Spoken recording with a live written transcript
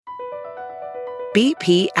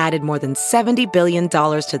BP added more than $70 billion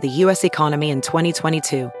to the U.S. economy in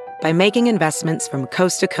 2022 by making investments from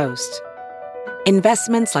coast to coast.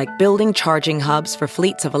 Investments like building charging hubs for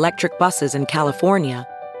fleets of electric buses in California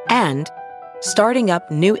and starting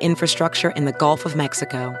up new infrastructure in the Gulf of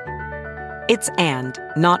Mexico. It's and,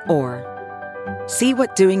 not or. See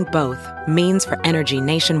what doing both means for energy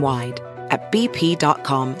nationwide at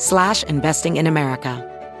bp.com/investing in America.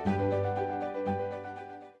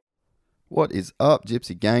 What is up,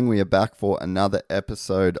 Gypsy Gang? We are back for another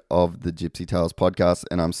episode of the Gypsy Tales podcast,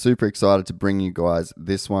 and I'm super excited to bring you guys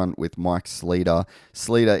this one with Mike Sleeter.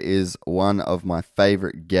 Sleeter is one of my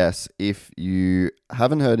favorite guests. If you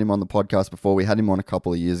haven't heard him on the podcast before, we had him on a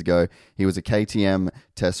couple of years ago. He was a KTM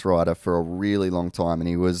test rider for a really long time, and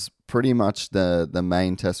he was pretty much the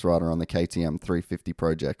main test rider on the KTM 350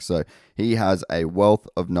 project. So he has a wealth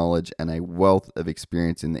of knowledge and a wealth of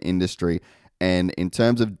experience in the industry. And in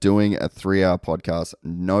terms of doing a 3-hour podcast,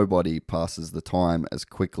 nobody passes the time as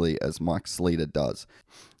quickly as Mike Sleeter does.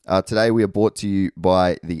 Today we are brought to you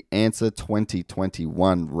by the Answer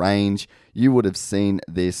 2021 range. You would have seen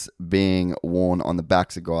this being worn on the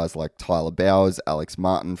backs of guys like Tyler Bowers, Alex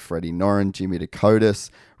Martin, Freddie Noren, Jimmy Dakotas,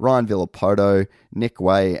 Ryan Villapoto, Nick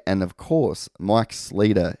Way, and of course, Mike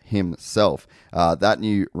Sleeter himself. That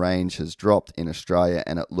new range has dropped in Australia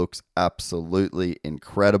and it looks absolutely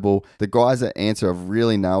incredible. The guys at Answer have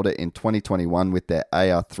really nailed it in 2021 with their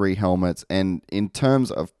AR3 helmets, and in terms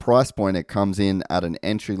of price point, it comes in at an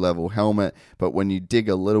entry-level helmet, but when you dig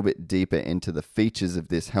a little bit deeper into the features of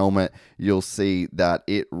this helmet, you'll see that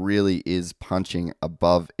it really is punching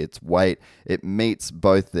above its weight. It meets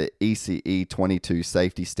both the ECE 22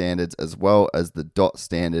 safety standards as well as the DOT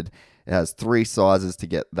standard. It has 3 sizes to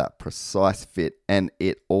get that precise fit, and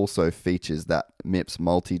it also features that MIPS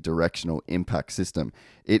multi-directional impact system.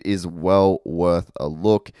 It is well worth a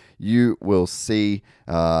look. You will see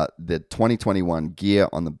the 2021 gear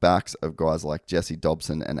on the backs of guys like Jesse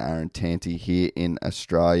Dobson and Aaron Tanti here in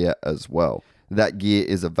Australia as well. That gear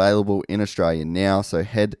is available in Australia now, so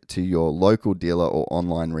head to your local dealer or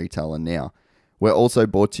online retailer now. We're also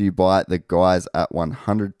brought to you by the guys at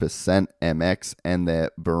 100% MX and their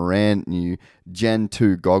brand new Gen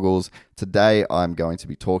 2 goggles. Today, I'm going to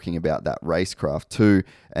be talking about that Racecraft 2,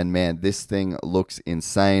 and man, this thing looks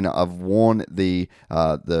insane. I've worn the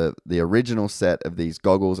original set of these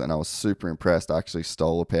goggles, and I was super impressed. I actually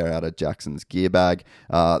stole a pair out of Jackson's gear bag.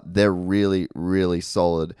 They're really, really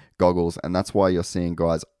solid goggles, and that's why you're seeing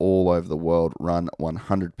guys all over the world run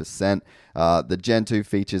 100%. The Gen 2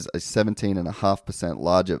 features a 17.5%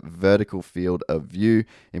 larger vertical field of view,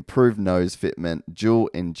 improved nose fitment, dual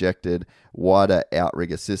injected, wider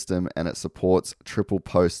outrigger system, and it supports triple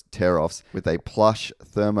post tear-offs with a plush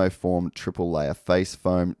thermoform triple layer face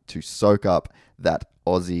foam to soak up that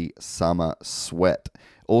Aussie summer sweat.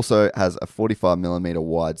 Also has a 45mm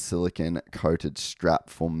wide silicone coated strap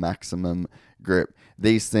for maximum grip.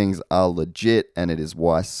 These things are legit, and it is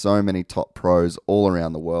why so many top pros all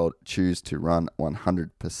around the world choose to run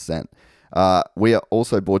 100%. We are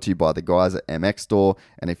also brought to you by the guys at MX Store,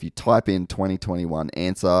 and if you type in 2021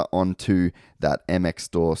 Answer onto that MX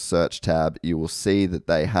Store search tab, you will see that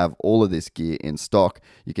they have all of this gear in stock.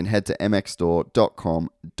 You can head to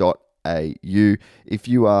mxstore.com.au. If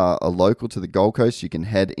you are a local to the Gold Coast, you can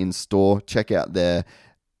head in store, check out their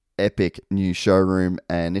epic new showroom,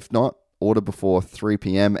 and if not, order before 3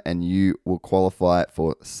 p.m. and you will qualify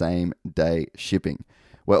for same day shipping.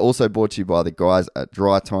 We're also brought to you by the guys at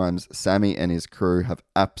Dry Times. Sammy and his crew have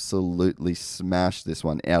absolutely smashed this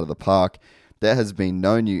one out of the park. There has been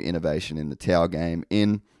no new innovation in the towel game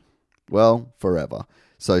in, well, forever.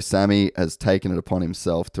 So Sammy has taken it upon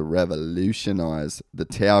himself to revolutionize the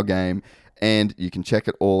towel game, and you can check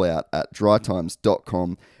it all out at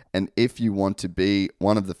drytimes.com. And if you want to be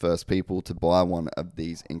one of the first people to buy one of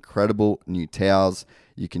these incredible new towels,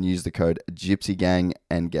 you can use the code GYPSYGANG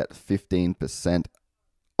and get 15%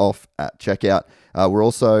 off at checkout. We're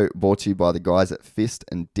also brought to you by the guys at Fist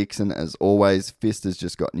and Dixon. As always, Fist has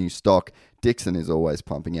just got new stock. Dixon is always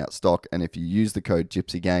pumping out stock. And if you use the code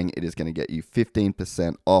GYPSYGANG, it is going to get you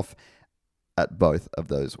 15% off at both of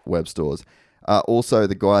those web stores. Also,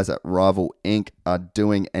 the guys at Rival Inc. are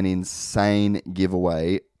doing an insane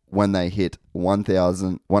giveaway when they hit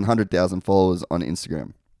 100,000 followers on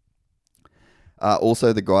Instagram.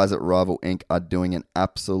 Also, the guys at Rival Inc. are doing an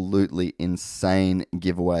absolutely insane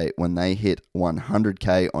giveaway when they hit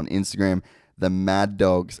 100K on Instagram. The Mad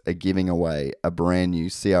Dogs are giving away a brand new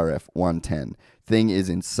CRF 110. Thing is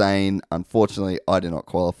insane. Unfortunately, I do not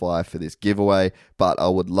qualify for this giveaway, but I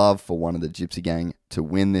would love for one of the Gypsy Gang to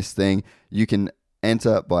win this thing. You can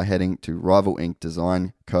Enter by heading to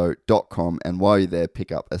rivalinkdesignco.com, and while you're there,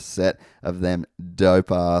 pick up a set of them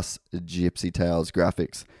dope-ass Gypsy Tales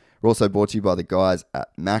graphics. We're also brought to you by the guys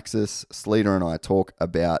at Maxxis. Sleeter and I talk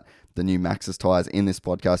about the new Maxxis tires in this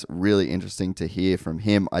podcast. Really interesting to hear from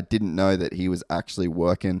him. I didn't know that he was actually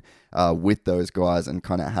working with those guys and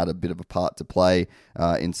kind of had a bit of a part to play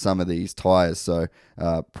in some of these tires. So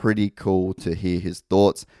pretty cool to hear his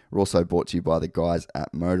thoughts. We're also brought to you by the guys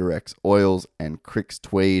at Motorex Oils and Cricks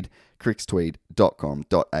Tweed,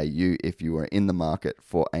 crickstweed.com.au if you are in the market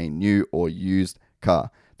for a new or used car.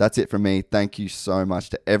 That's it from me. Thank you so much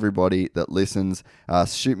to everybody that listens.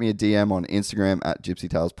 Shoot me a DM on Instagram at Gypsy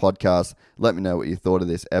Tales Podcast. Let me know what you thought of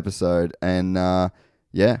this episode. And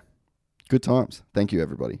yeah, good times. Thank you,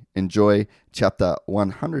 everybody. Enjoy chapter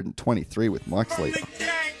 123 with Mike Sleeter.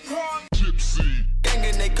 Gypsy. Gang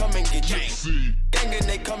and they come and get gypsy. Gang and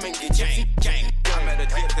they come and get gypsy. Gang. I'm at a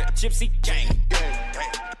gypsy gang.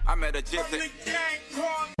 I'm at a gypsy.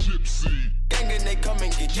 Gypsy. Gang and they come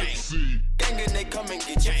and get gypsy. Gang and they come and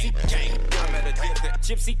get gypsy. Gang. I'm at a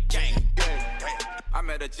gypsy gang. I'm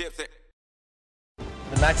at a gypsy.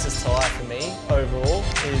 The Maxxis tyre for me, overall,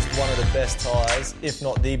 is one of the best tyres, if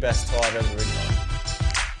not the best tyre I've ever ridden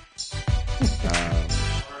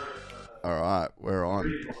on. All right, we're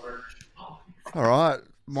on. All right,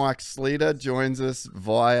 Mike Sleeter joins us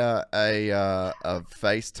via a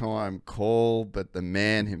FaceTime call, but the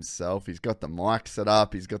man himself, he's got the mic set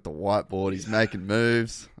up, he's got the whiteboard, he's making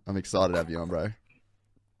moves. I'm excited to have you on, bro.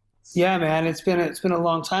 Yeah, man, it's been a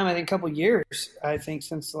long time. I think a couple years. I think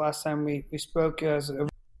since the last time we spoke as over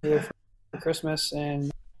for Christmas, and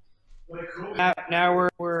now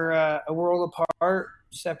we're a world apart,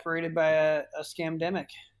 separated by a scamdemic.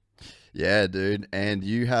 Yeah, dude, and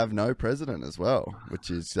you have no president as well, which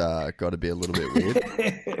is got to be a little bit weird.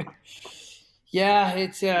 Yeah,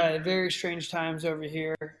 it's very strange times over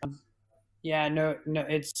here. Yeah, no,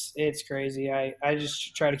 it's crazy. I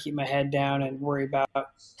just try to keep my head down and worry about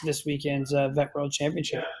this weekend's Vet World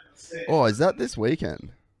Championship. Oh, is that this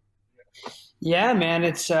weekend? Yeah, man,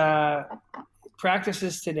 it's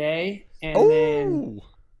practices today, and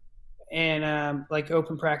then like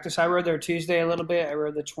open practice. I rode there Tuesday a little bit. I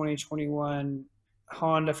rode the 2021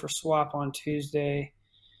 Honda for swap on Tuesday.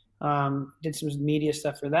 Did some media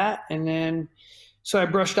stuff for that, and then so I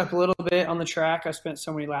brushed up a little bit on the track. I spent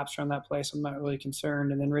so many laps around that place, I'm not really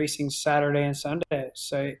concerned. And then racing Saturday and Sunday.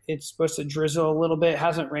 So it's supposed to drizzle a little bit. It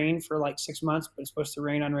hasn't rained for like 6 months, but it's supposed to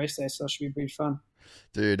rain on race day, so it should be pretty fun.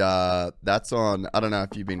 Dude, that's on. I don't know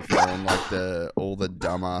if you've been following like all the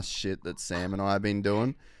dumbass shit that Sam and I have been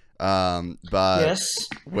doing. But yes,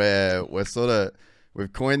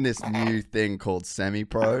 we've coined this new thing called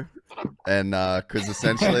semi-pro, and because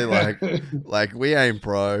essentially like we ain't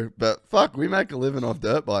pro, but fuck, we make a living off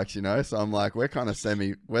dirt bikes, you know. So I'm like, we're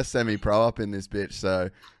semi-pro up in this bitch. So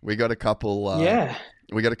we got a couple of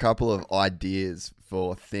ideas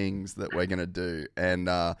for things that we're gonna do, and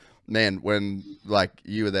man, when like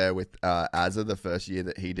you were there with Azza the first year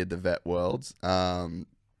that he did the Vet Worlds, yeah,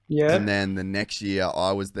 and then the next year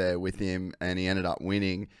I was there with him and he ended up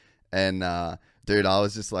winning. And dude, I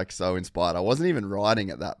was just like so inspired. I wasn't even riding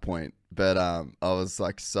at that point, but I was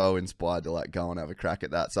like so inspired to like go and have a crack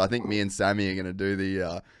at that. So I think me and Sammy are gonna do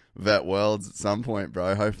the Vet Worlds at some point,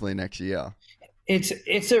 bro. Hopefully next year. It's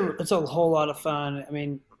a whole lot of fun. I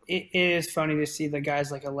mean, it is funny to see the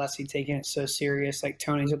guys like Alessi taking it so serious. Like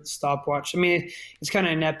Tony's at the stopwatch. I mean, it's kind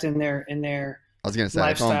of inept in their I was gonna say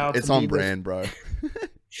lifestyle. It's on brand, bro.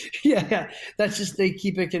 Yeah, that's just they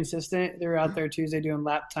keep it consistent. They're out there Tuesday doing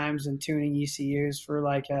lap times and tuning ECUs for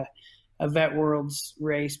like a Vet Worlds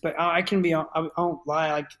race. But I won't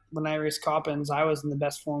lie. Like when I raced Coppins, I was in the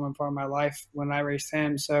best form and part of my life when I raced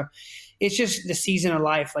him. So it's just the season of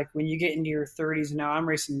life. Like when you get into your 30s, now I'll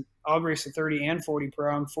race a 30 and 40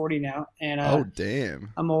 pro. I'm 40 now, and oh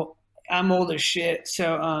damn, I'm old as shit.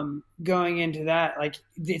 So going into that, like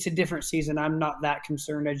it's a different season. I'm not that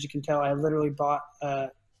concerned, as you can tell. I literally bought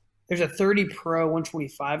there's a 30 Pro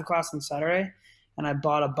 125 class on Saturday, and I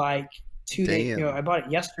bought a bike 2 days ago. I bought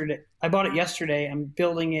it yesterday. I'm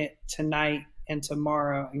building it tonight and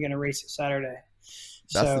tomorrow. I'm going to race it Saturday.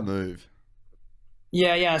 That's the move.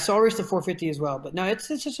 Yeah. So I'll race the 450 as well. But no, it's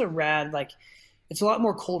just a rad, like it's a lot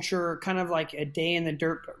more culture, kind of like a day in the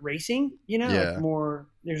dirt, but racing, you know, yeah. Like more,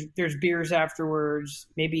 there's beers afterwards,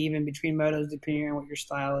 maybe even between motos, depending on what your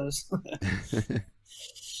style is.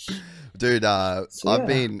 Dude, So,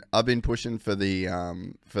 I've been pushing for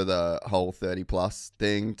the whole 30 plus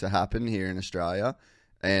thing to happen here in Australia,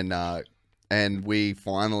 and and we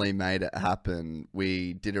finally made it happen.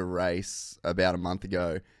 We did a race about a month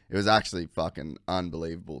ago. It was actually fucking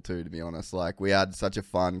unbelievable too, to be honest. Like, we had such a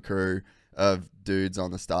fun crew of dudes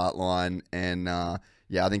on the start line, and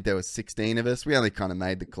yeah, I think there was 16 of us. We only kind of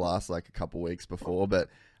made the class like a couple weeks before, but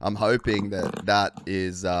I'm hoping that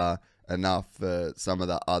is enough for some of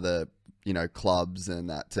the other, you know, clubs and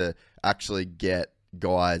that to actually get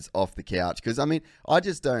guys off the couch. Because I mean, I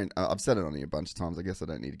just don't, I've said it on here a bunch of times, I guess I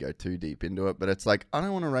don't need to go too deep into it, but it's like, I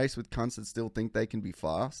don't want to race with cunts that still think they can be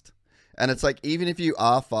fast. And it's like, even if you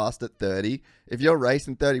are fast at 30, if you're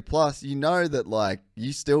racing 30 plus, you know that like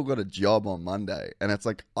you still got a job on Monday. And it's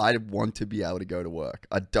like, I want to be able to go to work.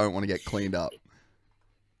 I don't want to get cleaned up.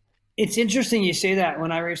 It's interesting you say that.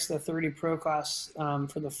 When I raced the 30 pro class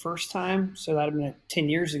for the first time, so that had been 10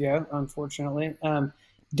 years ago, unfortunately,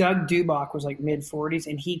 Doug Dubach was like mid-40s,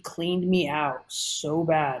 and he cleaned me out so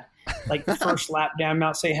bad. Like the first lap down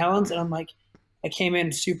Mount St. Helens, and I'm like, I came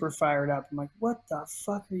in super fired up. I'm like, what the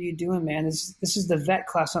fuck are you doing, man? This is the vet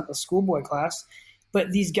class, not the schoolboy class.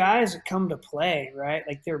 But these guys come to play, right?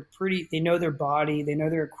 Like they know their body, they know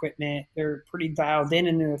their equipment, they're pretty dialed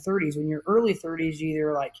in their 30s. When you're early 30s, you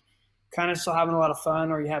either like kind of still having a lot of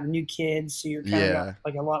fun, or you have new kids, so you're kind of got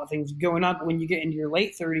like a lot of things going up. But when you get into your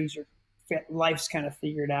late 30s, your life's kind of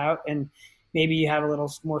figured out, and maybe you have a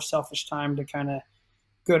little more selfish time to kind of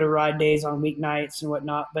go to ride days on weeknights and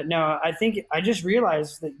whatnot. But no, I think I just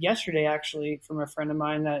realized that yesterday, actually, from a friend of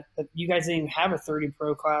mine, that you guys didn't even have a 30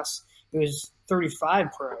 pro class. It was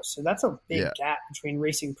 35 pro. So that's a big gap between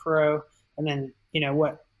racing pro and then, you know,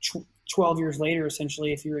 what, 12 years later,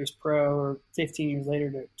 essentially, if you race pro, or 15 years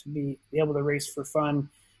later to be able to race for fun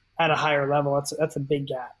at a higher level. That's a big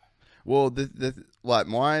gap. Well, like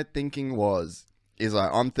my thinking is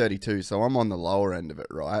like, I'm 32, so I'm on the lower end of it,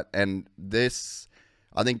 right? And this,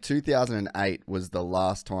 I think 2008 was the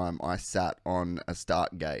last time I sat on a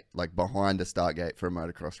start gate, like behind a start gate for a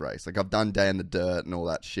motocross race. Like, I've done day in the dirt and all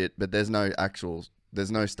that shit, but there's no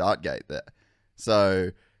start gate there.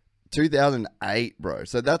 So 2008, bro.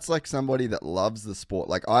 So that's like somebody that loves the sport.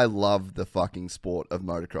 Like, I love the fucking sport of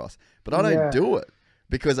motocross, but I don't do it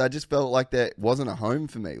because I just felt like that wasn't a home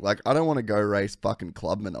for me. Like, I don't want to go race fucking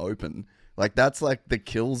Clubman Open. Like, that's like the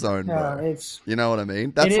kill zone, bro. You know what I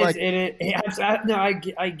mean? That's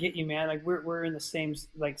I get you, man. Like, we're in the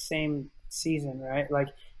same season, right? Like,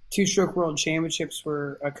 2-stroke world championships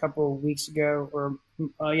were a couple of weeks ago, or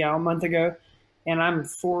a month ago, and I'm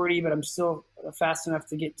 40, but I'm still fast enough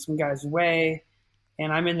to get some guys away,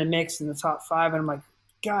 and I'm in the mix in the top 5, and I'm like,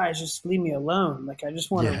 guys, just leave me alone. Like, I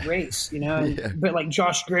just want to race, you know? But like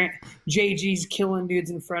Josh Grant, JG's killing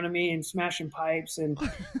dudes in front of me and smashing pipes. And,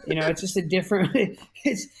 you know, it's just a different,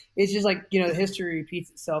 it's just like, you know, the history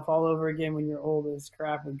repeats itself all over again when you're old as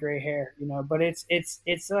crap with gray hair, you know? But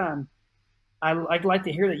I'd like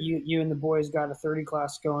to hear that you and the boys got a 30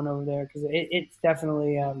 class going over there. Cause it's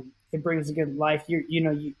definitely, it brings a good life.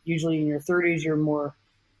 You usually in your 30s, you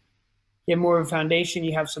have more of a foundation.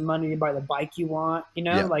 You have some money to buy the bike you want, you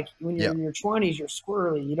know, like when you're in your 20s, you're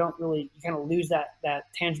squirrely. You kind of lose that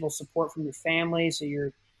tangible support from your family. So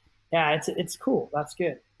it's cool. That's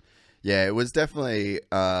good. Yeah, it was definitely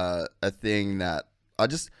a thing that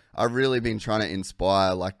I've really been trying to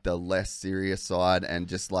inspire, like the less serious side, and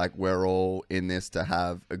just like, we're all in this to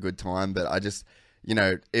have a good time. But I just, you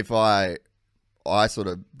know, if I sort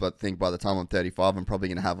of think by the time I'm 35, I'm probably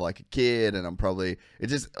going to have like a kid, and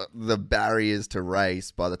the barriers to race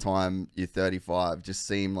by the time you're 35 just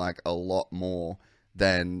seem like a lot more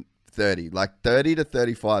than 30. Like 30 to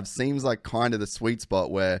 35 seems like kind of the sweet spot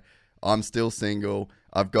where I'm still single,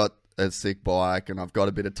 I've got a sick bike, and I've got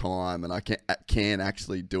a bit of time, and I can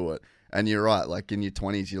actually do it. And you're right, like in your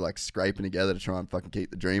 20s, you're like scraping together to try and fucking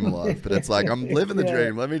keep the dream alive. But it's like, I'm living the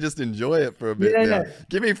dream. Let me just enjoy it for a bit now.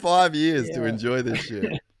 Give me 5 years to enjoy this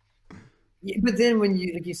shit. But then when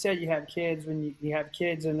like you said, you have kids, when you have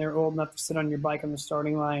kids and they're old enough to sit on your bike on the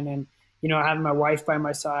starting line, and, you know, having my wife by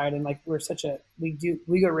my side, and like,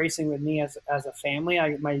 we go racing with me as a family.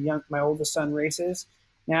 My oldest son races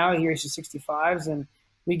now, he races 65s, and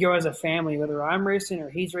we go as a family, whether I'm racing or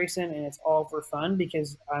he's racing, and it's all for fun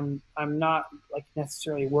because I'm not like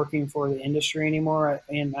necessarily working for the industry anymore,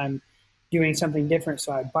 and I'm doing something different.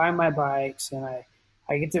 So I buy my bikes, and I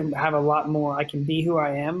get to have a lot more. I can be who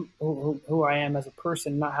I am as a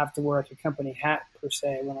person, not have to wear like a company hat per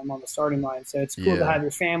se when I'm on the starting line. So it's cool to have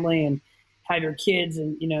your family and have your kids,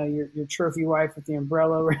 and, you know, your trophy wife with the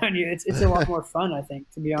umbrella around you. It's a lot more fun, I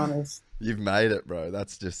think, to be honest. You've made it, bro.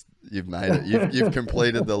 You've made it. You've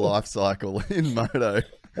completed the life cycle in moto.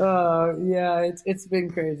 Yeah, it's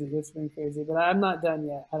been crazy. It's been crazy, but I'm not done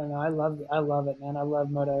yet. I don't know. I love it, man. I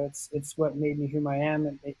love moto. It's what made me who I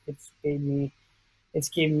am. It's made me. It's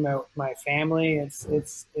given me my family.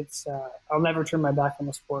 I'll never turn my back on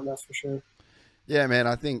the sport. That's for sure. Yeah, man,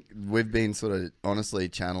 I think we've been sort of honestly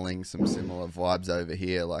channeling some similar vibes over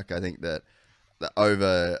here. Like, I think that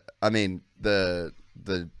the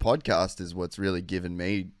podcast is what's really given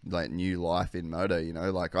me like new life in moto, you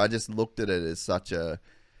know? Like, I just looked at it as to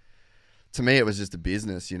me, it was just a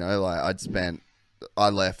business, you know? Like,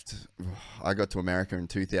 I got to America in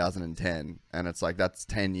 2010, and it's like, that's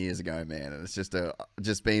 10 years ago, man. And it's just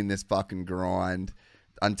been this fucking grind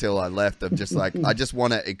until I left of just like, I just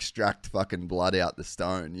want to extract fucking blood out the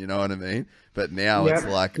stone, you know what I mean? But now it's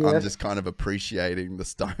like, I'm just kind of appreciating the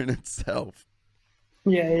stone itself.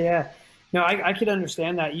 Yeah. No, I could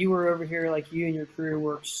understand that. You were over here, like, you and your crew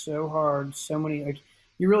worked so hard, so many, like,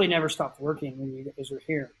 you really never stopped working when you guys were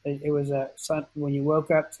here. It was when you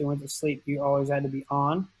woke up to went to sleep, you always had to be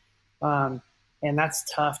on. And that's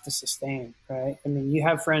tough to sustain, right? I mean, you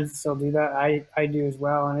have friends that still do that. I do as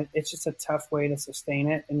well. And it's just a tough way to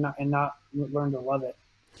sustain it and not learn to love it.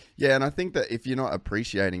 Yeah, and I think that if you're not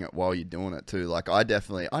appreciating it while you're doing it too, like I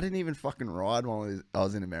didn't even fucking ride while I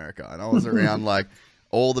was in America, and I was around like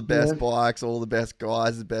all the best bikes, all the best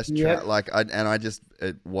guys, the best track,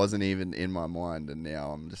 it wasn't even in my mind, and now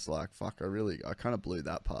I'm just like, fuck, I kind of blew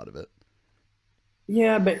that part of it.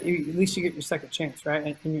 Yeah, but at least you get your second chance,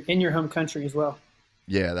 right? And in your home country as well.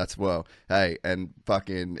 Yeah, hey, and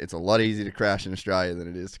fucking, it's a lot easier to crash in Australia than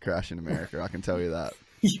it is to crash in America. I can tell you that.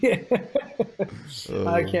 Yeah.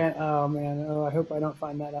 I can't. Oh man. Oh, I hope I don't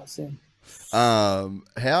find that out soon.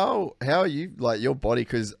 How are you, like, your body?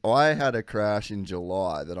 Because I had a crash in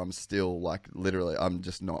July that I'm still like, literally, I'm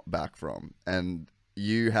just not back from, and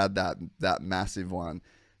you had that massive one.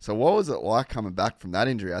 So what was it like coming back from that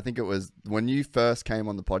injury? I think it was when you first came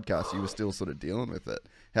on the podcast, you were still sort of dealing with it.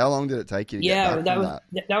 How long did it take you to get back from that?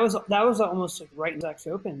 That was almost like right in Zach's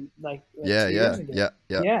Open, like 2 years ago.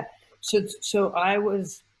 Yeah. So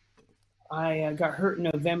I got hurt in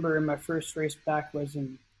November, and my first race back was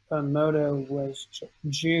in moto was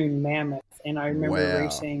June, Mammoth, and I remember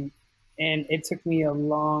racing, and it took me a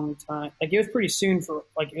long time. Like, it was pretty soon it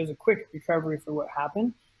was a quick recovery for what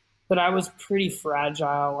happened. But I was pretty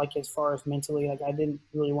fragile, like, as far as mentally, like, I didn't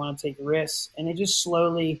really want to take risks, and it just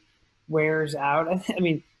slowly wears out. I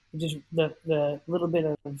mean, just the little bit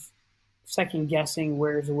of second guessing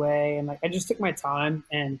wears away, and like, I just took my time,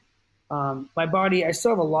 and my body, I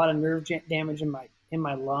still have a lot of nerve damage in my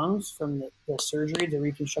lungs from the surgery to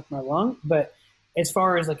reconstruct my lung. But as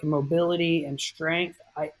far as like mobility and strength,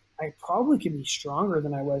 I probably could be stronger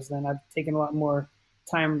than I was then. I've taken a lot more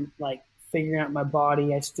time, like, figuring out my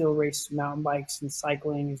body. I still race mountain bikes and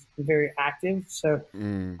cycling. I'm very active. So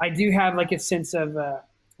I do have like a sense of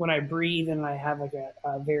when I breathe, and I have like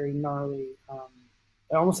a very gnarly,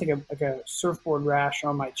 almost like a surfboard rash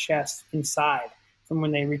on my chest inside from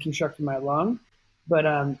when they reconstructed my lung. But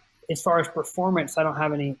as far as performance, I don't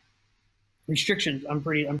have any restrictions. I'm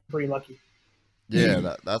pretty lucky.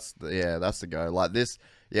 Yeah, that's the go. Like this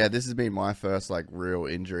has been my first like real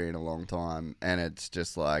injury in a long time, and it's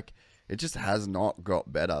just like, it just has not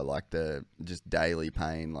got better, like the just daily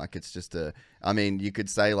pain. Like, it's just I mean, you could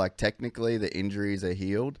say like technically the injuries are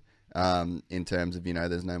healed in terms of, you know,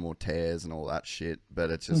 there's no more tears and all that shit. But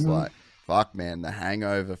it's just like, fuck, man, the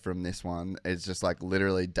hangover from this one is just like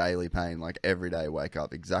literally daily pain. Like, every day wake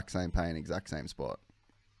up, exact same pain, exact same spot.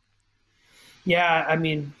 Yeah, I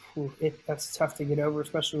mean, that's tough to get over,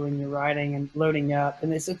 especially when you're riding and loading up.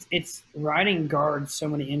 And it's riding guards so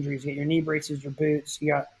many injuries. You get your knee braces, your boots,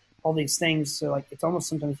 you got all these things. So like, it's almost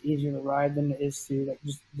sometimes easier to ride than it is to like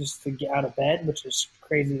just to get out of bed, which is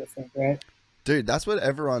crazy to think, right? Dude, that's what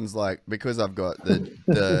everyone's like, because I've got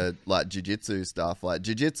the like jiu-jitsu stuff. Like,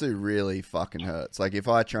 jiu-jitsu really fucking hurts. Like, if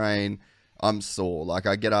I train, I'm sore. Like,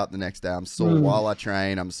 I get up the next day, I'm sore while I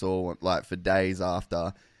train. I'm sore like for days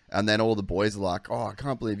after. And then all the boys are like, "Oh, I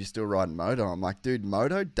can't believe you're still riding moto." I'm like, dude,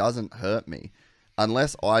 moto doesn't hurt me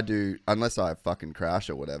unless I fucking crash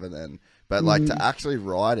or whatever then. But like, to actually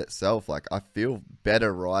ride itself, like, I feel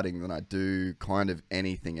better riding than I do kind of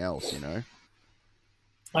anything else, you know?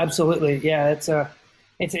 Absolutely. Yeah. It's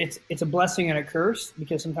a blessing and a curse,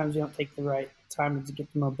 because sometimes you don't take the right time to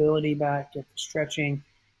get the mobility back, get the stretching,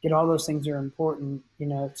 get all those things that are important, you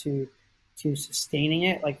know, to sustaining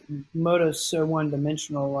it. Like, moto's so one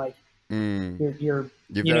dimensional, like you're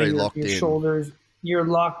very locked in. Your shoulders, you're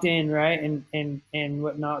locked in, right? And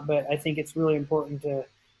whatnot. But I think it's really important to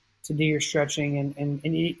to do your stretching. And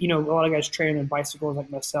you know, a lot of guys train on bicycles like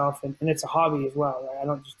myself, and it's a hobby as well.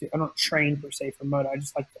 Right? I don't train per se for moto.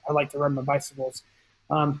 I like to run my bicycles.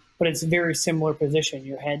 But it's a very similar position.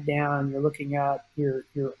 Your head down, you're looking up, you're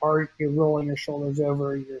rolling your shoulders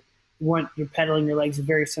over, you're pedaling your legs, a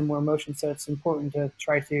very similar motion. So it's important to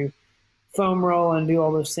try to foam roll and do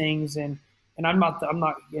all those things. And I'm not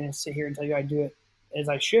going to sit here and tell you I do it as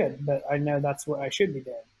I should, but I know that's what I should be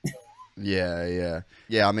doing. Yeah.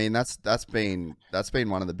 I mean, that's been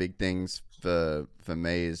one of the big things for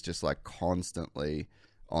me, is just like constantly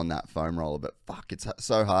on that foam roller. But fuck, it's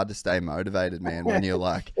so hard to stay motivated, man, when you're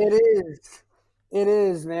like it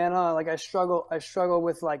is, man. Like I struggle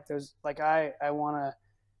with like those, like I want to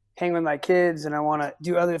hang with my kids and I want to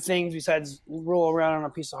do other things besides roll around on a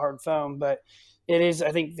piece of hard foam. But it is,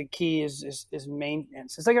 I think the key is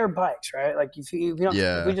maintenance. It's like our bikes, right? Like if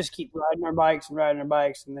we just keep riding our bikes and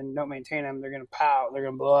then don't maintain them, they're going to pout, they're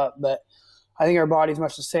going to blow up. But I think our body's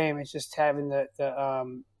much the same. It's just having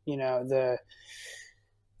the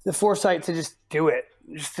foresight to just do it,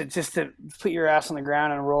 just to put your ass on the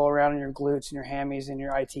ground and roll around in your glutes and your hammies and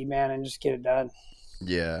your IT band and just get it done.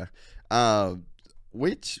 Yeah.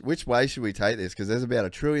 Which way should we take this? Because there's about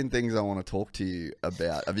 1 trillion things I want to talk to you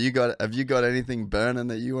about. Have you got anything burning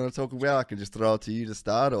that you want to talk about? I can just throw it to you to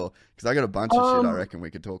start, or because I got a bunch of shit I reckon we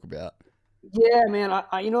could talk about. Yeah, man.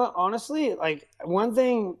 I you know what? Honestly, like one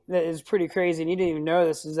thing that is pretty crazy, and you didn't even know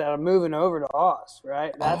this, is that I'm moving over to Oz.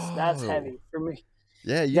 Right? That's heavy for me.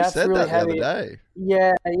 Yeah, you said really that the other day.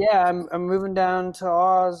 Yeah. I'm moving down to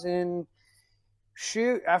Oz in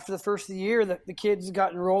after the first of the year. The kids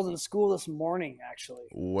got enrolled in school this morning, actually.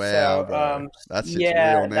 Wow, bro. That's just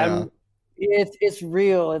real now. It's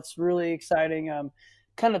real. It's really exciting. I'm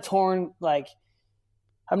kind of torn. Like,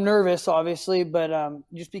 I'm nervous, obviously, but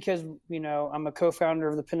just because, you know, I'm a co-founder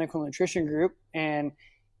of the Pinnacle Nutrition Group, and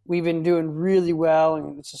we've been doing really well,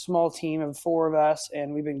 and it's a small team of 4 of us,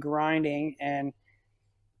 and we've been grinding, and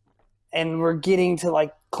we're getting to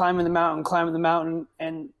like climbing the mountain.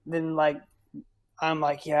 And then like, I'm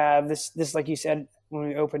like, yeah, this, like you said, when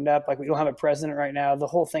we opened up, like we don't have a president right now. The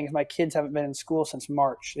whole thing is my kids haven't been in school since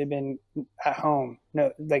March. They've been at home.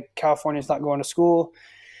 No, like California's not going to school.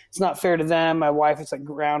 It's not fair to them. My wife, it's like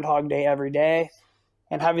Groundhog Day every day.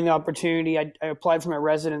 And having the opportunity, I applied for my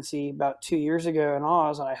residency about 2 years ago in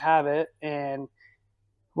Oz, and I have it. And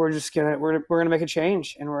we're gonna make a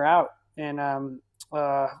change, and we're out. And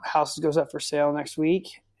house goes up for sale next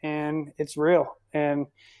week, and it's real. And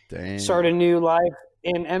start a new life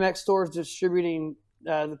in MX stores distributing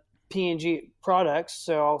the P&G products.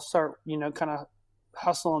 So I'll start, you know, kind of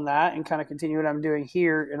hustling that and kind of continue what I'm doing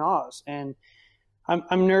here in Oz. And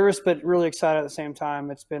I'm nervous, but really excited at the same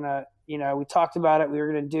time. It's been we talked about it, we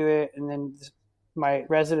were going to do it. And then my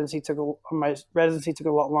residency took a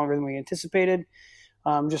lot longer than we anticipated,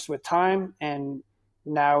 just with time. And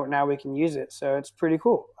now we can use it. So it's pretty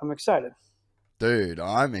cool. I'm excited. Dude,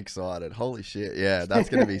 I'm excited. Holy shit. Yeah, that's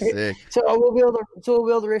going to be sick. So we'll be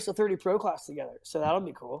able to race the 30 pro class together. So that'll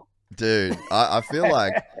be cool. Dude, I feel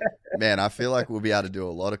like, man, we'll be able to do a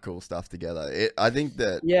lot of cool stuff together. I think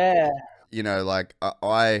that, yeah, you know, like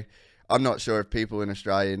I'm not sure if people in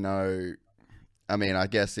Australia know. I mean, I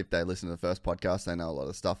guess if they listen to the first podcast, they know a lot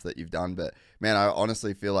of stuff that you've done. But man, I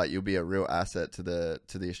honestly feel like you'll be a real asset to the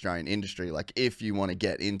Australian industry. Like if you want to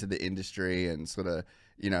get into the industry and sort of,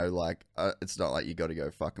 you know, like it's not like you got to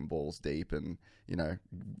go fucking balls deep and, you know,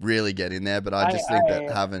 really get in there. But I just think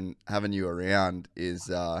that having you around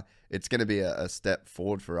is it's going to be a step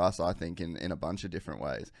forward for us, I think, in a bunch of different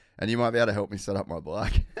ways. And you might be able to help me set up my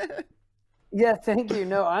bike. Yeah, thank you.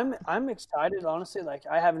 No, I'm excited, honestly. Like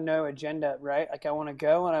I have no agenda, right? Like I want to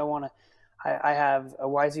go and I have a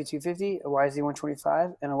YZ250, a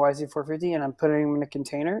YZ125, and a YZ450, and I'm putting them in a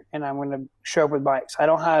container and I'm going to show up with bikes.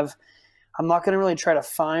 I'm not going to really try to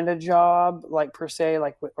find a job like per se,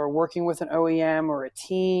 like or working with an OEM or a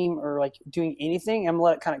team or like doing anything. I'm going to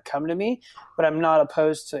let it kind of come to me, but I'm not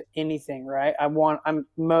opposed to anything, right? I'm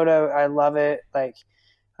moto. I love it. Like,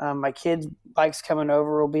 my kids' bikes coming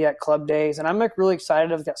over will be at club days, and I'm like really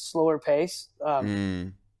excited of that slower pace,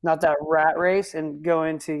 not that rat race, and go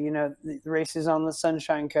into, you know, the races on the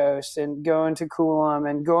Sunshine Coast and go into Coolum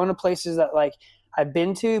and go into places that like I've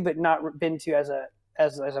been to but not been to as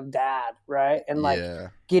a dad, right? And like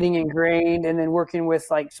getting ingrained, and then working with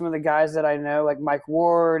like some of the guys that I know, like Mike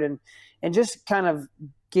Ward, and just kind of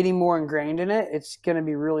getting more ingrained in it. It's going to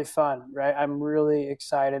be really fun, right? I'm really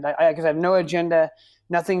excited. Because I have no agenda.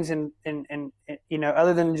 Nothing's in you know,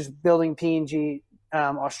 other than just building P&G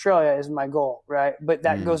Australia is my goal, right? But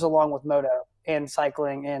that goes along with moto. and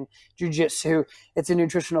cycling and jiu-jitsu. It's a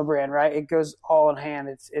nutritional brand, right? It goes all in hand.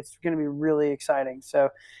 It's going to be really exciting. So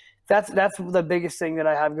that's the biggest thing that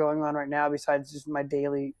I have going on right now, besides just my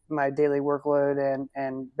daily workload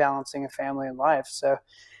and balancing a family and life. So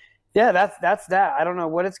yeah, that's that. I don't know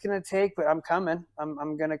what it's going to take, but I'm coming.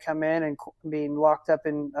 I'm going to come in and be locked up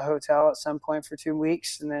in a hotel at some point for 2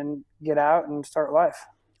 weeks and then get out and start life.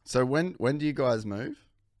 So when do you guys move?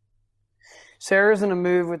 Sarah's going to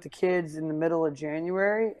move with the kids in the middle of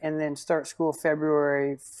January and then start school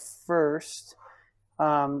February 1st.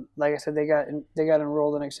 Like I said, they got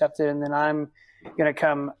enrolled and accepted, and then I'm going to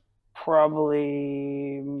come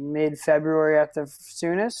probably mid-February at the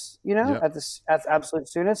soonest, at the absolute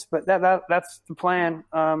soonest. But that's the plan.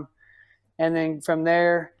 And then from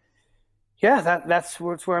there, that's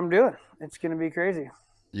where I'm doing. It's going to be crazy.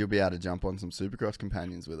 You'll be able to jump on some Supercross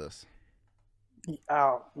companions with us.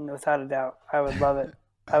 Oh, without a doubt. I would love it.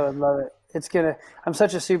 I would love it. I'm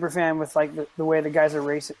such a super fan with like the way the guys are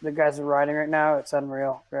racing, the guys are riding right now. It's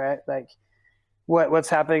unreal, right? Like what's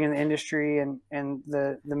happening in the industry and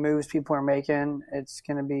the moves people are making. It's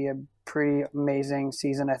going to be a pretty amazing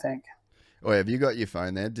season, I think. Oh, have you got your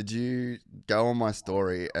phone there? Did you go on my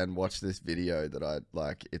story and watch this video that I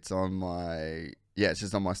like? It's on my, it's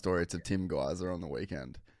just on my story. It's a Tim Geyser on the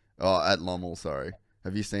weekend. Oh, at Lommel, sorry.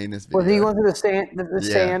 Have you seen this video? Was he going through the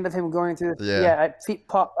stand of him going through?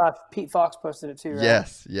 Pete Fox posted it too,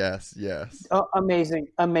 right? Yes. Oh, amazing.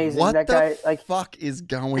 What that the guy, like, fuck is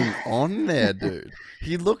going on there, dude?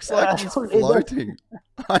 He looks like he's floating.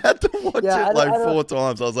 I had to watch it like 4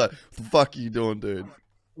 times. I was like, "The fuck are you doing, dude?"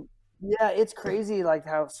 Yeah, it's crazy, like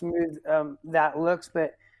how smooth that looks.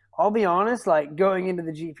 But I'll be honest, like going into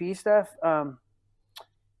the GP stuff.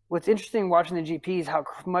 What's interesting watching the GP is how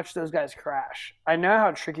much those guys crash. I know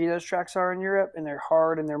how tricky those tracks are in Europe, and they're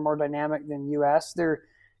hard and they're more dynamic than US. They're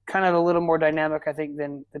kind of a little more dynamic, I think,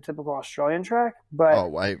 than the typical Australian track. But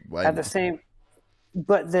at the same,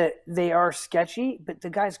 they are sketchy. But the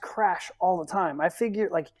guys crash all the time. I figure,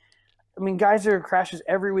 Geyser crashes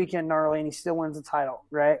every weekend gnarly, and he still wins the title,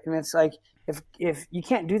 right? And it's like if you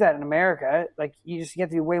can't do that in America, like you have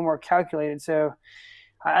to be way more calculated. So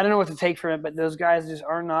I don't know what to take from it, but those guys just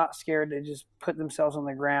are not scared to just put themselves on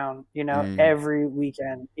the ground, every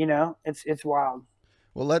weekend. It's wild.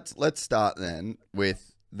 Well, let's start then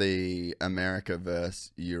with the America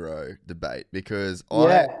versus Euro debate, because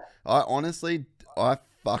I honestly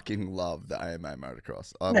fucking love the AMA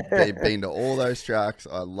motocross. I've been to all those tracks.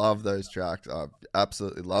 I love those tracks. I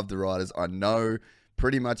absolutely love the riders. I know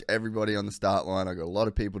pretty much everybody on the start line. I got a lot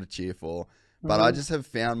of people to cheer for. But I just have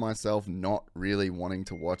found myself not really wanting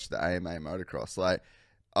to watch the AMA motocross. Like,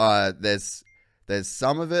 there's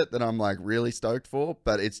some of it that I'm like really stoked for,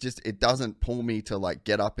 but it doesn't pull me to like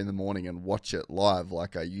get up in the morning and watch it live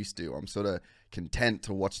like I used to. I'm sort of content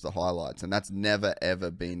to watch the highlights, and that's never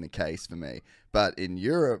ever been the case for me. But in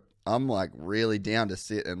Europe, I'm like really down to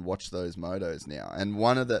sit and watch those motos now. And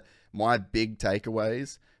one of my big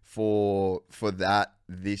takeaways for that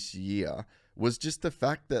this year was just the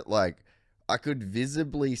fact that like I could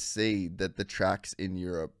visibly see that the tracks in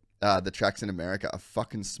Europe, the tracks in America are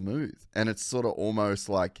fucking smooth. And it's sort of almost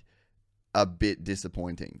like a bit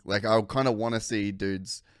disappointing. Like I kind of want to see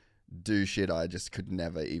dudes do shit I just could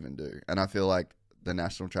never even do. And I feel like the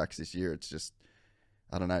national tracks this year, it's just,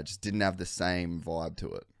 I don't know, it just didn't have the same vibe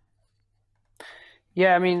to it.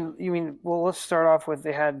 Yeah, well, let's start off with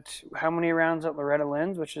they had how many rounds at Loretta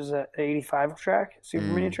Lynn's, which is an 85 track, super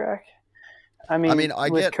mini track? I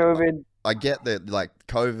get COVID. I get that, like,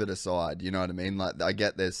 COVID aside, you know what I mean? Like, I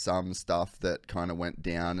get there's some stuff that kind of went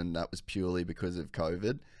down and that was purely because of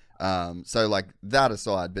COVID. So, like, that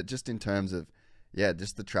aside, but just in terms of,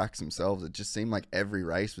 just the tracks themselves, it just seemed like every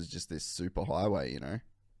race was just this super highway,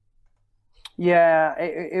 Yeah,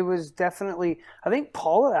 it was definitely, I think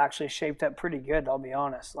Paula actually shaped up pretty good, I'll be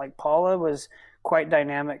honest. Like, Paula was quite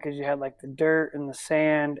dynamic because you had like the dirt and the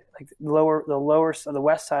sand, like the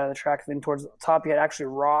west side of the track. Then towards the top, you had actually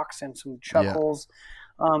rocks and some chuckles.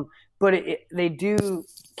 Yeah. But they do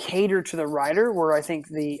cater to the rider, where I think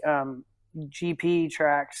the GP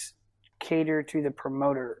tracks cater to the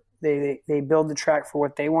promoter. They build the track for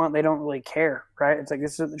what they want. They don't really care, right? It's like,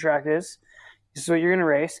 this is what the track is. This is what you're going to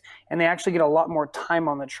race. And they actually get a lot more time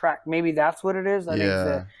on the track. Maybe that's what it is. I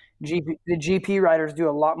think the GP riders do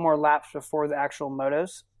a lot more laps before the actual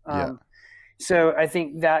motos. So I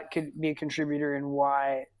think that could be a contributor in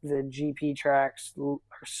why the GP tracks are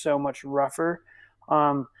so much rougher.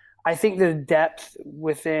 I think the depth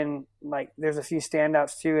within, like, there's a few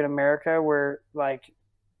standouts too in America, where like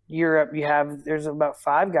Europe, there's about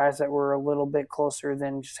 5 guys that were a little bit closer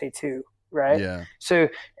than, say, 2. right? Yeah. So,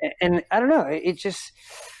 and I don't know, it just,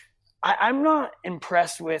 I'm not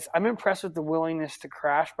impressed with. I'm impressed with the willingness to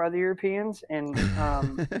crash by the Europeans and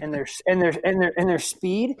their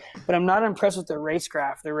speed, but I'm not impressed with their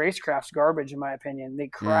racecraft. Their racecraft's garbage, in my opinion. They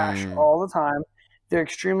crash all the time. They're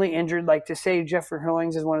extremely injured. Like, to say Jeffrey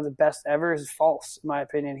Hurlings is one of the best ever is false, in my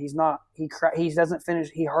opinion. He's not. He doesn't finish.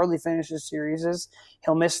 He hardly finishes series.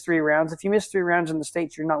 He'll miss 3 rounds. If you miss 3 rounds in the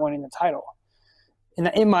States, you're not winning the title.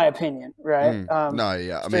 In my opinion, right? No,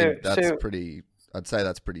 yeah. I mean, that's pretty. I'd say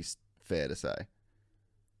that's pretty fair to say.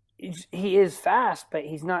 He is fast, but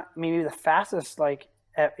he's not maybe the fastest, like,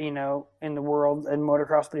 in the world in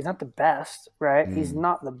motocross, but he's not the best, right? He's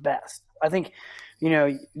not the best. I think,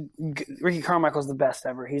 Ricky Carmichael's the best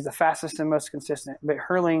ever. He's the fastest and most consistent. But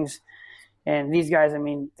Hurlings and these guys, I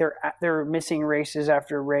mean, they're missing races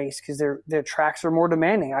after race because their tracks are more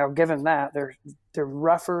demanding. I'll give them that. They're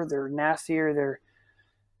rougher, they're nastier,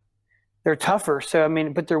 they're tougher. So, I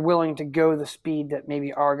mean, but they're willing to go the speed that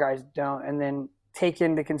maybe our guys don't. And then take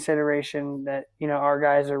into consideration that, our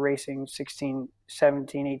guys are racing 16,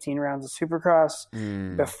 17, 18 rounds of Supercross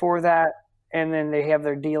before that. And then they have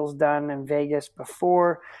their deals done in Vegas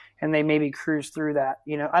before, and they maybe cruise through that.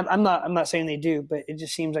 I'm not saying they do, but it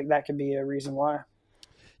just seems like that could be a reason why.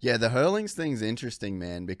 Yeah, the Hurlings thing's interesting,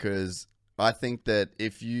 man, because I think that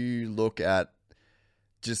if you look at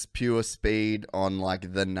just pure speed on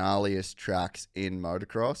like the gnarliest tracks in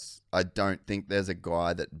motocross, I don't think there's a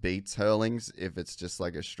guy that beats Hurlings if it's just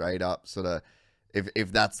like a straight up sort of,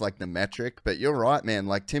 if that's like the metric. But you're right, man.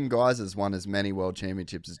 Like, Tim Geiser's won as many world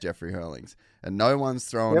championships as Jeffrey Hurlings, and no one's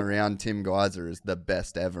throwing around Tim Geiser as the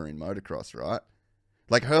best ever in motocross, right?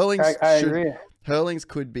 Like, Hurlings, I agree. Hurlings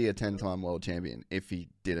could be a 10-time world champion if he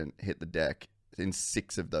didn't hit the deck in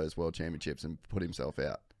 6 of those world championships and put himself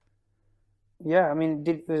out. Yeah, I mean,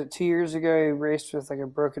 was it 2 years ago he raced with like a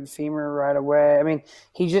broken femur right away? I mean,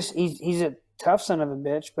 he's a tough son of a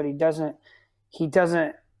bitch, but he doesn't.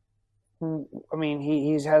 I mean,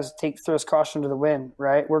 he throws caution to the wind,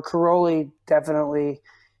 right? Where Caroli definitely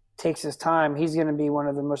takes his time. He's going to be one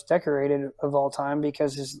of the most decorated of all time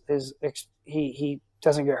because he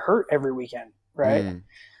doesn't get hurt every weekend, right?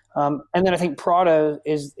 And then I think Prado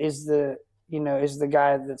is the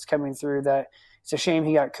guy that's coming through. That it's a shame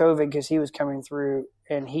he got COVID because he was coming through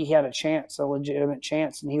and he had a legitimate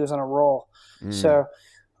chance, and he was on a roll. So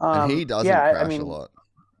and he doesn't crash a lot.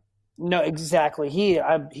 No, exactly.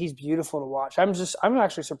 He's beautiful to watch. I'm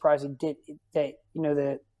actually surprised the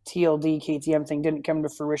TLD KTM thing didn't come to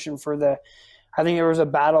fruition I think there was a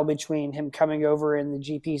battle between him coming over and the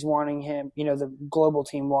GPs wanting him, the global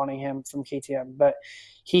team wanting him from KTM. But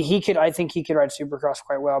I think he could ride Supercross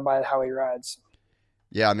quite well by how he rides.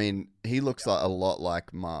 Yeah, I mean, he looks a lot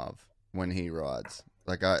like Marv when he rides.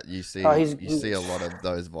 Like, you see a lot of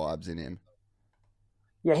those vibes in him.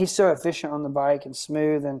 Yeah, he's so efficient on the bike and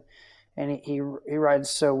smooth, and he rides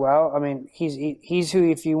so well. I mean, he's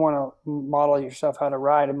who, if you want to model yourself how to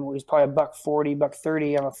ride, I mean, he's probably $140,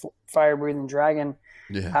 $130 on a fire breathing dragon.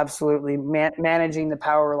 Yeah, absolutely managing the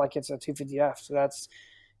power like it's a 250F. So that's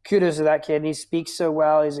kudos to that kid. And he speaks so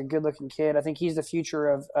well. He's a good looking kid. I think he's the future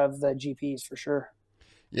of the GPs for sure.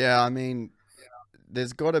 Yeah, I mean,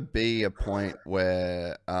 there's got to be a point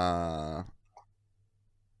where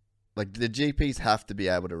like the GPs have to be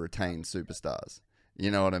able to retain superstars. You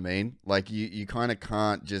know what I mean? Like, you kind of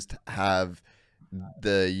can't just have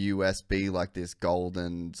the US be like this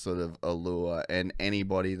golden sort of allure, and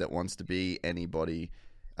anybody that wants to be anybody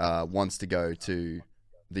wants to go to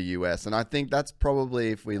the US. And I think that's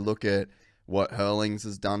probably, if we look at what Hurlings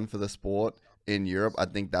has done for the sport in Europe, I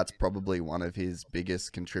think that's probably one of his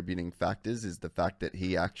biggest contributing factors, is the fact that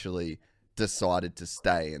he actually decided to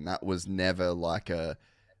stay, and that was never like a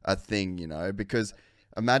thing, because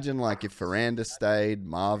imagine like if Ferranda stayed,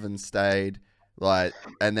 Marvin stayed, like,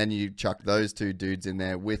 and then you chuck those 2 dudes in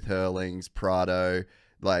there with Hurlings, Prado,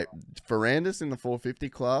 like Ferranda's in the 450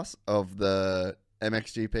 class of the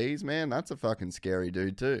MXGPs, man, that's a fucking scary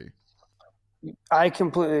dude too. I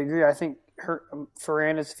completely agree. I think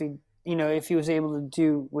Ferranda's, if he was able to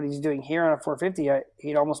do what he's doing here on a 450,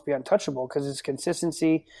 he'd almost be untouchable because his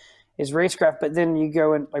consistency, his racecraft. But then you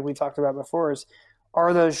go and, like we talked about before,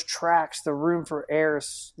 are those tracks, the room for air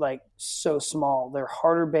is like so small. They're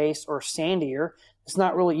harder based or sandier. It's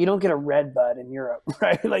not really, you don't get a red bud in Europe,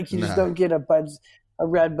 right? Like, you just don't get a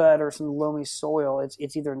red bud or some loamy soil.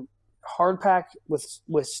 It's either hard packed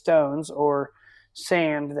with stones or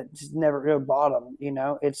sand that just never no bottom,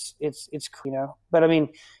 it's but I mean,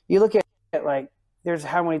 you look at like, there's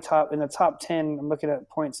how many in the top 10, I'm looking at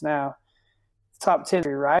points now, top 10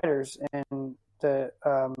 riders, and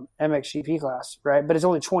MXGP class, right? But it's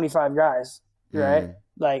only 25 guys, right?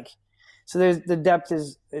 Like, so there's the depth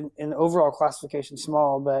is in the overall classification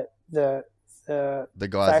small, but the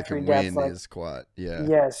guys that can depth, win is quite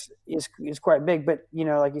is quite big. But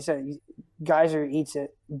like you said, Geyser eats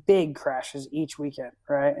it big crashes each weekend,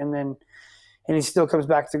 right? And he still comes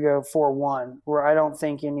back to go 4-1, where I don't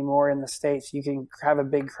think anymore in the States you can have a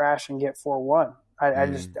big crash and get 4-1.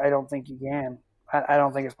 I don't think you can. I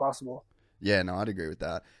don't think it's possible. Yeah, no, I'd agree with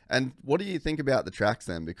that. And what do you think about the tracks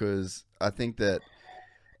then? Because I think that,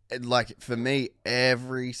 like, for me,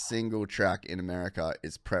 every single track in America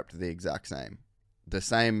is prepped the exact same. The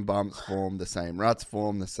same bumps form, the same ruts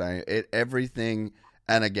form, the same everything.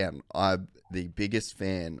 And again, I'm the biggest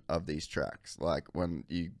fan of these tracks. Like, when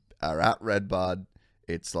you are at Redbud,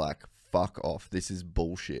 it's like, fuck off. This is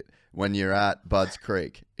bullshit. When you're at Bud's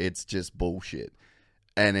Creek, it's just bullshit.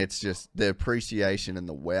 And it's just the appreciation and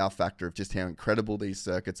the wow factor of just how incredible these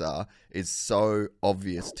circuits are is so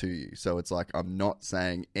obvious to you. So it's like, I'm not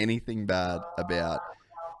saying anything bad about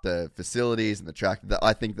the facilities and the track.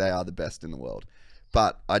 I think they are the best in the world.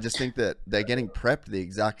 But I just think that they're getting prepped the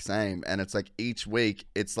exact same. And it's like each week,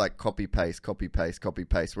 it's like copy, paste, copy, paste, copy,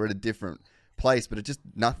 paste. We're at a different place, but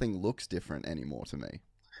nothing looks different anymore to me.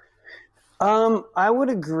 I would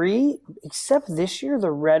agree, except this year the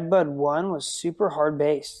Redbud 1 was super hard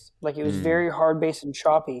based. Like, it was very hard based and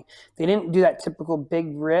choppy. They didn't do that typical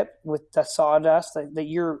big rip with the sawdust that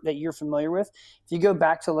you're familiar with. If you go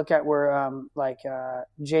back to look at where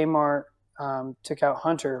J Mart took out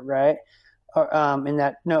Hunter, right?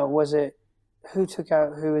 Was it who took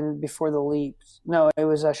out who before the leaps? No, it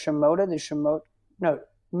was Shimoda.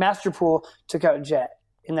 Masterpool took out Jet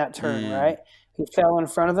in that turn, right? He fell in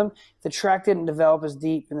front of them. The track didn't develop as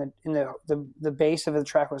deep, and the base of the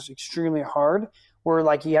track was extremely hard. Where,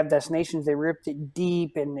 like, you have Destinations, they ripped it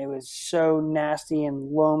deep, and it was so nasty and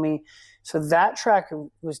loamy. So that track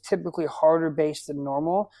was typically harder based than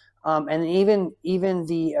normal. And even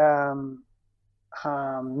the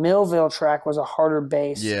Millville track was a harder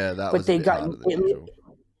base. Yeah, that was a bit harder than usual.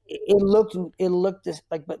 It looked this,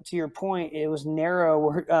 like, but to your point, it was narrow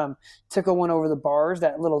where Tickle went over the bars,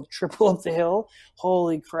 that little triple up the hill.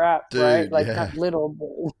 Holy crap, dude, right? Like, yeah. not little,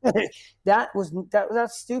 but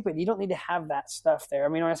that's stupid. You don't need to have that stuff there. I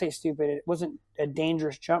mean, when I say stupid, it wasn't a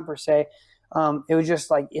dangerous jump per se. It was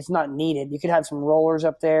just like, it's not needed. You could have some rollers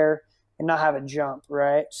up there and not have a jump,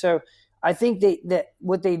 right? So I think that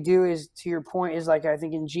what they do is, to your point, is like, I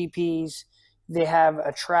think in GPs, they have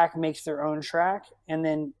a track makes their own track. And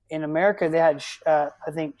then in America, they had, I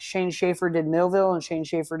think Shane Schaefer did Millville and Shane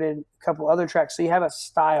Schaefer did a couple other tracks. So you have a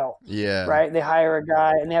style, right? They hire a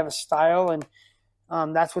guy and they have a style,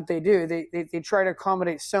 and that's what they do. They try to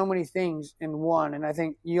accommodate so many things in one. And I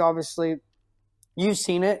think you've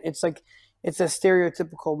seen it. It's like, it's a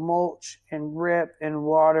stereotypical mulch and rip and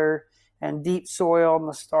water and deep soil in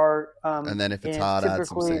the start. And then if it's hard, add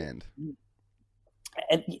some sand.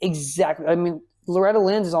 Exactly. I mean, Loretta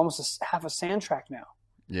Lynn's is almost half a sand track now.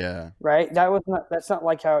 Yeah. Right. That's not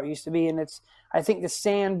like how it used to be. And I think the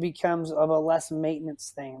sand becomes of a less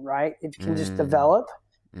maintenance thing, right? It can just develop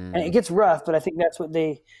and it gets rough, but I think that's what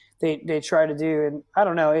they try to do. And I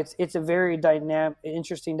don't know, it's a very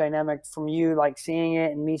interesting dynamic from you, like seeing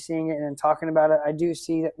it and me seeing it and then talking about it. I do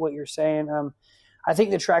see that what you're saying. I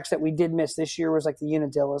think the tracks that we did miss this year was like the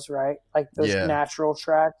Unadillas, right? Like those natural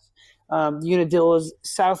tracks. Unadillas,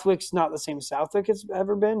 Southwick's not the same Southwick it's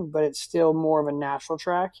ever been, but it's still more of a natural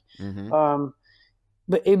track.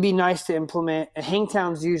 But it'd be nice to implement.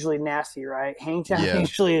 Hangtown's usually nasty, right? Hangtown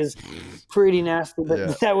usually is pretty nasty,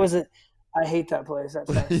 but that wasn't. I hate that place. That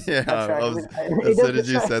track. As soon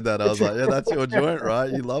as you said that, I was like, yeah, that's your joint,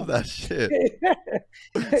 right? You love that shit,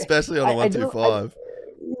 especially on a 125.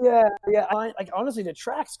 Yeah. Honestly, the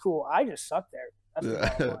track's cool. I just suck there. That's the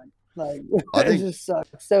bottom line. Like, I think it just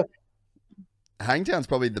sucks. So Hangtown's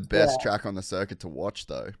probably the best track on the circuit to watch,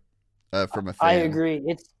 though. From a fan. I agree.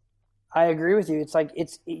 I agree with you. It's like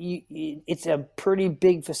it's a pretty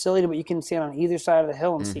big facility, but you can stand on either side of the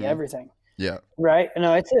hill and see everything. Yeah. Right.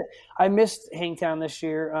 No, I missed Hangtown this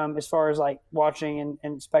year as far as like watching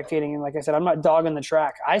and spectating. And like I said, I'm not dogging the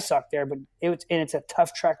track. I suck there, but it's a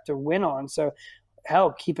tough track to win on. So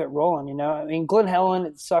hell, keep it rolling. You know, I mean, Glen Helen,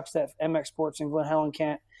 it sucks that MX Sports and Glen Helen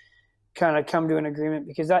can't kind of come to an agreement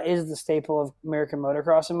because that is the staple of American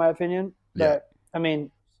motocross, in my opinion. But I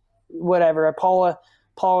mean, whatever.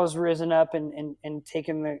 Paula's risen up and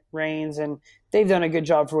taken the reins, and they've done a good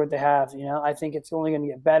job for what they have. You know, I think it's only going to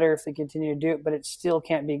get better if they continue to do it, but it still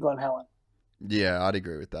can't be Glen Helen. Yeah, I'd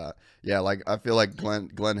agree with that. Yeah, like I feel like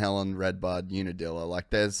Glen Helen, Redbud, Unadilla,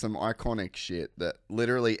 like there's some iconic shit that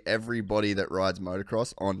literally everybody that rides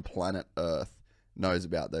motocross on planet Earth knows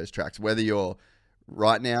about those tracks. Whether you're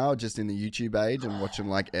right now just in the YouTube age and watching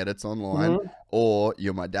like edits online, or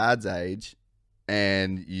you're my dad's age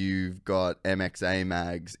and you've got MXA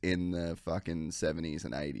mags in the fucking 70s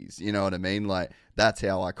and 80s. You know what I mean? Like that's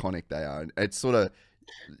how iconic they are. It's sort of,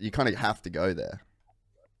 you kind of have to go there.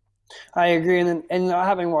 I agree, and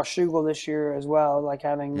having Washougal this year as well, like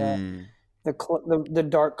having the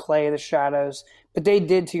dark clay, the shadows. But they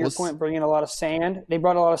did, to your point, bring in a lot of sand. They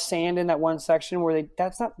brought a lot of sand in that one section where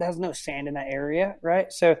there's no sand in that area,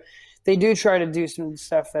 right? So they do try to do some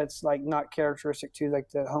stuff that's like not characteristic to like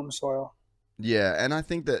the home soil. Yeah, and I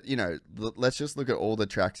think that, you know, let's just look at all the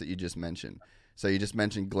tracks that you just mentioned. So you just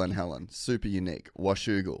mentioned Glen Helen, super unique.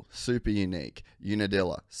 Washougal, super unique.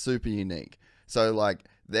 Unadilla, super unique. So like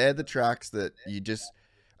they're the tracks that you just,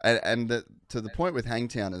 and to the point with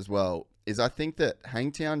Hangtown as well, is I think that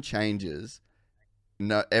Hangtown changes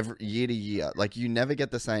every year to year. Like you never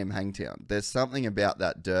get the same Hangtown. There's something about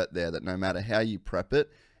that dirt there that no matter how you prep it,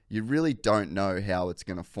 you really don't know how it's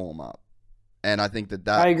going to form up. And I think that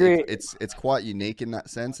I agree. It's quite unique in that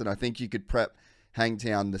sense. And I think you could prep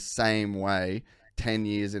Hangtown the same way 10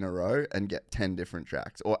 years in a row and get 10 different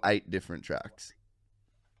tracks or 8 different tracks.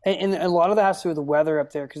 And a lot of that has to do with the weather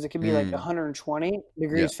up there, because it could be like 120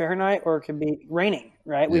 degrees Fahrenheit, or it could be raining,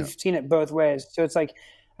 right? We've seen it both ways. So it's like,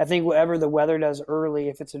 I think whatever the weather does early,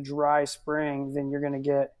 if it's a dry spring, then you're going to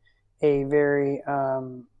get a very,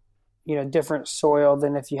 different soil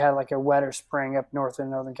than if you had like a wetter spring up north in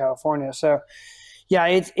Northern California. So yeah,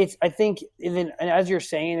 it's, I think, and as you're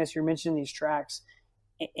saying this, you're mentioning these tracks,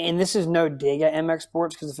 and this is no dig at MX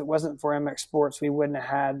Sports, because if it wasn't for MX Sports, we wouldn't have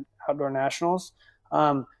had Outdoor Nationals.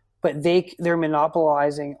 But they're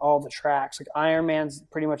monopolizing all the tracks. Like Ironman's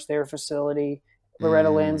pretty much their facility.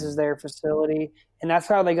 Loretta Lynn's is their facility. And that's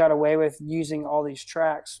how they got away with using all these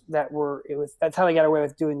tracks that's how they got away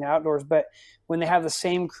with doing the outdoors. But when they have the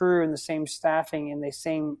same crew and the same staffing and the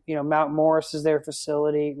same, Mount Morris is their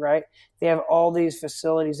facility, right? They have all these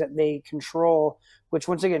facilities that they control, which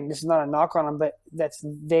once again, this is not a knock on them, but that's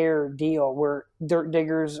their deal, where Dirt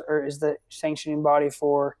Diggers is the sanctioning body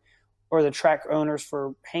for, or the track owners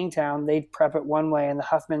for Hangtown. They prep it one way, and the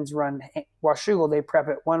Huffmans run Washougal, they prep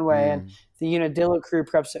it one way, and the Unadilla crew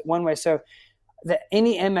preps it one way. So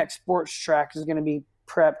any MX Sports track is going to be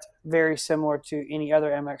prepped very similar to any other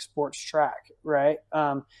MX Sports track, right?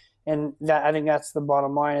 And that, I think that's the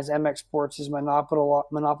bottom line, is MX Sports is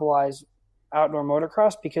monopolize outdoor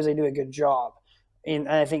motocross because they do a good job. And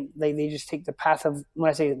I think they just take the path of, when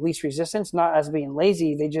I say least resistance, not as being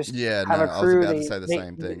lazy. They just have a crew. I was about to say the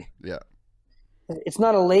same thing. Yeah. It's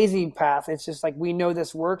not a lazy path. It's just like, we know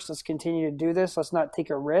this works. Let's continue to do this. Let's not take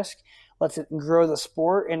a risk. Let's grow the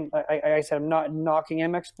sport. And I said, I'm not knocking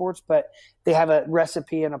MX Sports, but they have a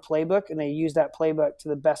recipe and a playbook, and they use that playbook to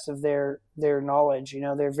the best of their knowledge.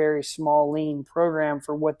 They're very small, lean program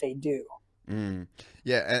for what they do.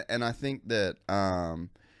 Yeah. And I think that,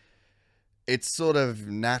 it's sort of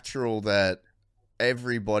natural that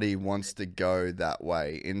everybody wants to go that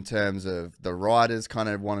way, in terms of the riders kind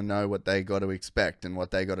of want to know what they got to expect and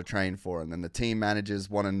what they got to train for. And then the team managers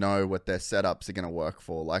want to know what their setups are going to work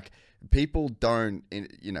for. Like, people don't,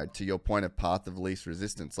 to your point of path of least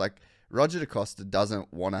resistance, like Roger DaCosta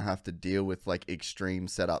doesn't want to have to deal with like extreme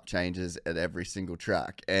setup changes at every single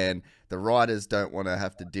track. And the riders don't want to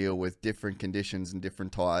have to deal with different conditions and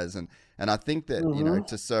different tires. And I think that,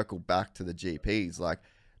 to circle back to the GPs, like,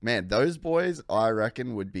 man, those boys, I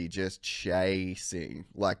reckon, would be just chasing,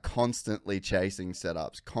 like constantly chasing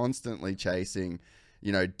setups, constantly chasing,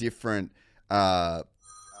 different,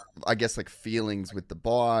 I guess, like feelings with the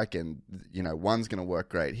bike, and, one's going to work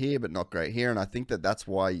great here, but not great here. And I think that that's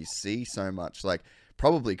why you see so much, like,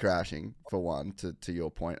 probably crashing, for one, to your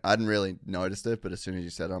point. I hadn't really noticed it, but as soon as you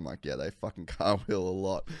said it, I'm like, yeah, they fucking cartwheel a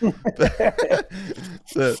lot.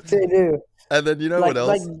 They do. And then, what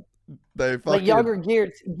else? They fucking... Like Yager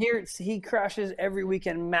Geertz, he crashes every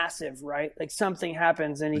weekend, massive, right? Like something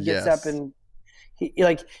happens and he gets up and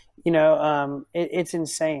it's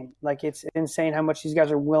insane. Like, it's insane how much these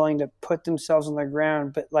guys are willing to put themselves on the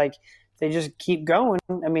ground, but like they just keep going.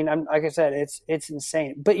 I mean, like I said, it's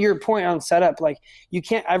insane. But your point on setup, like, you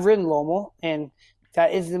can't. I've ridden Lommel, and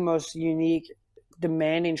that is the most unique,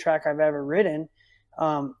 demanding track I've ever ridden.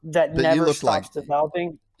 That never stops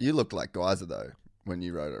developing. You look like Geyser though. when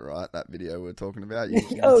you wrote it, right? That video we're talking about. You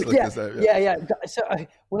Oh just looked yeah, this over. yeah. So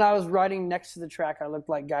when I was riding next to the track, I looked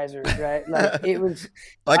like geysers, right? Like it was.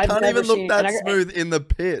 I I've can't never even look seen- that and I got- smooth in the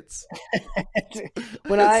pits.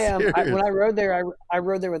 when I Serious. when I rode there, I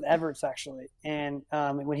rode there with Everts actually, and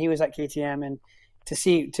when he was at KTM, and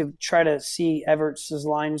to try to see Everts'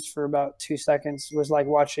 lines for about 2 seconds was like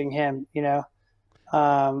watching him. You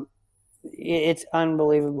know, it's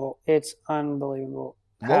unbelievable. It's unbelievable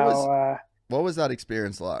What was that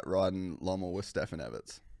experience like riding Lommel with Stefan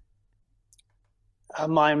Everts?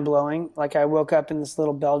 mind blowing. Like I woke up in this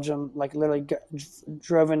little Belgium, like literally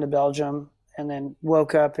drove into Belgium, and then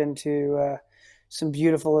woke up into some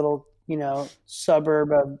beautiful little,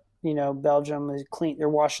 suburb of, Belgium. Is clean. They're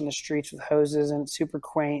washing the streets with hoses, and it's super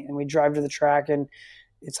quaint. And we drive to the track, and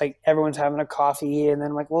it's like everyone's having a coffee, and then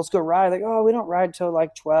I'm like, well, let's go ride. Like, oh, we don't ride till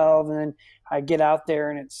like 12, and then I get out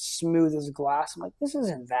there and it's smooth as glass. I'm like, this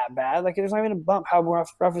isn't that bad. Like, there's not even a bump. How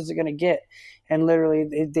rough is it going to get? And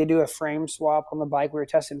literally, they do a frame swap on the bike. We were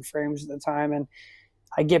testing frames at the time, and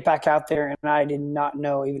I get back out there, and I did not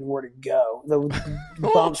know even where to go. The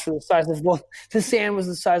bumps were the size of the sand was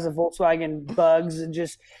the size of Volkswagen bugs, and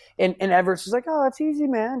Everts was like, "Oh, it's easy,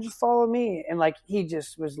 man. Just follow me." And like he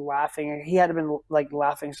just was laughing. He had been like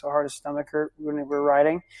laughing so hard his stomach hurt when we were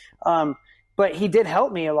riding. But he did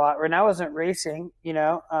help me a lot when I wasn't racing,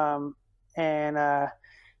 I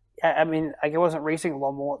mean, like I wasn't racing a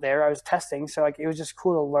lot more there. I was testing, so like it was just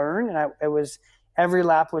cool to learn, and every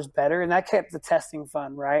lap was better, and that kept the testing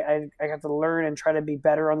fun, right? I got to learn and try to be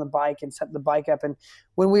better on the bike and set the bike up. And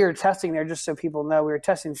when we were testing there, just so people know, we were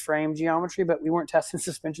testing frame geometry, but we weren't testing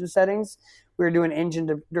suspension settings. We were doing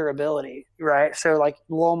engine durability, right? So like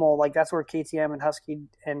Lommel, like that's where KTM and Husky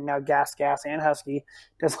and now Gas and Husky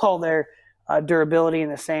does all their durability in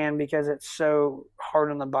the sand because it's so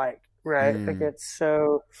hard on the bike, right? Like it's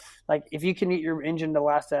so like if you can get your engine to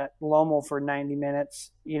last at Lommel for 90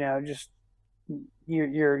 minutes, just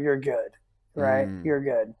you're good, right? You're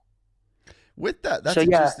good. With that's so,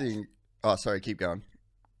 interesting. Yeah. Oh, sorry, keep going.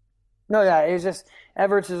 No, yeah, it's just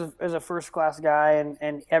Everts is a first class guy,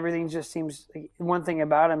 and everything just seems. One thing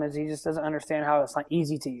about him is he just doesn't understand how it's not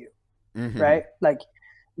easy to you, right? Like,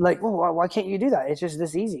 well, why can't you do that? It's just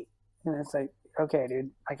this easy, and it's like, okay,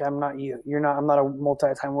 dude, like I'm not you. You're not. I'm not a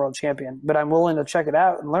multi-time world champion, but I'm willing to check it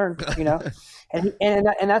out and learn,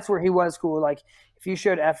 and that's where he was cool. Like if you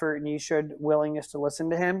showed effort and you showed willingness to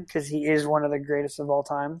listen to him, because he is one of the greatest of all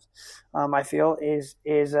times, I feel is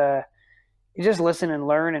you just listen and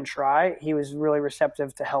learn and try. He was really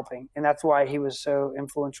receptive to helping, and that's why he was so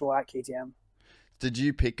influential at KTM. Did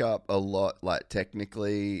you pick up a lot, like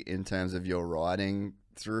technically, in terms of your riding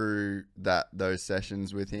through those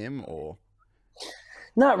sessions with him, or?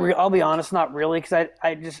 Not real. I'll be honest, not really, because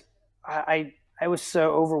I was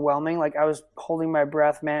so overwhelming. Like I was holding my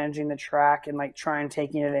breath, managing the track, and like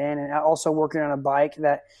taking it in, and also working on a bike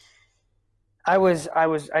that I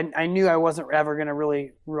knew I wasn't ever going to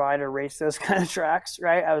really ride or race those kind of tracks,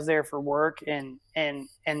 right? I was there for work and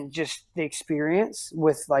just the experience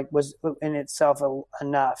was in itself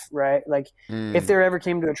enough, right? Like if there ever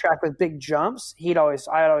came to a track with big jumps, I'd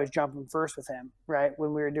always jump him first with him, right?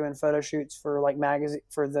 When we were doing photo shoots for like magazine,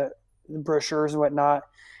 for the brochures and whatnot,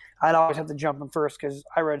 I'd always have to jump him first because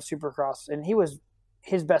I rode Supercross, and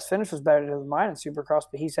his best finish was better than mine in Supercross,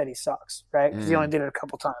 but he said he sucks, right? Because he only did it a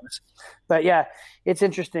couple times. But yeah, it's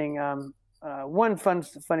interesting. One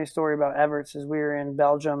funny story about Everts is we were in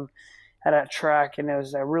Belgium at a track, and it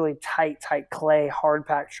was a really tight clay, hard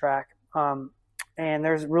packed track. And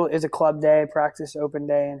it was a club day, practice open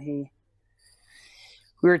day, and we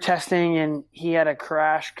were testing, and he had a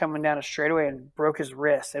crash coming down a straightaway and broke his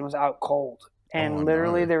wrist and was out cold. And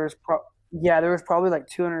literally there was probably like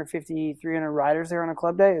 250, 300 riders there on a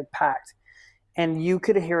club day, packed. And you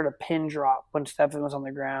could hear a pin drop when Stefan was on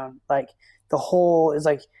the ground. Like it was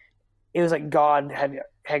like God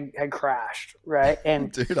had crashed, right? And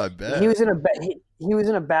dude, I bet he was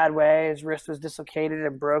in a bad way. His wrist was dislocated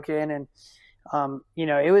and broken, and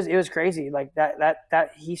it was crazy. Like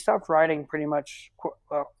that he stopped riding pretty much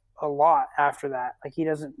a lot after that. Like he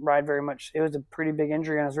doesn't ride very much. It was a pretty big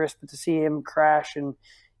injury on his wrist, but to see him crash, and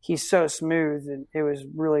he's so smooth, and it was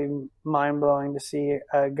really mind-blowing to see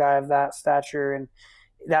a guy of that stature and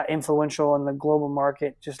that influential in the global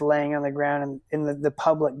market just laying on the ground, and the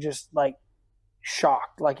public just like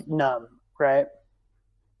shocked, like numb, right?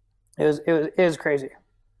 It was crazy.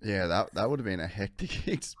 Yeah, that would have been a hectic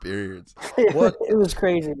experience. It was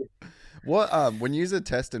crazy. What when you're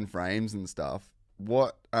testing frames and stuff,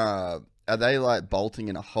 what are they like bolting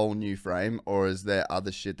in a whole new frame, or is there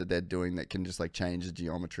other shit that they're doing that can just like change the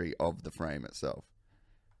geometry of the frame itself?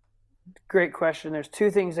 Great question. There's two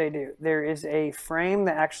things they do. There is a frame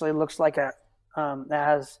that actually looks like that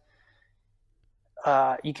has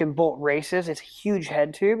you can bolt races. It's a huge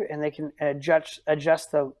head tube, and they can adjust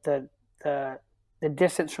the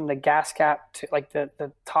distance from the gas cap to like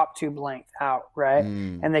the top tube length out, right?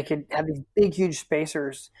 And they could have these big, huge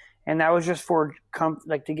spacers, and that was just for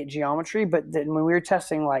like to get geometry. But then when we were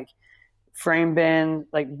testing like frame bend,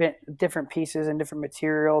 different pieces and different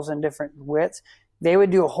materials and different widths, they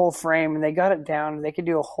would do a whole frame, and they got it down. They could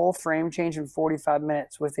do a whole frame change in 45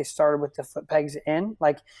 minutes if they started with the foot pegs in.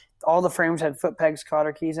 Like all the frames had foot pegs,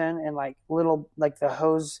 cotter keys in, and like little like the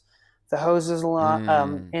hoses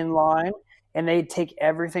in line, and they'd take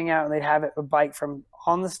everything out and they'd have a bike from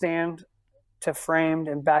on the stand to framed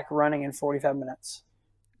and back running in 45 minutes.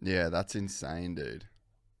 Yeah, that's insane, dude.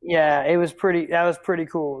 Yeah, that was pretty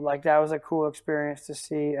cool. Like that was a cool experience to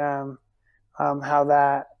see how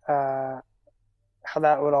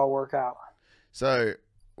that would all work out. So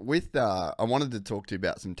with I wanted to talk to you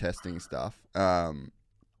about some testing stuff.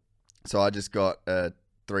 So I just got a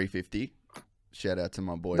 350. Shout out to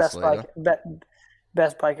my boy Sleeter.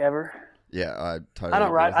 Best bike ever. Yeah, I totally. I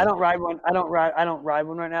don't ride one. I don't ride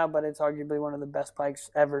one right now, but it's arguably one of the best bikes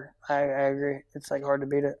ever. I agree. It's like hard to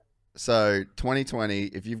beat it. So 2020,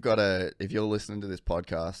 if you're listening to this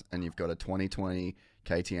podcast and you've got a 2020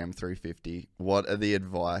 KTM 350, what are the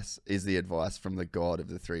advice from the god of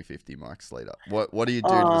the 350, Mike Sleeter? What do you do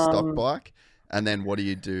to the stock bike, and then what do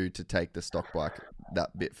you do to take the stock bike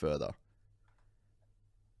that bit further?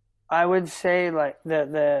 I would say like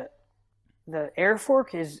the air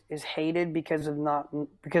fork is hated because of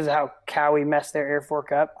how Cowie messed their air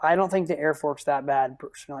fork up. I don't think the air fork's that bad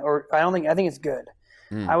personally, I think it's good.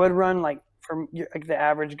 I would run like from like the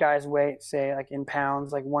average guy's weight, say like in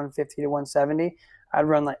pounds, like 150 to 170. I'd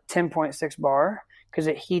run like 10.6 bar because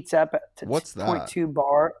it heats up to 0.2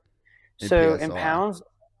 bar. So in pounds,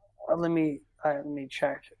 let me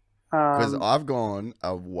check. Because I've gone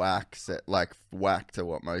a whack to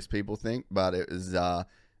what most people think, but it was I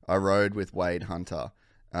rode with Wade Hunter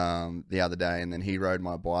the other day, and then he rode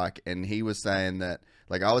my bike, and he was saying that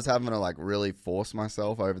like I was having to like really force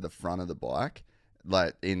myself over the front of the bike,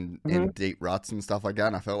 like in deep ruts and stuff like that,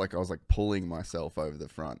 and I felt like I was like pulling myself over the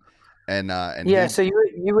front. And yeah, so you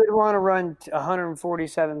would want to run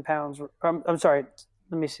 147 pounds. I'm sorry,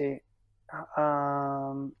 let me see.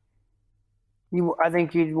 I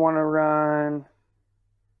think you'd want to run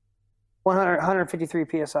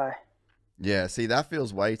 153 psi. Yeah, see, that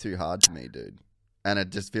feels way too hard to me, dude. And it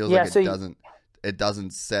just feels like it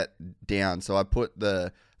doesn't set down. So I put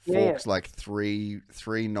the forks like three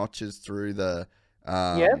notches through the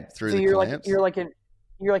through the clamps.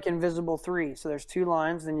 You're like invisible 3. So there's 2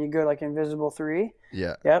 lines, then you go like invisible 3.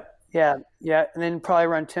 Yeah. Yep. Yeah. Yeah. And then probably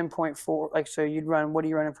run 10.4. Like, so you'd run, what are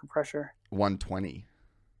you running for pressure? 120.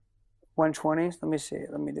 120? Let me see.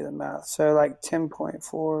 Let me do the math. So like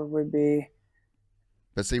 10.4 would be.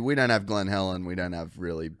 But see, we don't have Glen Helen. We don't have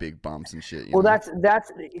really big bumps and shit. Well, that's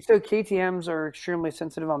so KTMs are extremely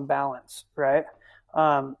sensitive on balance, right?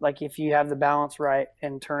 Like if you have the balance right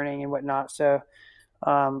and turning and whatnot. So,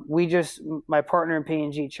 my partner in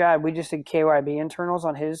P&G, Chad, we just did KYB internals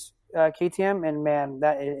on his KTM, and man,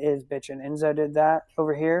 that is bitching. Enzo did that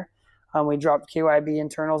over here. We dropped KYB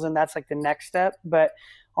internals, and that's like the next step. But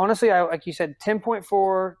honestly, like you said,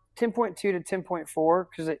 10.2 to 10.4,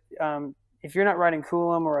 because if you're not riding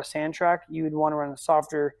Coolum or a sand track, you would want to run a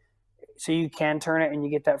softer, so you can turn it and you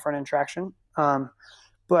get that front end traction.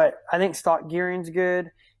 But I think stock gearing's good.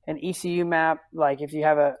 An ECU map, like if you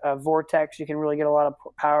have a Vortex, you can really get a lot of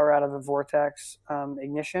power out of a Vortex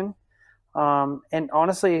ignition. And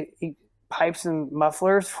honestly, pipes and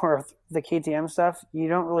mufflers for the KTM stuff, you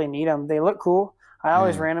don't really need them. They look cool. I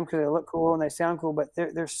always ran them because they look cool and they sound cool, but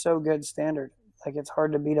they're so good standard. Like it's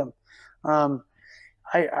hard to beat them.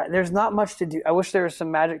 There's not much to do. I wish there was some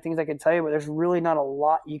magic things I could tell you, but there's really not a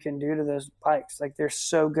lot you can do to those bikes. Like they're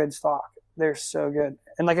so good stock. They're so good.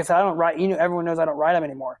 And like I said, I don't ride. Everyone knows I don't ride them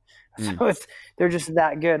anymore. So they're just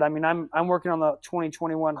that good. I mean, I'm working on the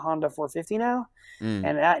 2021 Honda 450 now, and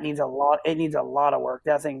that needs a lot. It needs a lot of work.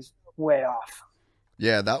 That thing's way off.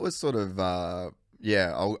 Yeah, that was sort of. I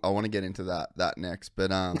want to get into that next, but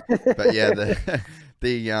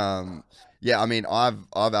yeah, I mean, I've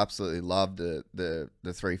absolutely loved the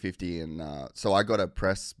 350, and so I got a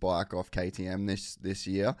press bike off KTM this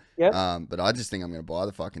year. Yep. But I just think I'm gonna buy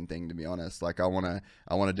the fucking thing, to be honest. Like I wanna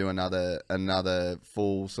do another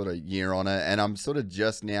full sort of year on it, and I'm sort of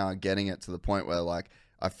just now getting it to the point where like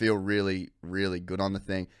I feel really really good on the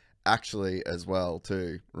thing. Actually, as well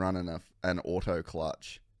too, running an auto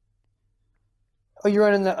clutch. Oh, you're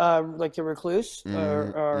running the like the Recluse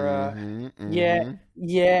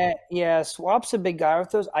yeah. Swap's a big guy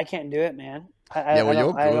with those. I can't do it, man. Yeah, well,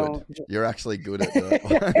 you're I good. don't. You're actually good at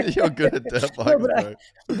dirt. You're good at dirt No, bikes,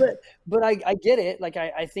 bro. but I get it. Like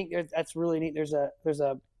I think that's really neat. There's a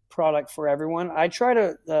product for everyone. I tried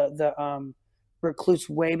the Recluse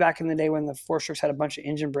way back in the day when the four strokes had a bunch of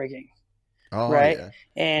engine braking, Oh, right?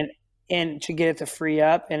 yeah. And to get it to free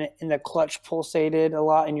up, and the clutch pulsated a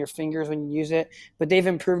lot in your fingers when you use it. But they've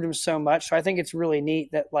improved them so much, so I think it's really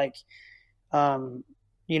neat that like,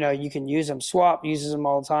 you can use them. Swap uses them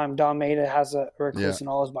all the time. Don Maeda has a Recluse in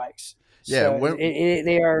all his bikes. Yeah. So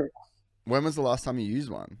they are. When was the last time you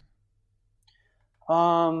used one?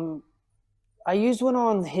 I used one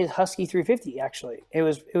on his Husky 350. Actually, it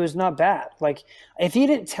was not bad. Like if he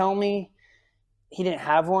didn't tell me he didn't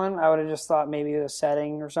have one, I would have just thought maybe it was a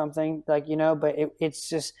setting or something, like, but it's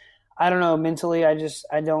just, I don't know, mentally, I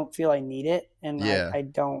don't feel I need it. And I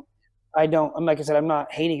don't, like I said, I'm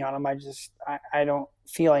not hating on them. I don't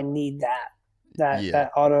feel I need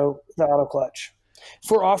that auto clutch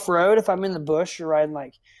for off-road. If I'm in the bush or riding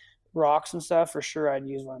like rocks and stuff, for sure I'd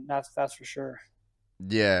use one. That's for sure.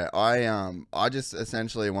 Yeah. I just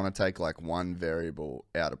essentially want to take like one variable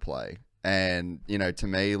out of play. And, to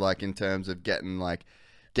me, like in terms of getting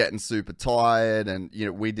super tired, and,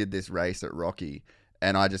 we did this race at Rocky,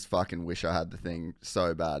 and I just fucking wish I had the thing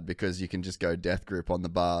so bad, because you can just go death grip on the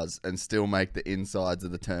bars and still make the insides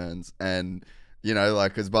of the turns. And,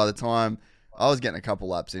 because by the time I was getting a couple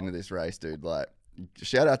laps into this race, dude, like,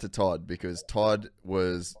 shout out to Todd, because Todd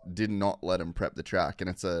did not let him prep the track, and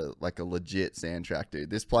it's a legit sand track,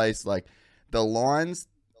 dude. This place, like, the lines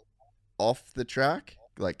off the track,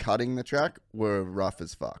 like cutting the track, were rough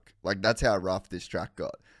as fuck. Like, that's how rough this track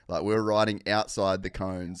got. Like, we were riding outside the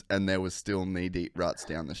cones and there was still knee-deep ruts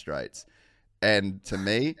down the straights. And to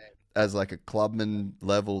me, as like a clubman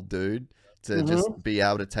level dude, to just be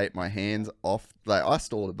able to take my hands off, like, I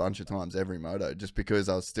stalled a bunch of times every moto just because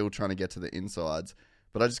I was still trying to get to the insides,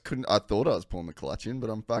 but I just couldn't. I thought I was pulling the clutch in, but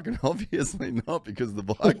I'm fucking obviously not, because the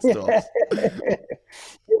bike stops.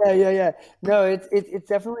 Yeah. No, it's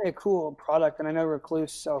definitely a cool product, and I know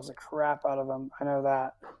Recluse sells the crap out of them. I know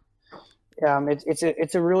that.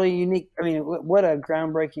 It's a really unique. I mean, what a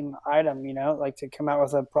groundbreaking item, like to come out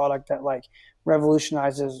with a product that like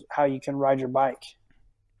revolutionizes how you can ride your bike.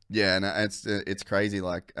 Yeah, and it's crazy.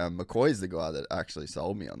 Like, McCoy's the guy that actually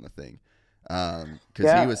sold me on the thing,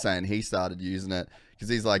 because he was saying he started using it because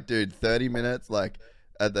he's like, dude, 30 minutes, like,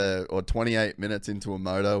 or 28 minutes into a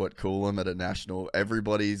moto at Coolum at a national,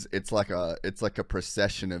 it's like a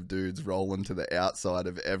procession of dudes rolling to the outside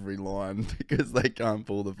of every line because they can't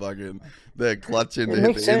pull their clutch in to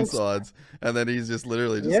hit the insides, and then he's just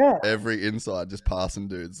literally every inside just passing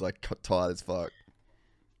dudes like tight as fuck.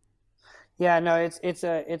 Yeah, no, it's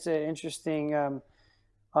a interesting.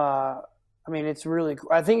 I mean, it's really cool.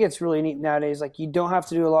 I think it's really neat nowadays. Like, you don't have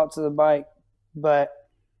to do a lot to the bike, but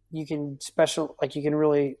you can you can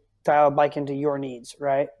really dial a bike into your needs,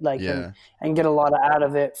 right? Like, and get a lot out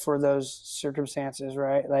of it for those circumstances,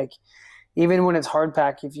 right? Like, even when it's hard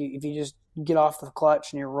pack, if you just get off the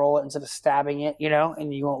clutch and you roll it instead of stabbing it,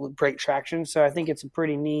 and you won't break traction. So I think it's a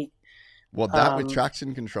pretty neat. Well, that with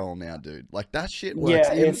traction control now, dude, like, that shit works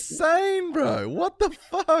insane, bro. What the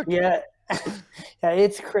fuck? Yeah. Yeah,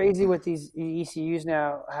 it's crazy what these ECUs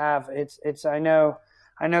now have. It's I know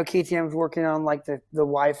KTM's working on like the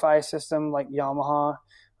Wi-Fi system, like Yamaha,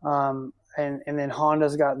 and then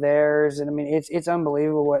Honda's got theirs, and I mean it's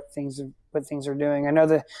unbelievable what things are doing. I know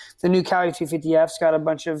the new Cali 250F's got a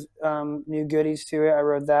bunch of new goodies to it. I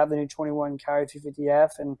rode that, the new 21 Cali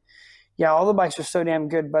 250F, and yeah, all the bikes are so damn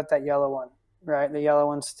good, but that yellow one, right? The yellow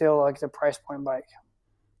one's still like the price point bike.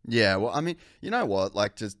 Yeah, well, I mean, you know what?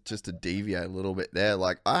 Like, just to deviate a little bit there,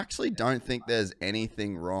 like, I actually don't think there's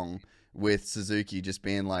anything wrong with Suzuki just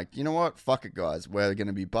being like, you know what? Fuck it, guys. We're going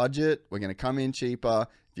to be budget. We're going to come in cheaper.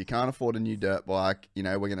 If you can't afford a new dirt bike,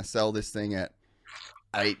 we're going to sell this thing at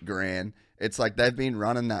 $8,000. It's like they've been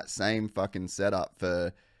running that same fucking setup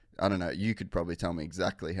for, I don't know. You could probably tell me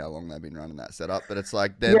exactly how long they've been running that setup, but it's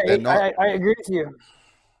like they're not. I agree with you.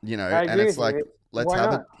 And it's like,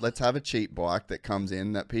 let's have a cheap bike that comes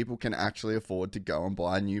in that people can actually afford to go and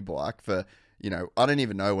buy a new bike for. I don't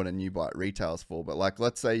even know what a new bike retails for, but like,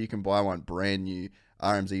 let's say you can buy one brand new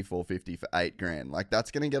RMZ 450 for $8,000. Like,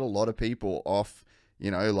 that's going to get a lot of people off,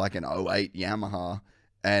 like an '08 Yamaha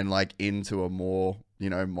and like into a more,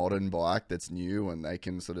 modern bike that's new and they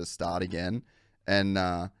can sort of start again. And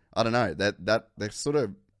I don't know, that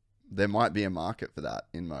there might be a market for that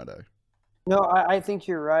in moto. No, I think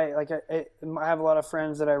you're right. Like, I have a lot of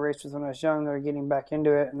friends that I raced with when I was young that are getting back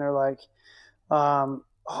into it, and they're like,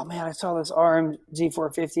 Oh man, I saw this RMZ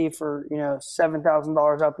 450 for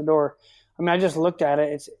 $7,000 out the door. I mean, I just looked at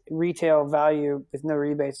it. Its retail value with no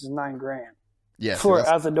rebates is $9,000 Yeah, so for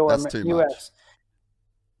out the door, that's too much. US.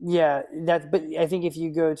 Yeah, but I think if you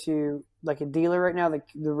go to like a dealer right now, the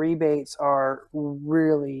rebates are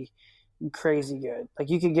really crazy good. Like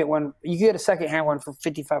you could get a secondhand one for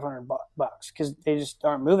 $5,500 because they just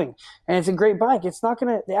aren't moving. And it's a great bike. It's not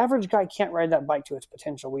the average guy can't ride that bike to its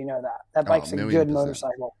potential. We know that. That bike's a good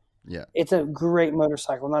motorcycle. Yeah, it's a great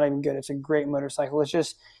motorcycle. Not even good. It's a great motorcycle. It's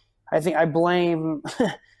just, I think I blame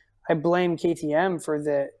KTM for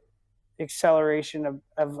the acceleration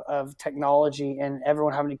of technology and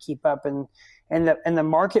everyone having to keep up, and the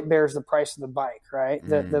market bears the price of the bike, right?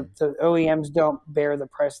 The OEMs don't bear the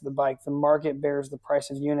price of the bike. The market bears the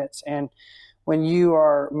price of units. And when you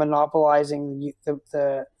are monopolizing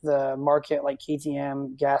the market like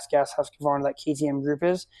KTM, Gas, Husqvarna, that KTM group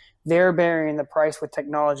is, they're bearing the price with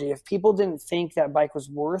technology. If people didn't think that bike was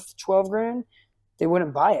worth $12,000, they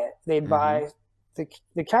wouldn't buy it. They'd buy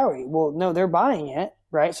the Cowie. Well, no, they're buying it,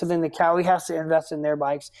 right? So then the Cowie has to invest in their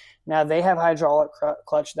bikes. Now they have hydraulic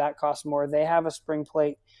clutch that costs more. They have a spring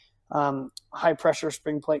plate, high pressure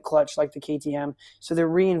spring plate clutch like the KTM. So they're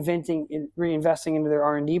reinvesting into their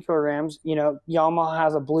R&D programs. Yamaha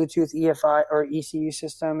has a Bluetooth EFI or ECU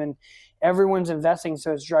system, and everyone's investing,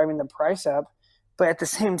 so it's driving the price up. But at the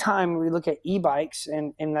same time, we look at e-bikes,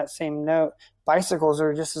 and in that same note, bicycles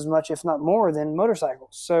are just as much, if not more, than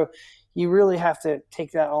motorcycles. So you really have to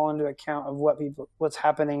take that all into account of what's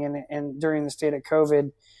happening. And during the state of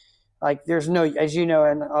COVID, like there's no, as you know,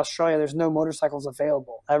 in Australia, there's no motorcycles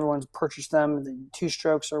available. Everyone's purchased them. The two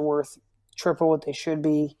strokes are worth triple what they should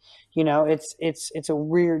be. It's a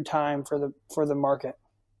weird time for the market.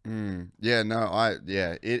 Yeah, no,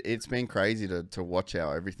 it's been crazy to watch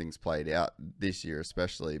how everything's played out this year,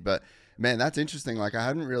 especially. But man, that's interesting. Like I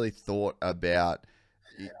hadn't really thought about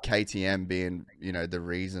KTM being, the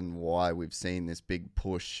reason why we've seen this big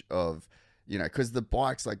push of, because the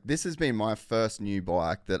bikes, like this has been my first new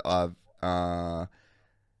bike that I've, I'm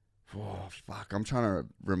trying to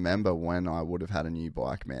remember when I would have had a new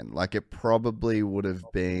bike, man. Like it probably would have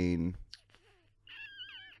been,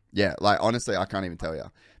 like honestly, I can't even tell you.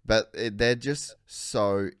 But they're just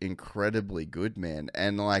so incredibly good, man.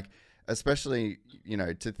 And like, especially,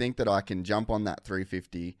 to think that I can jump on that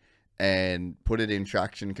 350 and put it in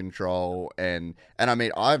traction control. And I mean,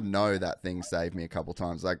 I know that thing saved me a couple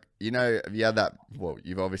times. Like, have you had that? Well,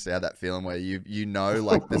 you've obviously had that feeling where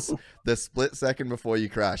like this, the split second before you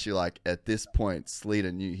crash, you're like, at this point,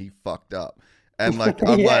 Sleeter knew he fucked up. And like,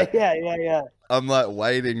 I'm like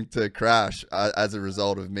waiting to crash as a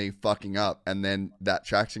result of me fucking up. And then that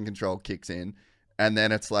traction control kicks in. And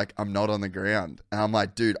then it's like, I'm not on the ground. And I'm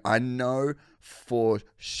like, dude, I know for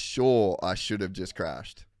sure I should have just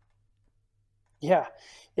crashed. Yeah.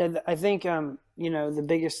 I think, the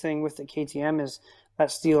biggest thing with the KTM is that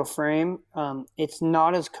steel frame. It's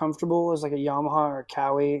not as comfortable as like a Yamaha or a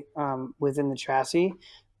Cowie within the chassis,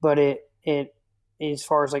 but it as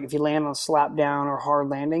far as like if you land on slap down or hard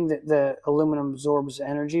landing, the aluminum absorbs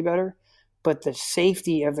energy better. But the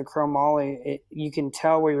safety of the chromoly, you can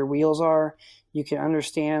tell where your wheels are. You can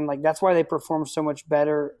understand, like that's why they perform so much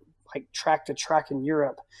better, like track to track in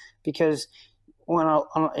Europe, because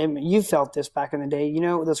you felt this back in the day,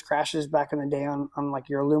 those crashes back in the day on like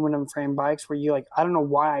your aluminum frame bikes where you like, I don't know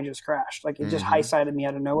why I just crashed. Like it just high-sided me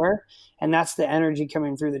out of nowhere. And that's the energy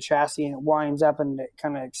coming through the chassis, and it winds up and it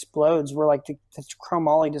kind of explodes, where like the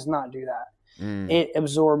chromoly does not do that. It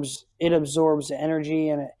absorbs the energy,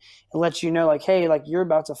 and it lets you know like, hey, like you're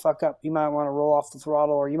about to fuck up. You might want to roll off the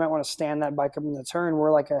throttle, or you might want to stand that bike up in the turn,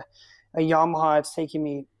 where like a Yamaha, it's taking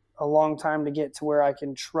me a long time to get to where I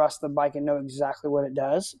can trust the bike and know exactly what it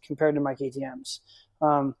does compared to my KTMs.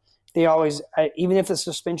 They always, even if the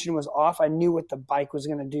suspension was off, I knew what the bike was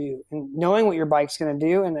going to do. And knowing what your bike's going to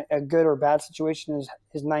do in a good or bad situation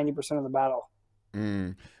is 90% of the battle.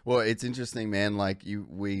 Well, it's interesting, man. Like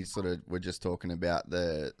we sort of were just talking about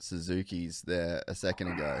the Suzukis there a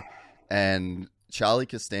second ago, and Charlie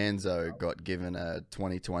Costanzo got given a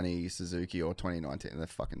 2020 Suzuki or 2019. They're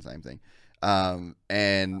fucking same thing.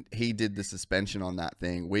 And he did the suspension on that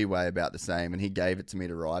thing. We weigh about the same, and he gave it to me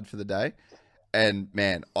to ride for the day. And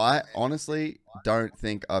man, I honestly don't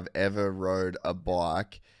think I've ever rode a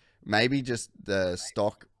bike, maybe just the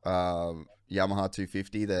stock Yamaha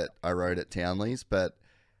 250 that I rode at Townley's, but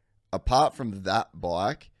apart from that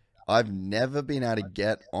bike, I've never been able to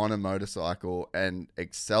get on a motorcycle and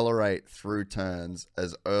accelerate through turns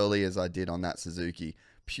as early as I did on that Suzuki,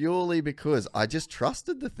 purely because I just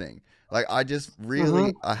trusted the thing. Like, I just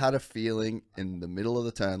really, I had a feeling in the middle of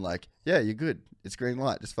the turn, like, yeah, you're good. It's green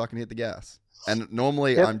light. Just fucking hit the gas. And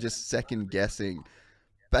normally I'm just second guessing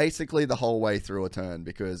basically the whole way through a turn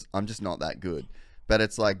because I'm just not that good. But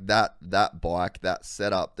it's like that bike, that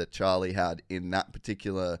setup that Charlie had in that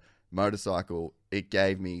particular motorcycle, it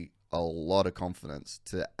gave me a lot of confidence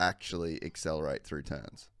to actually accelerate through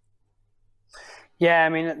turns. Yeah, I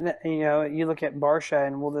mean, you look at Barsha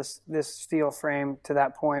and will this steel frame to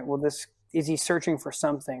that point, is he searching for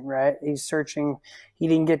something, right? He's searching. He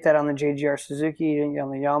didn't get that on the JGR Suzuki. He didn't get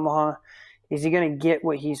on the Yamaha. Is he going to get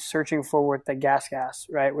what he's searching for with the gas,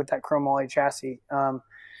 right? With that chromoly chassis? Time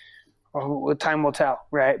will tell,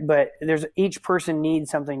 right? But each person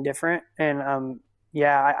needs something different. And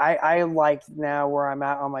I like now where I'm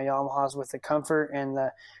at on my Yamahas with the comfort and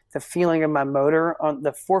the feeling of my motor. On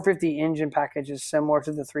the 450 engine package is similar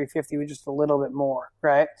to the 350 with just a little bit more,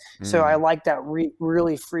 right? So I like that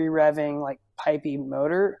really free revving, like pipey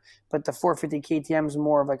motor, but the 450 KTM is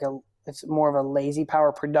more of a lazy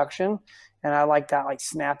power production, and I like that like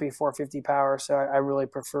snappy 450 power. So I really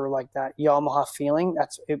prefer like that Yamaha feeling.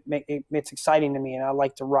 It's exciting to me, and I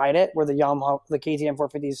like to ride it. Where the KTM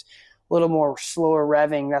 450 is a little more slower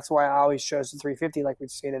revving. That's why I always chose the 350, like we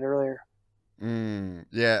stated earlier.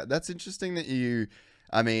 Yeah, that's interesting that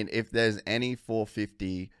if there's any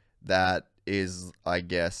 450 that is, I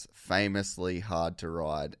guess, famously hard to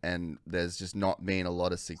ride and there's just not been a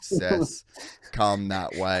lot of success come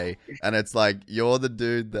that way. And it's like, you're the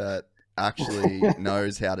dude that actually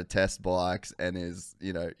knows how to test bikes and is,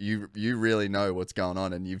 you really know what's going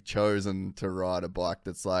on, and you've chosen to ride a bike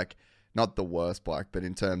that's like not the worst bike, but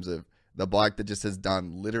in terms of the bike that just has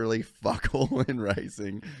done literally fuck all in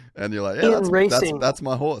racing, and you're like, yeah, that's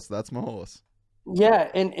my horse. That's my horse. Yeah,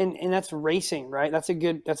 and that's racing, right? That's a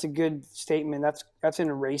good statement. That's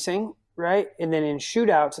in racing, right? And then in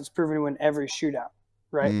shootouts, it's proven to win every shootout,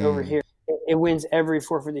 right? Over here, it wins every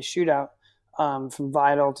 450 shootout, from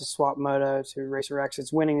Vital to Swap Moto to Racer X.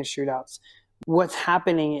 It's winning the shootouts. What's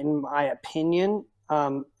happening, in my opinion,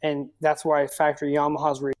 and that's why factory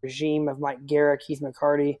Yamaha's regime of Mike Guerra, Keith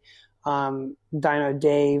McCarty, Dino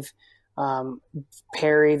Dave,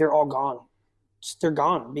 Perry, they're all gone. They're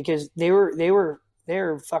gone because they were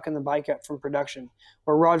fucking the bike up from production.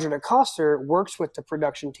 Where Roger DeCoster works with the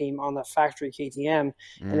production team on the factory KTM,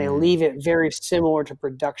 and they leave it very similar to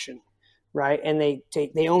production, right? And they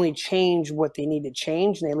only change what they need to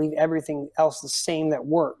change, and they leave everything else the same that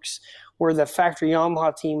works. Where the factory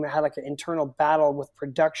Yamaha team had like an internal battle with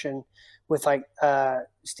production, with like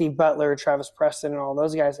Steve Butler, Travis Preston, and all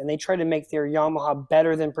those guys, and they tried to make their Yamaha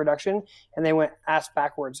better than production, and they went ass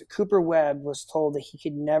backwards. Cooper Webb was told that he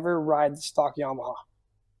could never ride the stock Yamaha.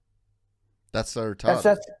 That's so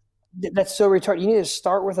retarded. That's so retarded. You need to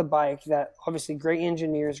start with a bike that obviously great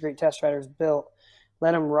engineers, great test riders built.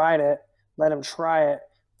 Let them ride it, let them try it,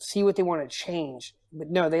 see what they want to change. But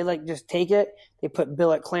no, they just take it. They put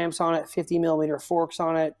billet clamps on it, 50 millimeter forks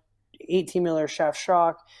on it, 18 millimeter shaft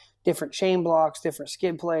shock, different chain blocks, different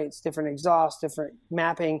skid plates, different exhaust, different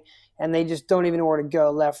mapping, and they just don't even know where to go,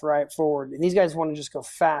 left, right, forward. And these guys want to just go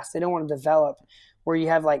fast. They don't want to develop, where you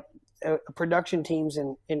have like production teams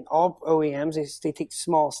in all OEMs, they take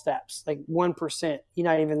small steps, like 1%,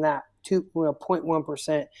 not even that,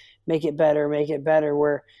 0.1%, make it better,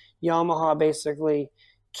 where Yamaha basically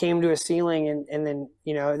came to a ceiling and then,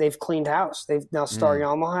 they've cleaned house. They've now Star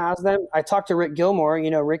Yamaha has them. I talked to Rick Gilmore,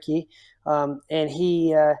 Ricky, and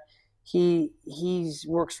he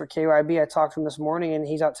works for KYB. I talked to him this morning, and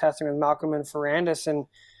he's out testing with Malcolm and Ferrandis, and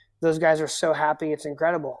those guys are so happy. It's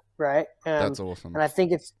incredible, right? That's awesome. And I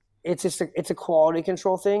think it's a quality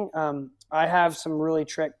control thing. I have some really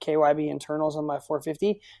trick KYB internals on my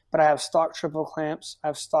 450, but I have stock triple clamps. I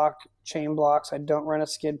have stock chain blocks. I don't run a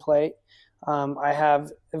skid plate. I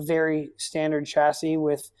have a very standard chassis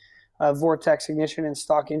with a Vortex ignition and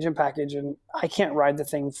stock engine package, and I can't ride the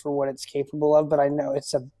thing for what it's capable of, but I know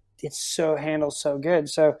it's handles so good.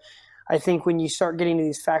 So I think when you start getting to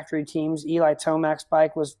these factory teams, Eli Tomac's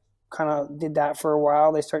bike did that for a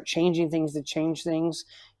while. They start changing things to change things.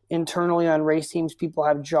 Internally on race teams, people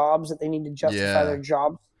have jobs that they need to justify their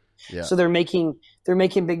jobs. Yeah. So they're making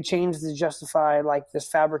big changes to justify like this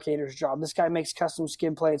fabricator's job. This guy makes custom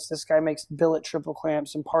skid plates. This guy makes billet triple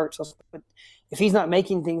clamps and parts. But if he's not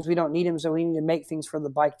making things, we don't need him. So we need to make things for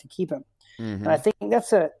the bike to keep him. And I think and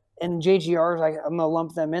JGRs, I'm gonna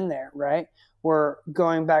lump them in there, right? We're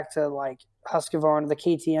going back to like Husqvarna, the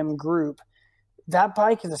KTM group. That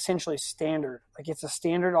bike is essentially standard. Like it's a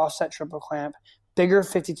standard offset triple clamp, bigger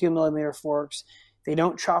 52 millimeter forks. They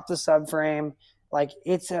don't chop the subframe. Like,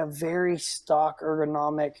 it's a very stock,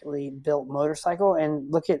 ergonomically built motorcycle,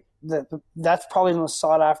 and look at that's probably the most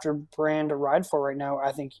sought after brand to ride for right now.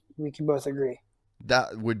 I think we can both agree.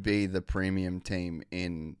 That would be the premium team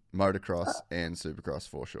in motocross and supercross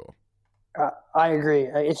for sure. I agree.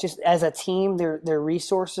 It's just, as a team, their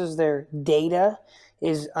resources, their data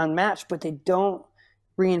is unmatched, but they don't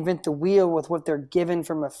reinvent the wheel with what they're given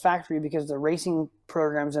from a factory because the racing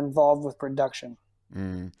program's involved with production.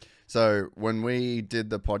 So when we did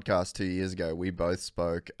the podcast 2 years ago, we both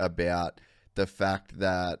spoke about the fact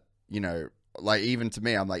that, you know, like, even to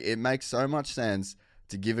me, I'm like, it makes so much sense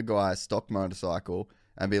to give a guy a stock motorcycle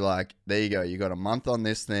and be like, there you go, you got a month on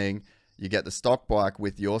this thing. You get the stock bike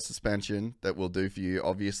with your suspension that will do for you.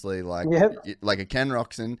 Obviously, like like a Ken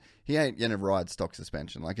Roxon, he ain't gonna ride stock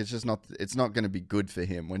suspension. Like, it's not gonna be good for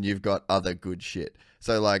him when you've got other good shit.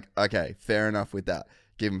 So, like, okay, fair enough with that.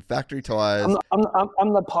 Give him factory tires. I'm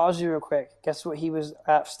gonna pause you real quick. Guess what? He was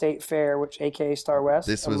at State Fair, which AKA Star West.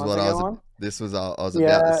 This was what I was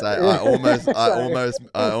Yeah. about to say.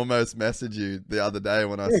 I almost messaged you the other day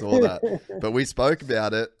when I saw that. But we spoke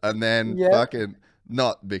about it, and then fucking.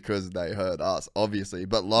 Not because they heard us, obviously,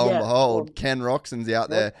 but lo and behold, Ken Roxon's out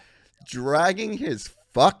there dragging his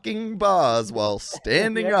fucking bars while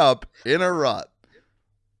standing up in a rut.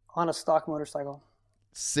 On a stock motorcycle.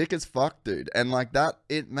 Sick as fuck, dude. And like that,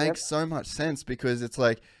 it makes so much sense because it's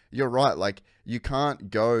like, you're right, like, you can't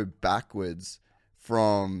go backwards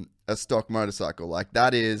from a stock motorcycle. Like,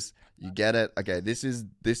 that is, you get it, okay, this is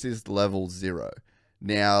level 0.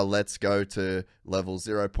 Now let's go to level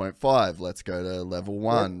 0.5. Let's go to level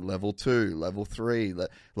 1, level 2, level 3.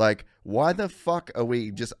 Like, why the fuck are we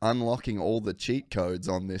just unlocking all the cheat codes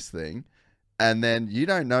on this thing, and then you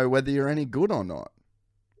don't know whether you're any good or not?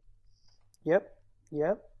 Yep.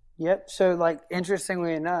 So, like,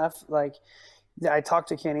 interestingly enough, like, I talked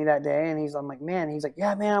to Kenny that day, and I'm like,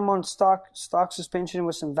 yeah, man, I'm on stock suspension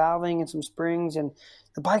with some valving and some springs, and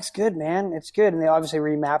the bike's good, man. It's good. And they obviously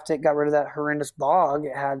remapped it, got rid of that horrendous bog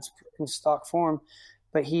it had in stock form.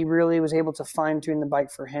 But he really was able to fine-tune the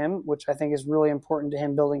bike for him, which I think is really important to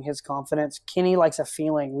him building his confidence. Kenny likes a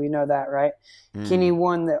feeling. We know that, right? Kenny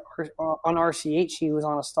won on RCH. He was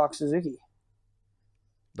on a stock Suzuki.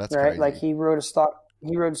 That's right. Crazy. Like, he rode stock.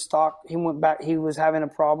 He went back. He was having a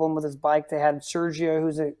problem with his bike. They had Sergio,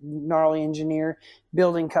 who's a gnarly engineer,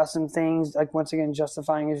 building custom things, like, once again,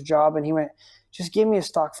 justifying his job. And he went, just give me a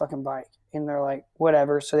stock fucking bike. And they're like,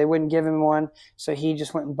 whatever. So they wouldn't give him one. So he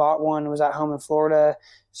just went and bought one, was at home in Florida,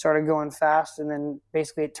 started going fast. And then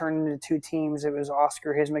basically it turned into 2 teams. It was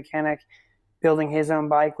Oscar, his mechanic, building his own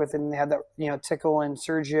bike with him. They had that, Tickle and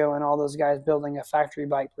Sergio and all those guys building a factory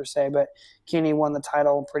bike per se. But Kenny won the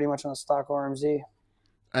title pretty much on a stock RMZ.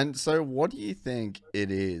 And so what do you think it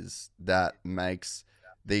is that makes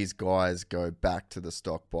these guys go back to the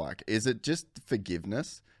stock bike? Is it just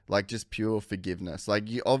forgiveness? Like, just pure forgiveness? Like,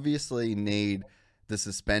 you obviously need the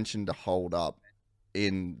suspension to hold up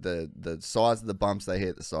in the size of the bumps they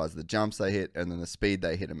hit, the size of the jumps they hit, and then the speed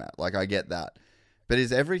they hit them at. Like, I get that. But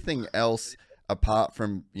is everything else, apart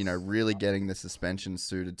from, really getting the suspension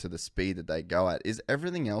suited to the speed that they go at, is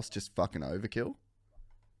everything else just fucking overkill?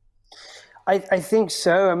 I think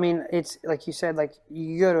so. I mean, it's like you said, like,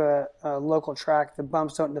 you go to a local track, the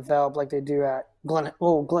bumps don't develop like they do at Glen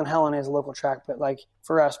Helen is a local track, but like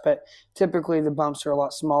for us, but typically the bumps are a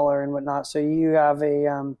lot smaller and whatnot. So you have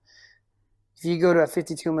if you go to a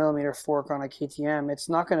 52 millimeter fork on a KTM, it's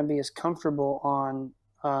not going to be as comfortable on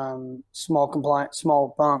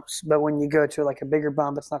small bumps. But when you go to like a bigger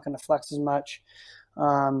bump, it's not going to flex as much.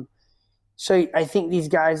 So I think these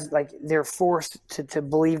guys, like, they're forced to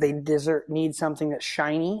believe they need something that's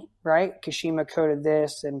shiny, right? Kashima coated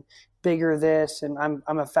this and bigger this, and I'm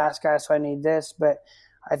a fast guy, so I need this. But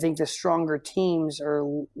I think the stronger teams are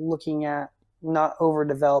looking at not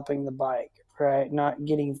overdeveloping the bike, right? Not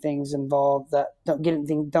getting things involved that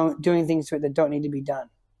doing things to it that don't need to be done.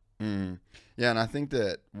 Yeah, and I think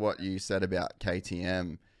that what you said about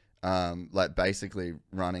KTM, like, basically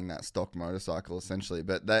running that stock motorcycle essentially,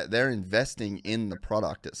 but they're investing in the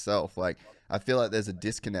product itself. Like, I feel like there's a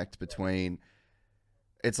disconnect between,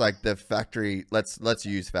 it's like the factory, let's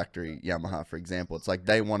use factory Yamaha for example. It's like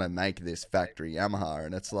they want to make this factory Yamaha,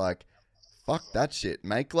 and it's like, fuck that shit.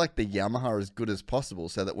 Make like the Yamaha as good as possible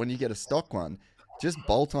so that when you get a stock one, just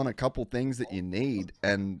bolt on a couple things that you need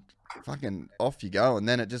and fucking off you go. And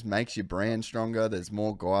then it just makes your brand stronger. There's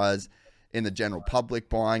more guys in the general public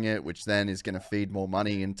buying it, which then is going to feed more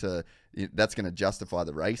money into, that's going to justify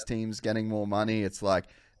the race teams getting more money. It's like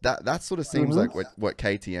that sort of seems like what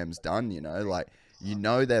KTM's done, like,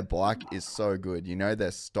 their bike is so good.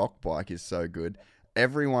 Their stock bike is so good.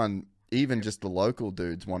 Everyone even just the local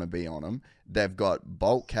dudes want to be on them. They've got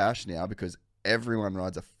bulk cash now because everyone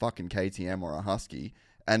rides a fucking KTM or a Husky,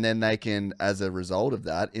 and then they can, as a result of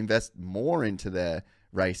that, invest more into their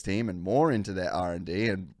race team and more into their R&D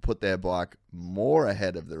and put their bike more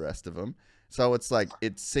ahead of the rest of them. So it's like,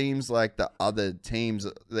 it seems like the other teams,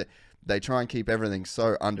 they try and keep everything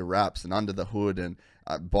so under wraps and under the hood and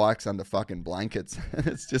bikes under fucking blankets.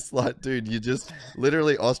 It's just like, dude, you're just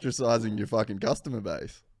literally ostracizing your fucking customer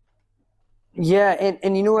base. Yeah,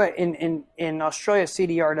 and you know what? In Australia,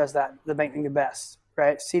 CDR does that, the banking the best,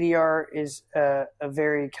 right? CDR is a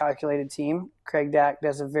very calculated team. Craig Dack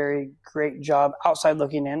does a very great job outside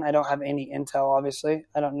looking in. I don't have any intel, obviously.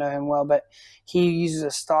 I don't know him well, but he uses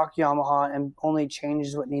a stock Yamaha and only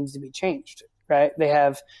changes what needs to be changed, right? They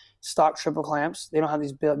have stock triple clamps. They don't have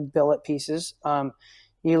these billet pieces.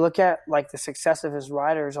 You look at like the success of his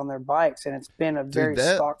riders on their bikes, and it's been a very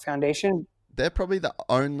stock foundation. They're probably the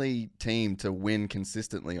only team to win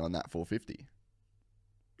consistently on that 450.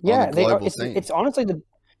 Yeah, it's honestly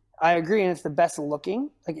I agree, and it's the best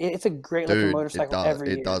looking. Like it's a great looking motorcycle every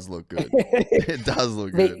year. It does look good. It does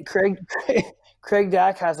look good. Craig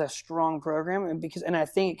Dack has a strong program, and I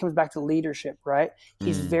think it comes back to leadership, right?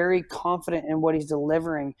 He's very confident in what he's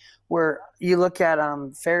delivering. Where you look at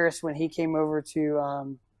Ferris when he came over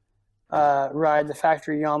to ride the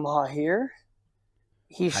factory Yamaha here,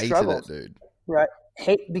 he struggled, dude. Right?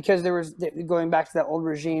 Because there was going back to that old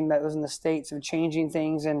regime that was in the States of changing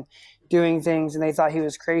things and doing things, and they thought he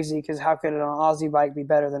was crazy because how could an Aussie bike be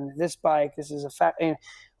better than this bike? This is a fact. And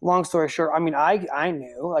long story short, I mean, I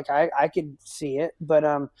knew, like I could see it, but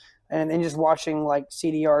and then just watching like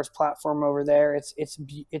CDR's platform over there, it's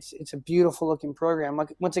a beautiful looking program.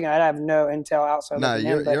 Like once again, I have no intel outside. No,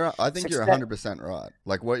 I think you're 100% right.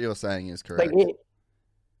 Like what you're saying is correct. Like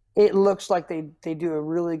it looks like they do a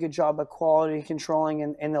really good job of quality controlling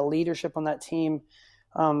and the leadership on that team.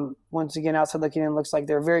 Once again, outside looking in, looks like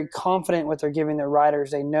they're very confident what they're giving their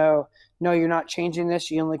riders. They know, no, you're not changing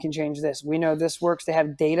this. You only can change this. We know this works. They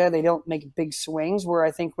have data. They don't make big swings. Where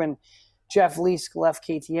I think when Jeff Leask left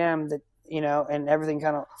KTM, and everything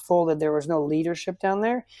kind of folded, there was no leadership down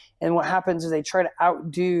there. And what happens is they try to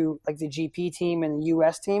outdo like the GP team and the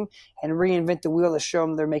US team and reinvent the wheel to show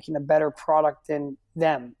them they're making a better product than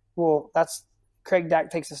them. Well, that's Craig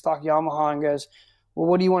Dack takes the stock Yamaha and goes, well,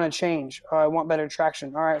 what do you want to change? Oh, I want better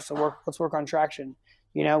traction. All right, so let's work on traction.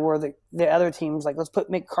 Where the other teams like, let's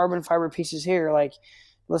make carbon fiber pieces here. Like,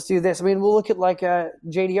 let's do this. I mean, we'll look at like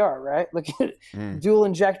JDR, right? Look at dual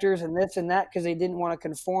injectors and this and that because they didn't want to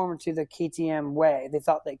conform to the KTM way. They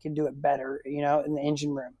thought they could do it better, in the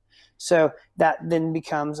engine room. So that then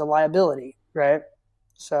becomes a liability, right?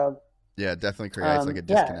 So yeah, it definitely creates like a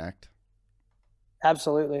disconnect. Yeah.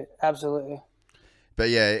 Absolutely.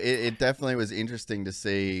 But yeah, it definitely was interesting to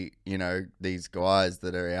see, these guys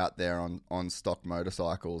that are out there on stock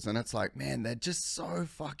motorcycles. And it's like, man, they're just so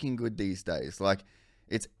fucking good these days. Like,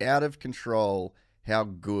 it's out of control how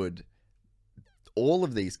good all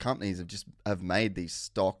of these companies have made these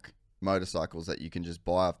stock motorcycles that you can just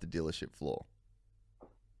buy off the dealership floor.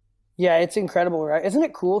 Yeah, it's incredible, right? Isn't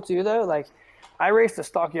it cool too, though? Like, I raced a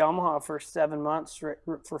stock Yamaha for 7 months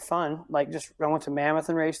for fun. Like, I went to Mammoth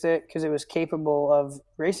and raced it because it was capable of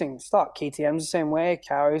racing stock. KTM's the same way.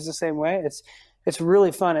 Cowie's the same way. It's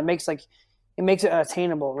really fun. It makes it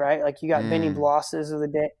attainable, right? Like you got Benny Blosses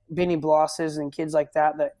and kids like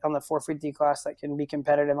that on the 450 class that can be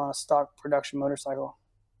competitive on a stock production motorcycle.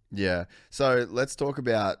 Yeah. So let's talk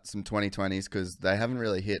about some 2020s because they haven't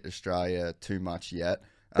really hit Australia too much yet.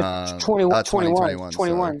 21.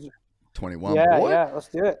 21. Yeah, boy. Yeah, let's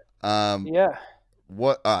do it. Yeah.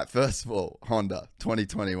 All right, first of all, Honda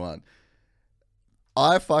 2021.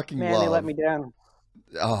 I fucking love. Man, they let me down.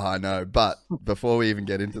 Oh, I know. But before we even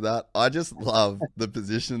get into that, I just love the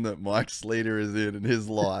position that Mike Sleeter is in his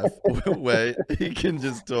life where he can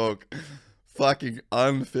just talk fucking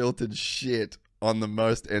unfiltered shit on the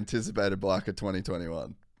most anticipated bike of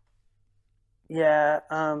 2021. Yeah.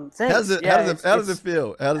 Thanks. How does it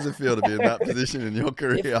feel? How does it feel to be in that position in your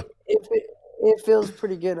career? It feels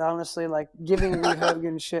pretty good, honestly. Like giving Lee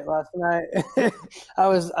Hogan shit last night. I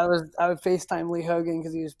would FaceTime Lee Hogan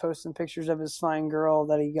because he was posting pictures of his fine girl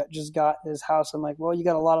that he just got in his house. I'm like, well, you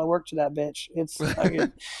got a lot of work to that bitch. It's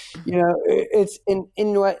fucking, it's in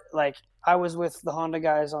what, like I was with the Honda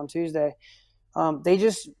guys on Tuesday. They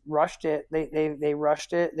just rushed it. They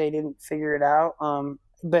rushed it. They didn't figure it out.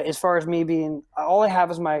 But as far as me being, all I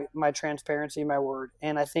have is my transparency, my word.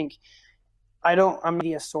 And I think I'm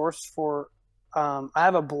a source for, I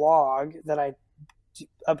have a blog that I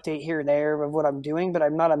update here or there of what I'm doing, but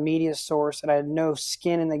I'm not a media source, and I have no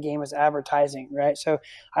skin in the game as advertising, right? So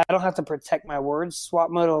I don't have to protect my words. Swap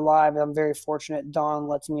Moto Live, I'm very fortunate. Don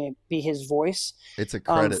lets me be his voice. It's a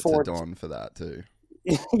credit to Don for that too.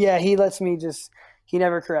 Yeah, he lets me he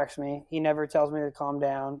never corrects me. He never tells me to calm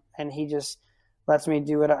down, and he just lets me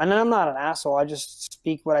do it. And I'm not an asshole. I just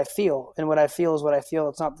speak what I feel, and what I feel is what I feel.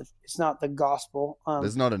 It's not the gospel.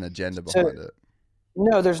 There's not an agenda behind it.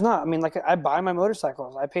 No, there's not. I mean, like, I buy my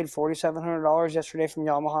motorcycles. I paid $4,700 yesterday from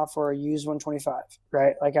Yamaha for a used 125,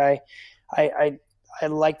 right? Like I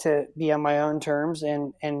like to be on my own terms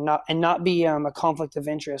and not be a conflict of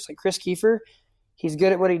interest. Like Chris Kiefer, he's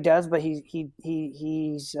good at what he does, but he's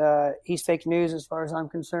fake news as far as I'm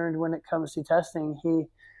concerned when it comes to testing.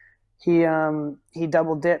 He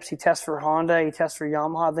double dips. He tests for Honda. He tests for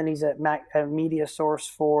Yamaha. Then he's a media source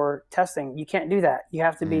for testing. You can't do that. You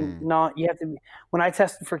have to be when I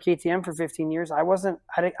tested for KTM for 15 years, I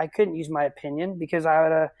couldn't use my opinion because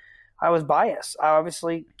I was biased. I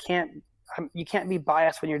obviously can't. You can't be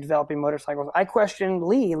biased when you're developing motorcycles. I questioned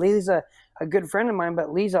Lee. Lee's a good friend of mine,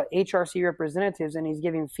 but Lee's a HRC representative, and he's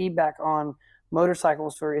giving feedback on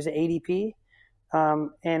motorcycles for his ADP. And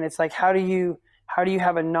it's like, how do you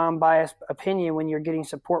have a non-biased opinion when you're getting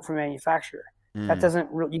support from manufacturer? That doesn't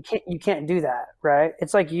really, you can't do that, right?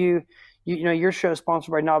 It's like you know, your show is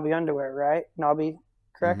sponsored by Nobby Underwear, right? Nobby,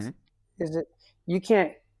 correct? Mm-hmm. Is it?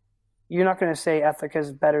 You're not going to say Ethica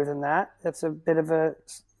is better than that. That's a bit of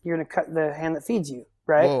you're going to cut the hand that feeds you,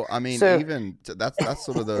 right? Well, I mean, even that's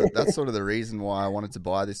sort of the reason why I wanted to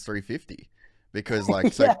buy this 350. Because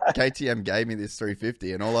KTM gave me this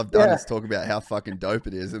 350 and all I've done is talk about how fucking dope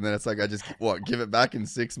it is. And then it's like, I just, give it back in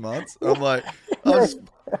 6 months? I'm like,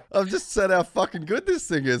 I've just said how fucking good this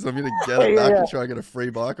thing is. I'm going to get it back and try and get a free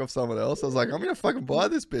bike off someone else. I was like, I'm going to fucking buy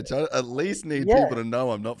this bitch. I at least need people to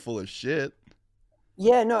know I'm not full of shit.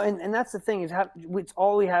 Yeah, no, and that's the thing is it's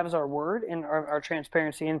all we have is our word and our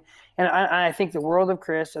transparency. And I think the world of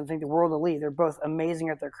Chris, I think the world of Lee, they're both amazing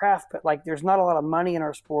at their craft, but like there's not a lot of money in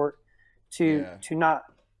our sport to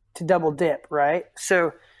double dip, right?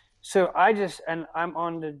 So I'm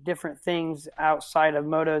on to different things outside of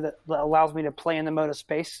moto that allows me to play in the moto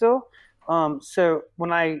space still. So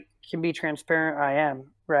when I can be transparent, I am,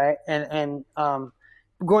 right? And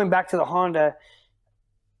going back to the Honda,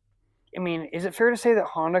 I mean, is it fair to say that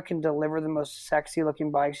Honda can deliver the most sexy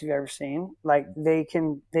looking bikes you've ever seen? Like they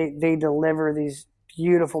deliver these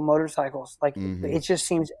beautiful motorcycles. Like it just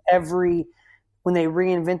seems when they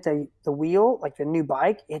reinvent the wheel, like the new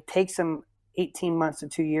bike, it takes them 18 months to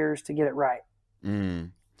 2 years to get it right.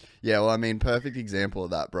 Yeah, well, I mean, perfect example of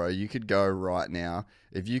that, bro. You could go right now.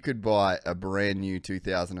 If you could buy a brand new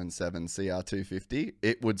 2007 CR250,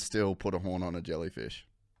 it would still put a horn on a jellyfish.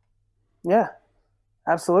 Yeah,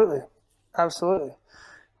 absolutely. Absolutely.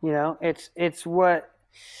 You know, it's what,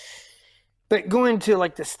 but going to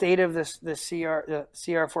like the state of the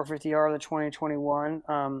CR450R, the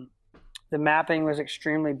 2021, the mapping was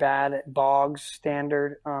extremely bad at bogs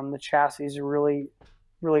standard. The chassis are really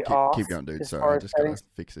off. Keep going, dude. Sorry, I just gotta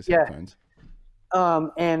fix this headphones.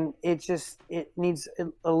 And it needs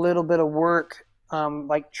a little bit of work.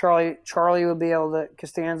 Like Charlie would be able to,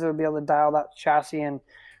 Costanza would be able to dial that chassis in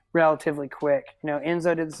relatively quick. You know,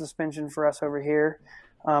 Enzo did the suspension for us over here,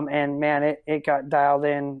 and man, it got dialed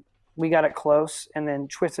in. We got it close, and then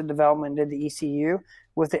Twisted Development did the ECU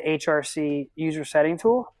with the HRC user setting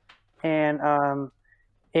tool, and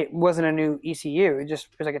it wasn't a new ECU. It was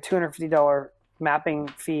like a $250 mapping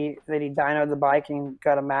fee that he dynoed the bike and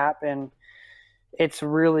got a map, and it's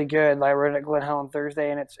really good. I rode it at Glen Helen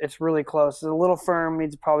Thursday, and it's really close. It's a little firm,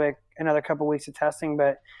 needs probably another couple weeks of testing,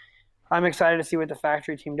 but I'm excited to see what the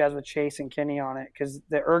factory team does with Chase and Kenny on it, because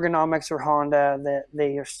the ergonomics are Honda,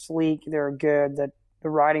 they are sleek, they're good, the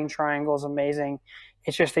riding triangle is amazing.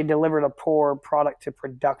 It's just they delivered a poor product to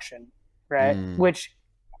production, right? Which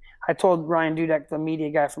I told Ryan Dudek, the media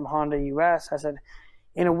guy from Honda US, I said,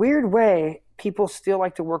 in a weird way, people still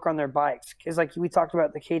like to work on their bikes. Because like we talked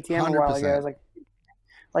about the KTM 100%. A while ago, I was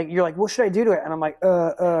like you're like, what should I do to it? And I'm like,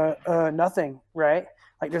 nothing, right?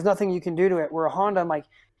 Like there's nothing you can do to it. Where a Honda, I'm like,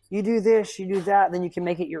 you do this, you do that, then you can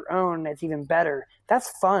make it your own, and it's even better. That's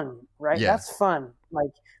fun, right? Yeah. That's fun.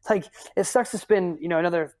 Like it sucks to spend,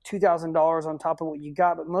 another $2,000 on top of what you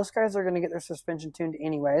got, but most guys are going to get their suspension tuned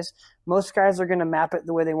anyways. Most guys are going to map it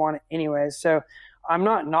the way they want it anyways. So I'm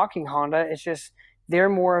not knocking Honda. It's just they're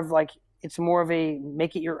more of like, it's more of a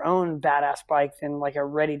make it your own badass bike than like a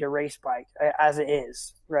ready to race bike as it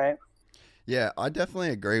is, right? Yeah, I definitely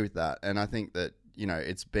agree with that. And I think that,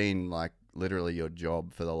 it's been like literally your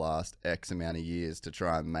job for the last X amount of years to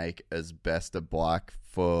try and make as best a bike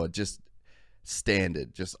for just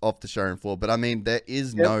standard, just off the showroom floor. But I mean, there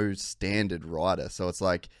is no standard rider, so it's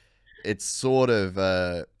like it's sort of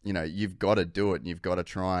you've got to do it, and you've got to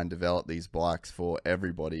try and develop these bikes for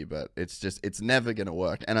everybody. But it's never going to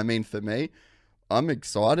work. And I mean, for me, I'm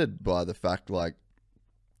excited by the fact, like,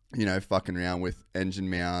 fucking around with engine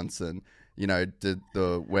mounts and,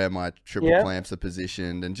 the where my triple clamps are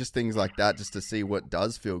positioned and just things like that, just to see what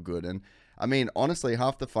does feel good. And I mean, honestly,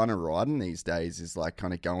 half the fun of riding these days is like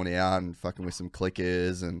kind of going out and fucking with some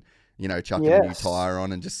clickers and, chucking a new tire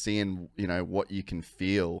on and just seeing, what you can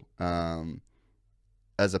feel,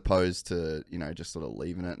 as opposed to, just sort of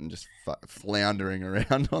leaving it and just floundering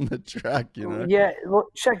around on the track, Yeah, well,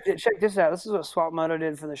 check this out. This is what Swap Moto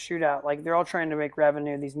did for the shootout. Like, they're all trying to make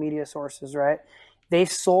revenue, these media sources, right? They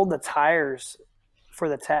sold the tires for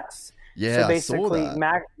the tests. Yeah, so basically, I saw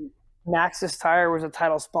that. Maxxis Tire was a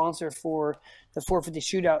title sponsor for the 450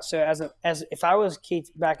 shootout. So as if I was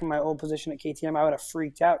back in my old position at KTM, I would have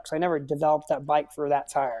freaked out because I never developed that bike for that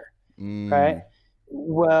tire, right?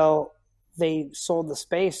 Well, they sold the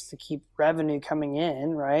space to keep revenue coming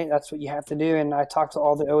in, right? That's what you have to do. And I talked to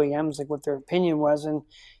all the OEMs, like what their opinion was, and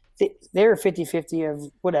they're 50-50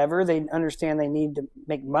 of whatever. They understand they need to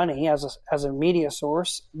make money as a media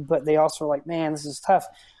source, but they also are like, man, this is tough.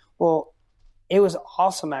 Well, it was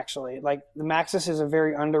awesome, actually. Like, the Maxxis is a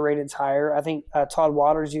very underrated tire. I think Todd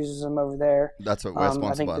Waters uses them over there. That's what we're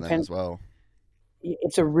sponsored by them as well.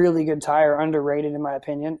 It's a really good tire, underrated in my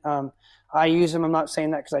opinion. I use them. I'm not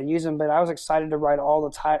saying that because I use them, but I was excited to ride all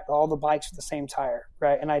the bikes with the same tire,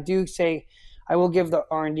 right? And I do say I will give the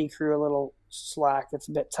R&D crew a little slack. That's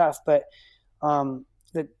a bit tough, but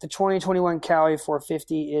the 2021 Cowie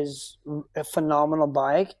 450 is a phenomenal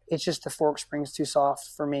bike. It's just the fork spring's too soft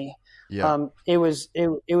for me. Yeah. It was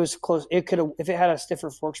close. It could have, if it had a stiffer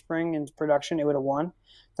fork spring in production, it would have won.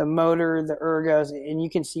 The motor, the ergos, and you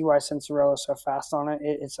can see why Cincerello is so fast on it.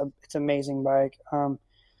 It's an amazing bike.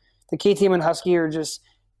 The KTM and Husky are just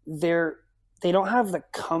they don't have the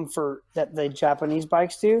comfort that the Japanese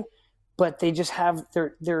bikes do, but they just have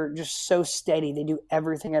they're just so steady. They do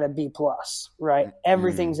everything at a B plus, right?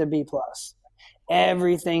 Everything's a B plus.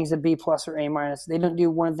 Everything's a B plus or A minus. They don't do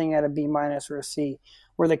one thing at a B minus or a C.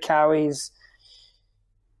 Where the Cowies,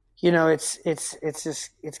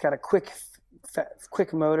 it's got a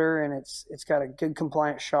quick motor, and it's got a good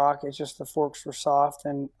compliant shock. It's just the forks were soft,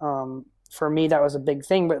 and for me that was a big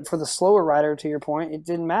thing. But for the slower rider, to your point, it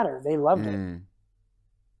didn't matter. They loved it.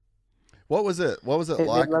 What was it like? They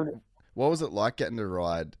loved it. What was it like getting to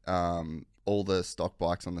ride all the stock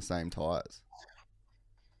bikes on the same tires?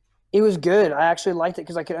 It was good. I actually liked it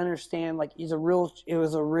because I could understand. Like, it was a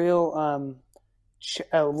real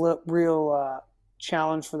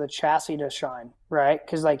challenge for the chassis to shine, right?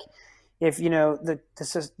 Because, like, if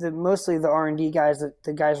mostly the R&D guys,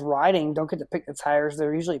 the guys riding don't get to pick the tires.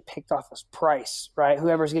 They're usually picked off as price, right?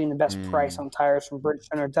 Whoever's getting the best price on tires from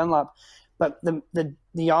Bridgestone or Dunlop. But the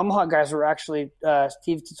Yamaha guys were actually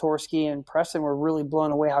Steve Tatorsky and Preston were really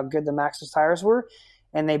blown away how good the Maxxis tires were,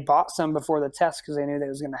 and they bought some before the test because they knew they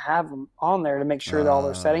was going to have them on there to make sure that all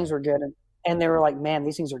their settings were good. And they were like, man,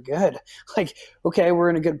 these things are good. Like, okay, we're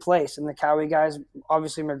in a good place. And the Cowie guys,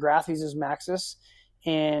 obviously McGrath uses Maxxis,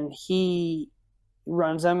 and he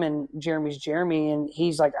runs them, and Jeremy's Jeremy, and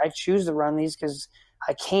he's like, I choose to run these because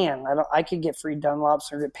I can. I could get free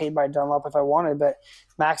Dunlops or get paid by Dunlop if I wanted, but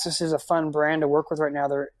Maxxis is a fun brand to work with right now.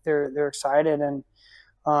 They're excited, and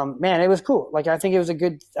man, it was cool. Like, I think it was a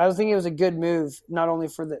good move, not only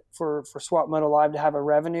for Swap Moto Live to have a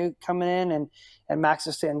revenue coming in and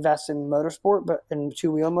Maxxis to invest in motorsport, but in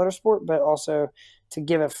two-wheel motorsport, but also to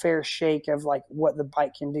give a fair shake of like what the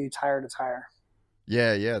bike can do tire to tire.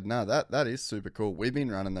 Yeah. No, that is super cool. We've been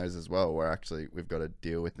running those as well. We've got to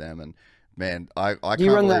deal with them, and man, I can't Do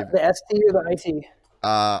you run believe the ST or the IT?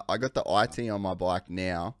 I got the IT on my bike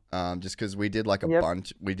now, just because we did like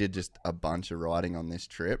just a bunch of riding on this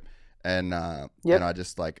trip, and and I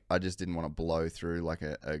just didn't want to blow through like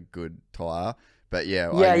a good tire. But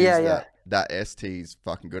that ST's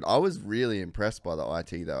fucking good. I was really impressed by the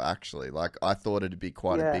IT though. Actually, like, I thought it'd be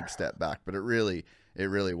quite a big step back, but it really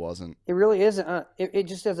wasn't. It really isn't. It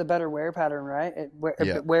just has a better wear pattern, right?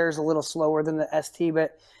 It wears a little slower than the ST,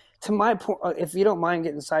 but to my point, if you don't mind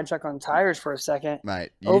getting sidetracked on tires for a second,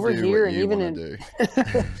 mate, over here and even in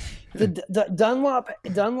the Dunlop,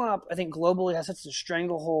 I think globally has such a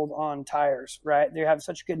stranglehold on tires, right? They have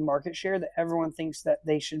such good market share that everyone thinks that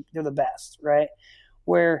they're the best, right?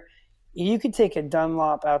 Where you could take a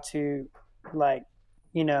Dunlop out to, like,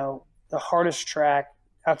 the hardest track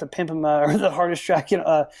out to Pimpama, or the hardest track,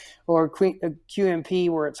 or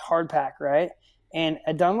QMP where it's hard pack, right? And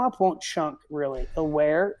a Dunlop won't chunk really. It'll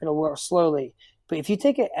wear slowly. But if you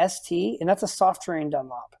take a ST, and that's a soft terrain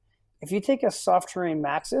Dunlop, if you take a soft terrain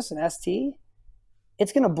Maxxis and ST,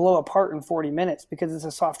 it's going to blow apart in 40 minutes because it's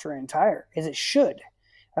a soft terrain tire, as it should.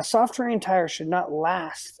 A soft terrain tire should not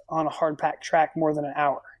last on a hard packed track more than an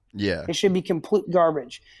hour. Yeah. It should be complete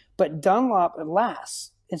garbage. But Dunlop, it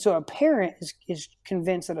lasts. And so a parent is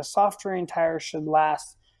convinced that a soft terrain tire should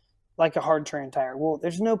last like a hard terrain tire. Well,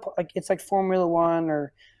 there's no, like, it's like Formula One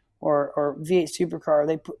or V8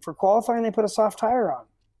 Supercar. For qualifying, they put a soft tire on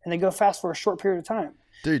and they go fast for a short period of time.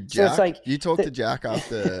 Dude, so Jack, it's like you talk to Jack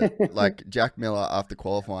after, like Jack Miller after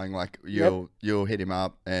qualifying, like you'll hit him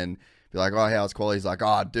up and be like, oh, how's quality? He's like,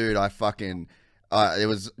 oh, dude, I fucking, it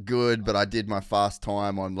was good, but I did my fast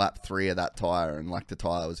time on lap 3 of that tire and like the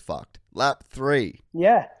tire was fucked. Lap 3.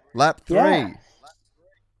 Yeah. Lap 3. Yeah.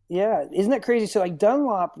 Yeah, isn't that crazy? So like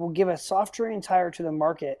Dunlop will give a soft terrain tire to the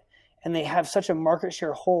market, and they have such a market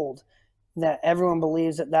share hold that everyone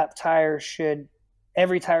believes that tire should,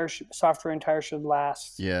 soft terrain tire should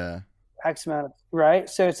last X amount of, right?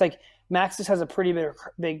 So it's like Maxxis has a pretty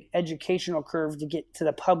big educational curve to get to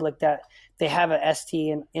the public that they have a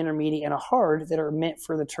ST, an intermediate, and a hard that are meant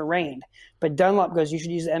for the terrain. But Dunlop goes, you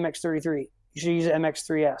should use the MX-33. You should use the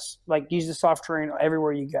MX-3S. Like, use the soft terrain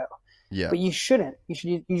everywhere you go. Yeah. But you shouldn't. You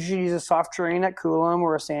should use a soft terrain at Coolum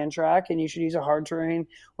or a sand track, and you should use a hard terrain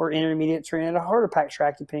or intermediate terrain at a harder pack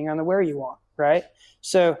track, depending on where you want, right?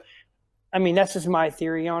 So, I mean, that's just my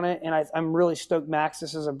theory on it, and I'm really stoked.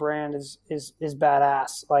 Maxxis as a brand is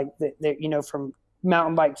badass. Like, they from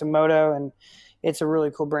mountain bike to moto, and it's a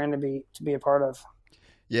really cool brand to be a part of.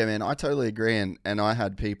 Yeah, man, I totally agree. And I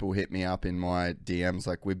had people hit me up in my DMs,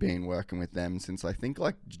 like we've been working with them since I think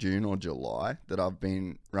like June or July that I've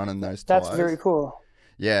been running those tires. That's very cool.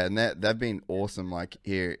 Yeah, and they've been awesome, like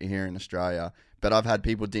here in Australia. But I've had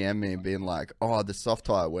people DM me and being like, oh, the soft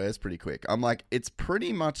tire wears pretty quick. I'm like, it's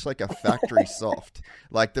pretty much like a factory soft.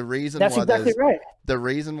 Like the reason That's why exactly right. The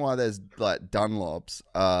reason why there's like Dunlops,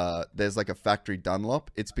 there's like a factory Dunlop,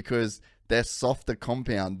 it's because they're softer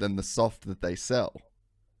compound than the soft that they sell.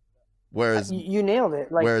 Whereas you nailed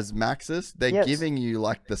it. Like, whereas Maxxis, they're giving you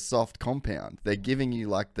like the soft compound. They're giving you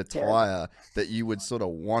like the tire that you would sort of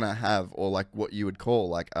want to have, or like what you would call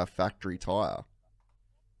like a factory tire.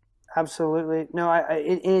 Absolutely. No,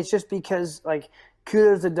 it's just because, like,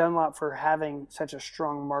 kudos to Dunlop for having such a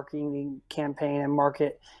strong marketing campaign and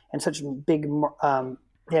market, and such big.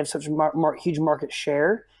 They have such huge market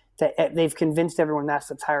share that they've convinced everyone that's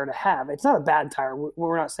the tire to have. It's not a bad tire.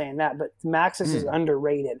 We're not saying that, but Maxxis is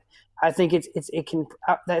underrated. I think it can.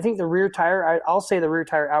 I think the rear tire. I'll say the rear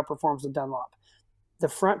tire outperforms the Dunlop. The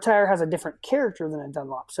front tire has a different character than a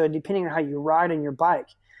Dunlop. So depending on how you ride on your bike,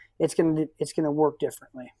 it's gonna work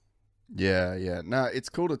differently. Yeah. No, it's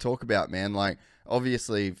cool to talk about, man. Like,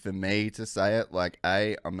 obviously, for me to say it, like,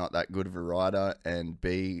 A, I'm not that good of a rider, and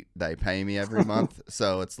B, they pay me every month.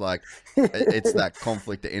 So it's like, it's that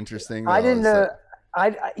conflict of interest thing. I didn't know. I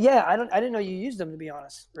didn't know you used them, to be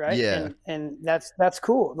honest, right? Yeah. And that's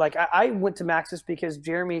cool. Like, I went to Maxxis because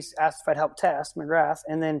Jeremy asked if I'd help test McGrath,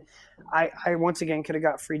 and then I once again could have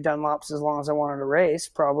got free Dunlops as long as I wanted to race,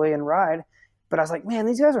 probably, and ride. But I was like, man,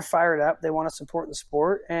 these guys are fired up. They want to support the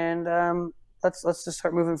sport, and let's just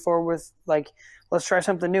start moving forward with, like, let's try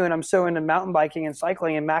something new. And I'm so into mountain biking and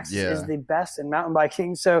cycling, and Maxxis is the best in mountain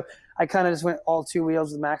biking. So I kind of just went all two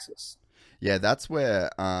wheels with Maxxis. Yeah, that's where,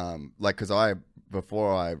 like, because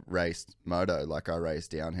before I raced moto, like, I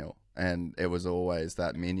raced downhill, and it was always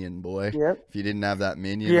that minion, boy. Yep. If you didn't have that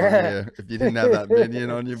minion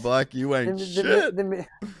on your bike, you ain't shit.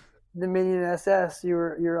 The Minion SS,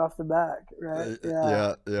 you're off the back, right?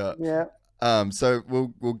 Yeah. So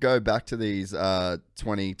we'll go back to these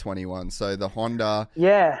 2021. So the Honda,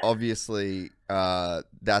 obviously,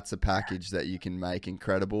 that's a package that you can make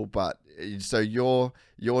incredible. But so you're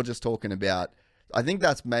just talking about, I think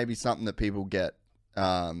that's maybe something that people get,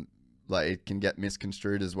 like, it can get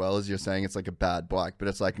misconstrued as well, as you're saying it's like a bad bike, but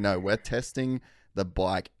it's like, no, we're testing the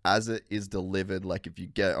bike as it is delivered. Like, if you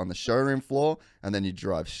get it on the showroom floor and then you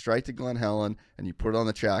drive straight to Glen Helen and you put it on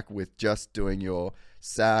the track with just doing your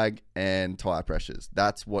sag and tire pressures,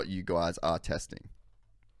 that's what you guys are testing.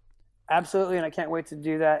 Absolutely, and I can't wait to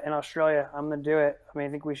do that in Australia. I'm going to do it. I mean,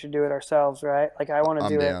 I think we should do it ourselves, right? Like, I want to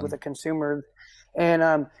do it with a consumer.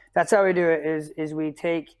 And that's how we do it is we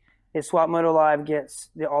take – Swap Moto Live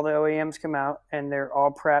gets all the OEMs come out, and they're all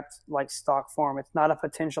prepped like stock form. It's not a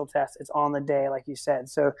potential test. It's on the day, like you said.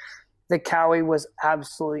 So the Cowie was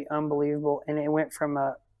absolutely unbelievable, and it went from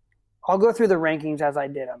I'll go through the rankings as I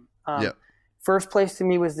did them. First place to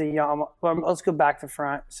me was the Yamaha. Well, let's go back to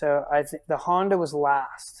front. So I think the Honda was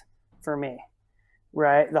last for me.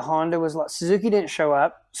 right? The Honda was Suzuki didn't show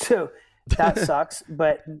up, so that sucks.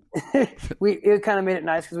 But it kind of made it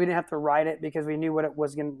nice because we didn't have to ride it because we knew what it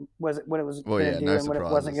was going to do no and what it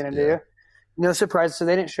wasn't going to yeah. do. No surprise. So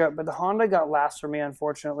they didn't show up, but the Honda got last for me,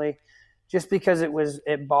 unfortunately, just because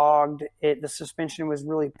it bogged. The suspension was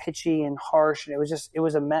really pitchy and harsh, and it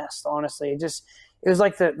was a mess. Honestly, it was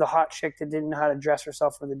like the hot chick that didn't know how to dress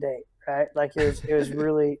herself for the date, right? Like it was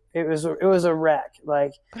really it was a wreck.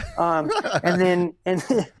 Like, and then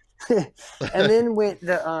went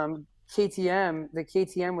the KTM. The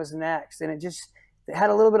KTM was next, and it had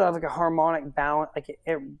a little bit of like a harmonic balance. Like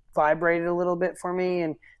it vibrated a little bit for me,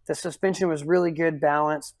 and the suspension was really good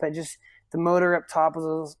balance, but just the motor up top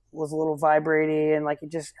was a little vibrating, and like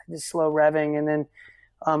it just slow revving. And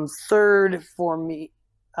then third for me,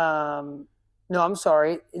 no, I'm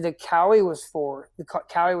sorry, the Cowie was fourth. The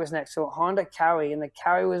Cowie was next. So Honda Cowie, and the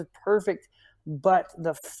Cowie was perfect, but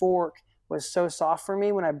the fork was so soft for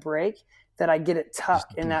me when I brake that I get it tuck,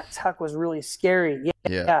 and that tuck was really scary.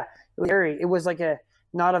 Yeah. It was scary. It was like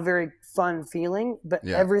not a very fun feeling, but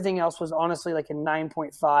everything else was honestly like a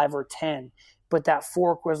 9.5 or 10. But that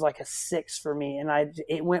fork was like a 6 for me, and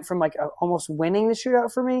it went from like almost winning the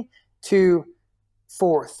shootout for me to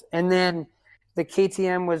fourth. And then the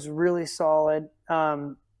KTM was really solid.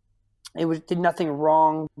 It did nothing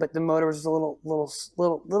wrong, but the motor was just a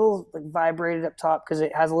little like vibrated up top because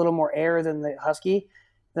it has a little more air than the Husky.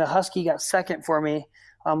 The Husky got second for me.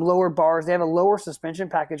 Lower bars. They have a lower suspension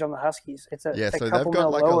package on the Huskies. So they've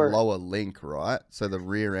got like lower. A lower link, right? So the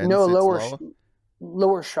rear end. No, sits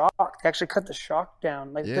lower shock. They actually cut the shock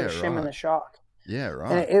down, like put a shim in the shock. Yeah,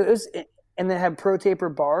 right. And and they had pro taper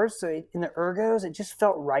bars. So in the ergos, it just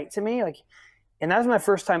felt right to me. Like, and that was my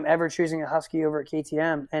first time ever choosing a Husky over at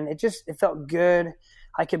KTM, and it felt good.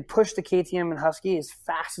 I could push the KTM and Husky as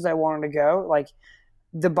fast as I wanted to go. Like,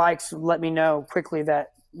 the bikes let me know quickly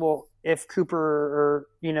that, well, if Cooper or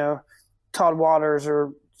Todd Waters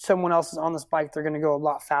or someone else is on this bike, they're going to go a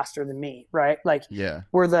lot faster than me, right? Like,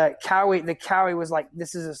 where the Cowie was like,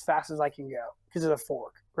 this is as fast as I can go because of the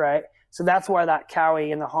fork, right? So that's why that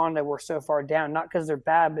Cowie and the Honda were so far down, not because they're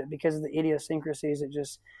bad, but because of the idiosyncrasies. It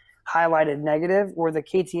just highlighted negative. Where the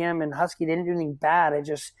KTM and Husky didn't do anything bad. It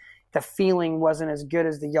just, the feeling wasn't as good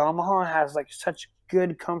as the Yamaha has, like such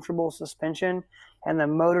good, comfortable suspension, and the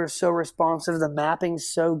motor's so responsive. The mapping's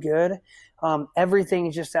so good. Everything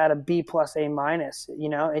is just at a B plus A minus.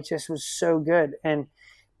 It just was so good.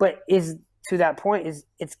 But to that point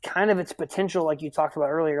it's kind of its potential, like you talked about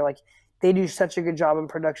earlier. Like, they do such a good job in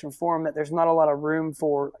production form that there's not a lot of room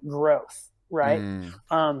for growth, right?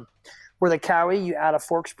 Where the Cowie, you add a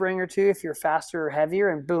fork spring or two if you're faster or heavier,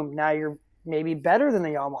 and boom, now you're maybe better than the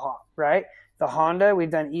Yamaha, right? The Honda,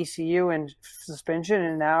 we've done ECU and suspension,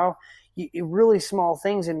 and now really small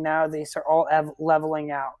things, and now they start all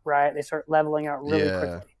leveling out, right? They start leveling out really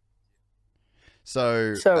quickly.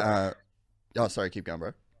 So sorry, keep going,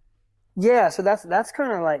 bro. Yeah, so that's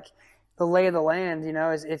kind of like the lay of the land,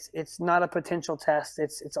 it's not a potential test.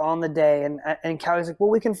 It's on the day. And Cowie's like,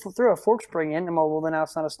 well, we can throw a fork spring in. And well, then now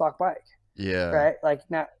it's not a stock bike. Yeah. Right. Like,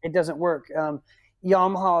 now it doesn't work.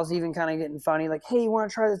 Yamaha is even kind of getting funny. Like, hey, you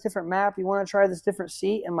want to try this different map? You want to try this different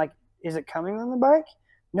seat? I'm like, is it coming on the bike?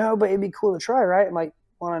 No, but it'd be cool to try, right? I'm like,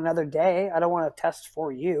 on another day, I don't want to test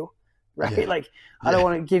for you. Right. Yeah. Like, I don't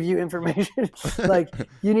want to give you information. Like,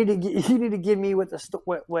 you need to give me what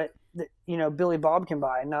Billy Bob can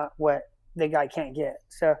buy, not what the guy can't get.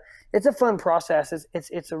 So it's a fun process.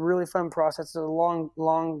 It's a really fun process. It's a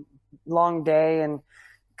long day and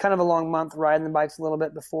kind of a long month riding the bikes a little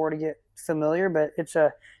bit before to get familiar, but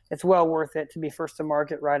it's well worth it to be first to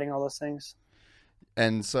market riding all those things.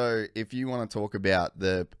 And so if you want to talk about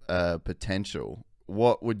the potential,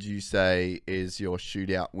 what would you say is your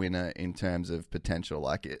shootout winner in terms of potential?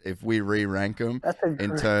 Like, if we re-rank them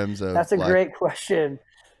terms of... That's a great question.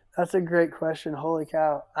 That's a great question. Holy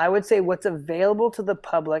cow. I would say what's available to the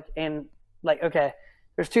public, and like, okay,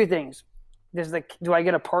 there's two things. Do I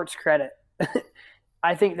get a parts credit?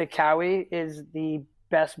 I think the Cowie is the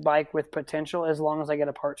best bike with potential as long as I get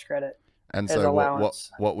a parts credit. And so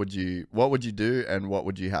what would you do, and what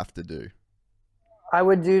would you have to do? I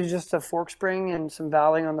would do just a fork spring and some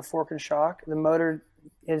valving on the fork and shock. The motor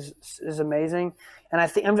is amazing, and I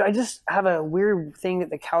just have a weird thing that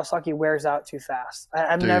the Kawasaki wears out too fast.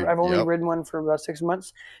 I've only ridden one for about 6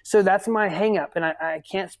 months, so that's my hang up. And I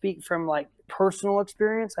can't speak from like personal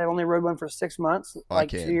experience. I only rode one for 6 months,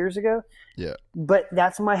 2 years ago. Yeah, but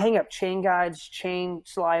that's my hang up: chain guides, chain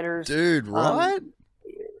sliders, dude. Right.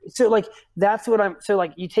 So like that's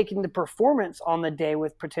what you take into performance on the day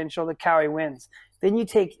with potential, the Cowie wins. Then you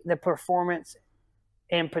take the performance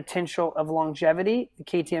and potential of longevity, the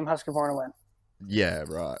KTM Husqvarna win. Yeah,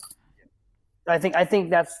 right. I think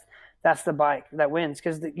that's the bike that wins,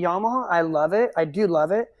 because the Yamaha, I love it. I do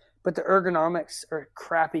love it, but the ergonomics are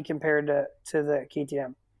crappy compared to the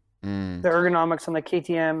KTM. The ergonomics on the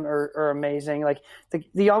KTM are amazing. Like the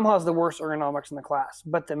Yamaha is the worst ergonomics in the class,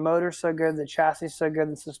 but the motor's so good, the chassis is so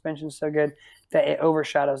good, the suspension's so good that it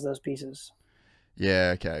overshadows those pieces.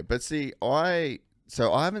 Yeah, okay. But see, I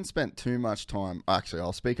haven't spent too much time. Actually,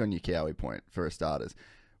 I'll speak on your Cowie point for starters.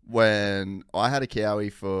 When I had a Cowie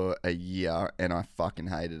for a year and I fucking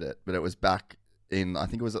hated it, but it was back in, I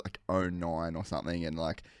think it was like 09 or something, and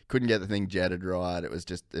like couldn't get the thing jetted right. It was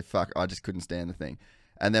just I just couldn't stand the thing.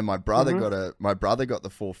 And then my brother got the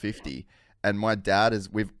 450, and my dad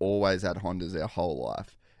we've always had Hondas our whole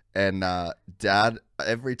life. And Dad,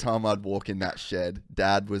 every time I'd walk in that shed,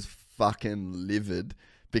 Dad was fucking livid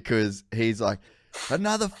because he's like,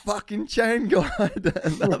 another fucking chain guide,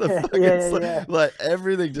 another fucking like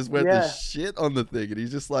everything just went to shit on the thing, and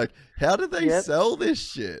he's just like, how do they sell this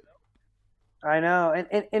shit? I know,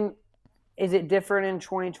 and is it different in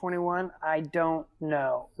 2021? I don't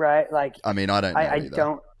know, right? Like, I mean, I don't know either.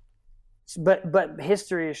 Don't, but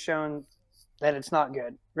history has shown that it's not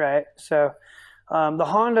good, right? So the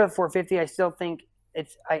Honda 450, I still think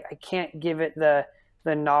I can't give it the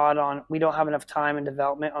nod on, we don't have enough time and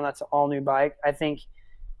development on that's an all new bike. I think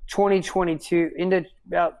 2022 into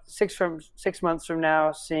about 6 months from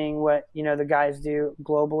now, seeing what the guys do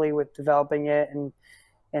globally with developing it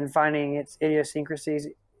and finding its idiosyncrasies,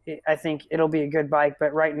 I think it'll be a good bike.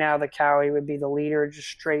 But right now the Cowie would be the leader, just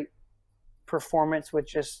straight performance, with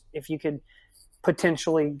just, if you could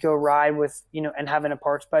potentially go ride with and having a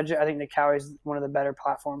parts budget, I think the Cowie is one of the better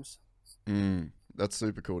platforms. That's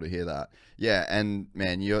super cool to hear that. Yeah, and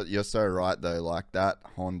man, you're so right though. Like, that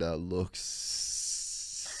Honda looks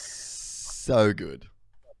so good.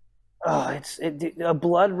 Oh, it's a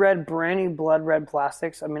blood red, brand new blood red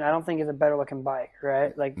plastics. I mean, I don't think it's a better looking bike,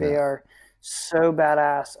 right? Like, they are so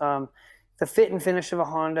badass. The fit and finish of a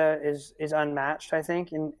Honda is unmatched, I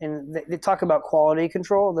think. And they talk about quality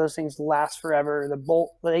control. Those things last forever. The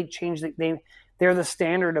bolt, they change. They're the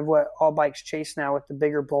standard of what all bikes chase now, with the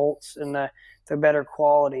bigger bolts and the better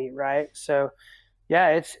quality, right? So,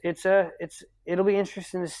 yeah, it'll be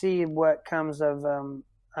interesting to see what comes of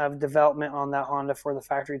development on that Honda for the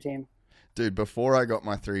factory team. Dude, before I got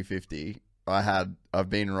my 350, I've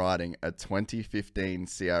been riding a 2015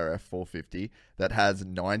 CRF 450 that has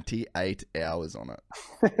 98 hours on it.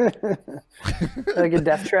 Like a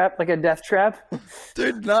death trap?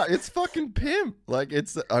 Dude, no, it's fucking pimp. Like, they're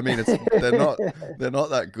not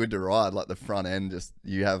that good to ride. Like, the front end, just,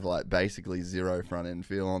 you have like basically zero front end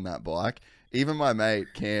feel on that bike. Even my mate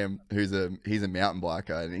Cam, he's a mountain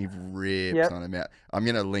biker, and he rips on a mountain. I'm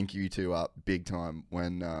gonna link you two up big time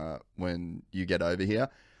when you get over here.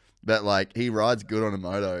 But like, he rides good on a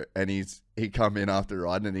moto, and he come in after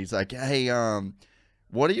riding, and he's like, "Hey,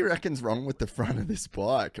 what do you reckon's wrong with the front of this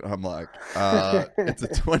bike?" And I'm like, "It's a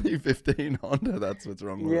 2015 Honda. That's what's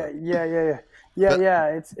wrong with it." Yeah.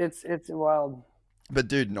 It's wild. But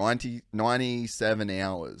dude, 97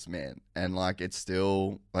 hours, man. And like, it's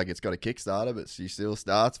still, like, it's got a Kickstarter, but she still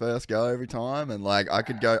starts first go every time. And like, I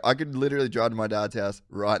could literally drive to my dad's house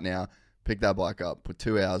right now, pick that bike up, put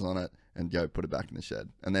 2 hours on it, and go put it back in the shed.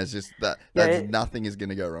 And there's just nothing is going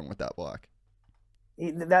to go wrong with that bike.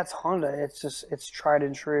 That's Honda. It's tried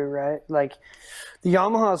and true, right? Like, the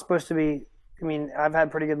Yamaha is supposed to be, I mean, I've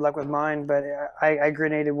had pretty good luck with mine, but I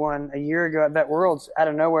grenaded one a year ago at Vet Worlds out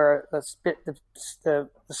of nowhere. The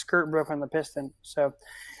skirt broke on the piston. So,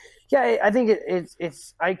 yeah, I think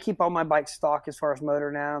it's. I keep all my bikes stock as far as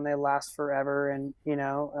motor now, and they last forever. And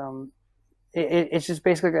it's just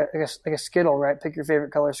basically like a Skittle, right? Pick your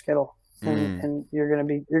favorite color Skittle, and you're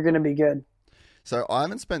gonna be good. So I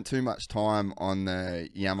haven't spent too much time on the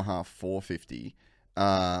Yamaha 450.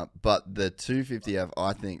 But the 250F,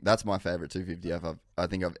 I think that's my favorite 250F I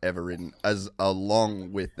think I've ever ridden, as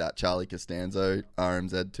along with that Charlie Costanzo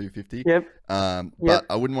RMZ 250. Yep. But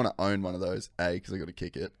I wouldn't want to own one of those, because I got to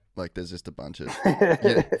kick it. Like, there's just a bunch of,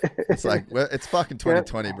 it's like, well, it's fucking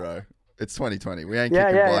 2020, bro. It's 2020. We ain't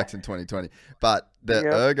kicking bikes in 2020. But the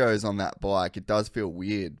ergos on that bike, it does feel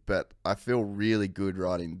weird, but I feel really good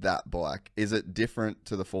riding that bike. Is it different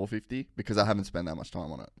to the 450? Because I haven't spent that much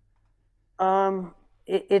time on it.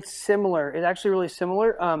 It's similar. It's actually really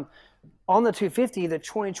similar. On the 250, the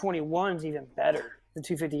 2021 is even better. The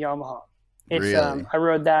 250 Yamaha. It's really? I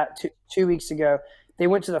rode that 2 weeks ago. They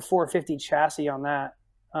went to the 450 chassis on that,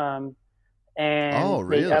 and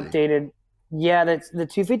really? They updated. Yeah, that's the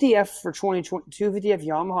 250F for 2020. 250F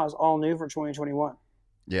Yamaha is all new for 2021.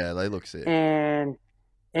 Yeah, they look sick. And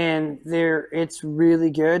and it's really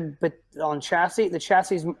good. But on chassis, the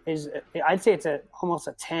chassis is I'd say it's almost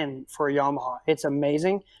a 10 for a Yamaha. It's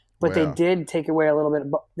amazing, but they Wow. did take away a little bit.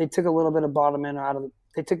 They took a little bit of bottom end out of.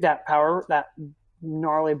 They took that power, that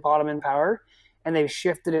gnarly bottom end power, and they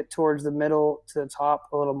shifted it towards the middle to the top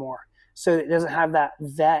a little more, so it doesn't have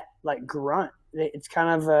that like grunt. It's kind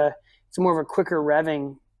of it's more of a quicker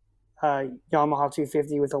revving Yamaha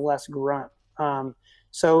 250 with a less grunt.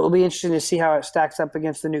 So it'll be interesting to see how it stacks up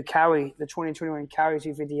against the new Cowie. The 2021 Cowie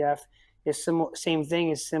 250F is same thing,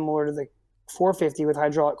 is similar to the 450 with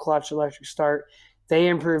hydraulic clutch, electric start. They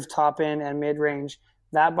improved top end and mid range.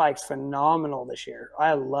 That bike's phenomenal this year.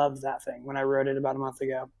 I loved that thing when I rode it about a month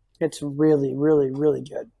ago. It's really, really, really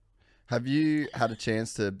good. Have you had a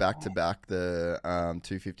chance to back the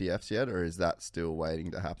 250Fs yet, or is that still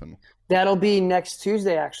waiting to happen? That'll be next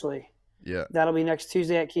Tuesday, actually. Yeah. That'll be next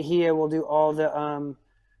Tuesday at Kahia. We'll do all the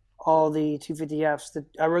 250Fs.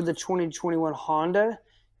 I rode the 2021 Honda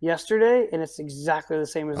yesterday, and it's exactly the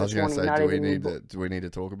same as I was the going to 20. say, do we need to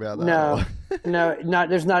talk about that? No,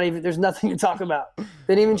 there's nothing to talk about. They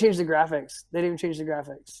didn't even change the graphics.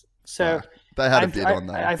 So they had a bid on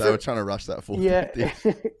that. They were trying to rush that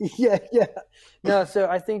 450. Yeah. No, so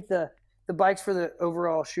I think the bikes for the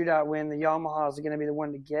overall shootout win, the Yamaha is going to be the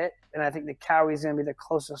one to get, and I think the Cowie is going to be the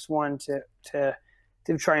closest one to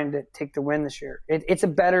trying to take the win this year. It's a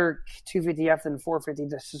better 250F than 450.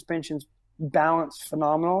 The suspension's balanced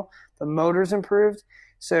phenomenal. The motor's improved.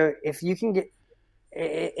 So if you can get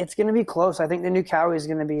it's going to be close. I think the new Cowie is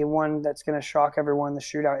going to be one that's going to shock everyone in the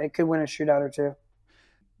shootout. It could win a shootout or two.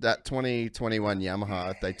 That 2021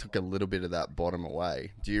 Yamaha, if they took a little bit of that bottom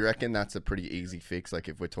away, do you reckon that's a pretty easy fix? Like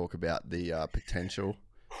if we talk about the potential,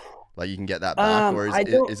 like you can get that back, or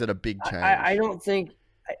is it a big change? I don't think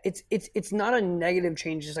it's not a negative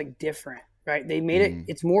change. It's like different, right? They made it.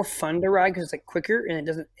 It's more fun to ride because it's like quicker and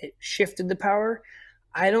it shifted the power.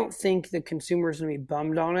 I don't think the consumer is going to be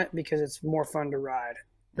bummed on it because it's more fun to ride,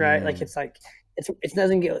 right? Like it's not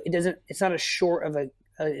as short of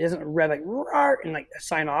it doesn't rev like roar and like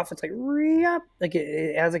sign off. It's like re-up. Like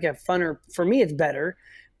it has like a funner. For me, it's better,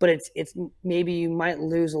 but it's maybe you might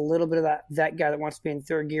lose a little bit of that guy that wants to be in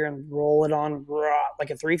third gear and roll it on like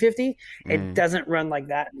a 350. It doesn't run like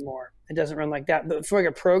that anymore. It doesn't run like that. But for like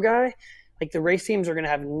a pro guy, like the race teams are going to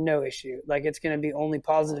have no issue. Like it's going to be only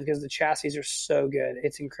positive because the chassis are so good.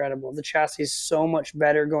 It's incredible. The chassis is so much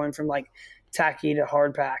better going from like tacky to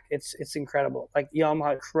hard pack. It's incredible. Like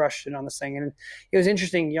Yamaha crushed it on this thing, and it was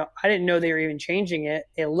interesting. I didn't know they were even changing it.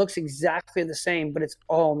 It looks exactly the same, but it's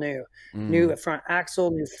all new. New front axle,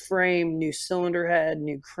 new frame, new cylinder head,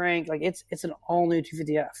 new crank. Like it's an all new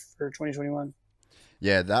 250F for 2021.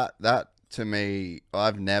 Yeah, that to me,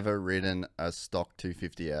 I've never ridden a stock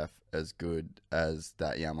 250F as good as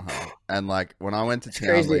that Yamaha. And like when I went to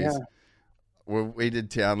Townley's, when we did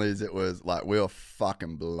Townley's, it was like we were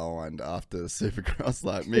fucking blind after Supercross.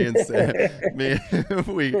 Like me and Sam,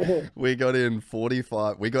 we got in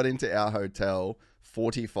 45. We got into our hotel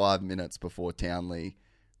 45 minutes before Townley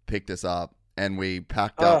picked us up, and we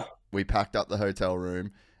packed up. We packed up the hotel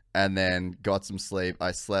room, and then got some sleep.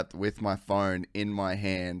 I slept with my phone in my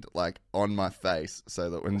hand, like on my face, so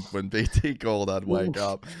that when BT called, I'd wake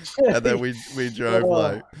up. And then we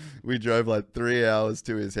drove like 3 hours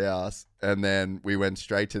to his house, and then we went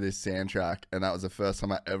straight to this sand track, and that was the first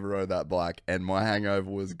time I ever rode that bike, and my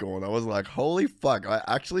hangover was gone. I was like, holy fuck, I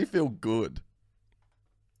actually feel good.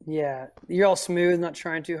 Yeah, you're all smooth, not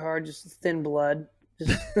trying too hard, just thin blood.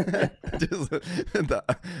 Just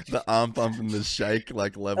the arm pump and the shake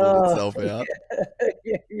like leveled itself out.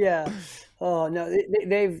 Yeah. Oh no,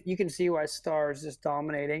 they've you can see why Star is just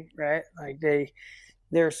dominating, right? Like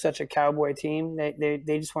they're such a cowboy team. They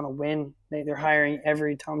just want to win. They're hiring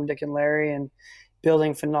every Tom, Dick, and Larry and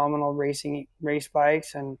building phenomenal race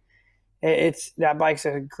bikes, and that bike's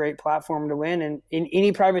a great platform to win. And in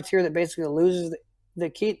any privateer that basically loses the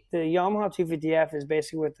Yamaha 250F is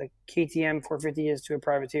basically what the KTM 450 is to a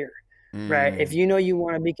privateer, right? If you know you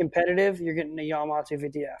want to be competitive, you're getting a Yamaha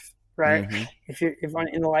 250F, right? If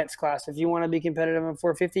in the lights class, if you want to be competitive on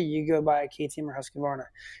 450, you go buy a KTM or Husqvarna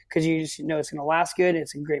because you just know it's going to last good.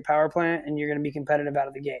 It's a great power plant, and you're going to be competitive out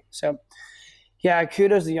of the gate. So, yeah,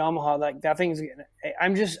 kudos to Yamaha. Like that thing's.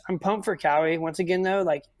 I'm pumped for Cowie once again though.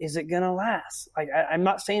 Like, is it going to last? Like, I'm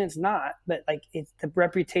not saying it's not, but like it's the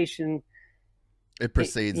reputation. It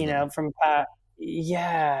precedes, from Pat.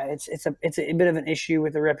 Yeah, it's a bit of an issue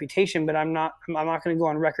with the reputation, but I'm not going to go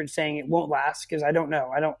on record saying it won't last because I don't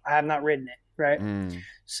know. I have not ridden it, right?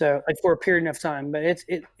 So like for a period of time, but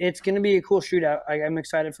it's going to be a cool shootout. I'm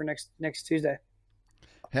excited for next Tuesday.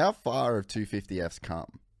 How far have 250Fs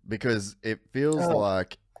come? because it feels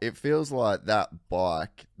like that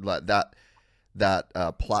bike, like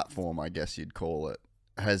that platform, I guess you'd call it,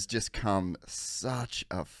 has just come such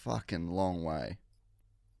a fucking long way.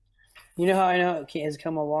 You know how I know it has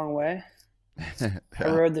come a long way? I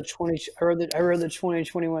rode the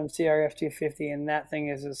 2021 CRF 250, and that thing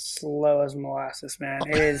is as slow as molasses, man.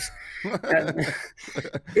 It is.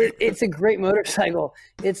 It's a great motorcycle.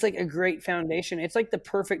 It's like a great foundation. It's like the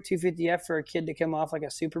perfect 250F for a kid to come off like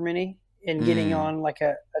a super mini and getting on like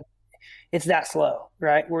it's that slow,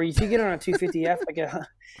 right? Where if you get on a 250F,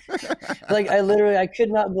 I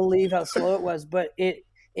could not believe how slow it was, but it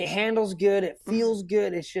handles good. It feels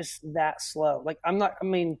good. It's just that slow. Like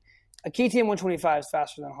a KTM 125 is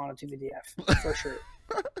faster than a Honda 250F for sure.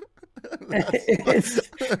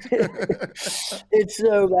 it's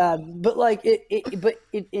so bad, but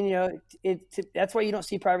that's why you don't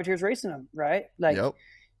see privateers racing them, right? Because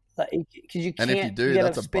you can't. And if you do,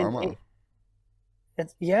 that's a bummer. The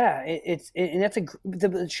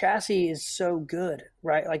chassis is so good,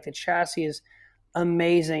 right? Like the chassis is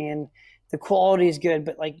amazing and the quality is good,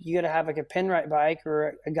 but like you got to have like a Penrite bike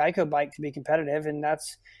or a Geico bike to be competitive, and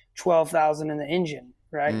that's $12,000 in the engine,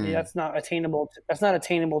 right? That's not attainable. That's not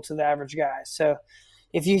attainable to the average guy. So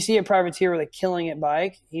if you see a privateer with a killing it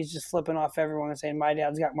bike, he's just flipping off everyone and saying, "My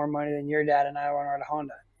dad's got more money than your dad, and I want to ride a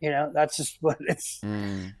Honda." That's just what it's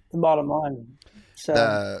the bottom line.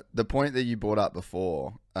 So the point that you brought up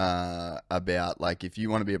before about like if you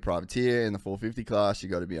want to be a privateer in the 450 class, you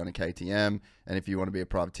got to be on a KTM, and if you want to be a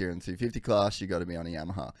privateer in the 250 class, you got to be on a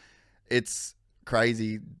Yamaha. It's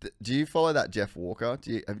crazy. Do you follow that Jeff Walker?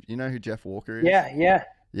 Do you know who Jeff Walker is?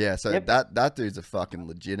 Yeah. So that dude's a fucking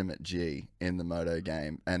legitimate G in the moto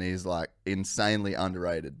game, and he's like insanely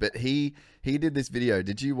underrated. But he did this video.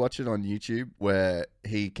 Did you watch it on YouTube where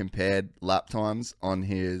he compared lap times on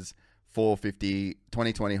his 450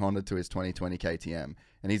 2020 Honda to his 2020 KTM?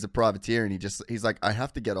 And he's a privateer, and he's like, I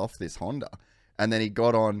have to get off this Honda. And then he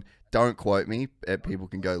got on, don't quote me, people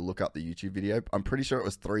can go look up the YouTube video. I'm pretty sure it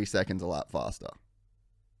was 3 seconds a lap faster.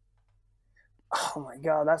 Oh my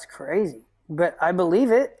God, that's crazy. But I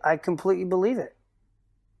believe it. I completely believe it.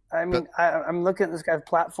 I mean, I'm looking at this guy's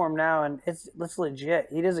platform now, and it's legit.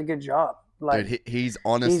 He does a good job. Like, dude, he's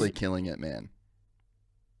honestly killing it, man.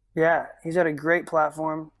 Yeah, he's got a great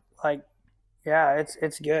platform. Like, yeah,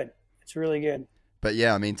 it's good. It's really good. But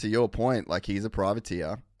yeah, I mean, to your point, like he's a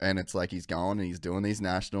privateer, and it's like he's going and he's doing these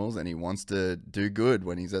nationals, and he wants to do good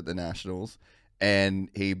when he's at the nationals, and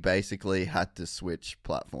he basically had to switch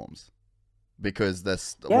platforms because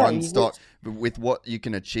with what you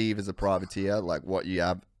can achieve as a privateer, like what you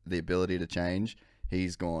have the ability to change.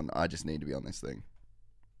 He's gone, I just need to be on this thing.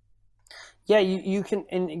 Yeah, you can,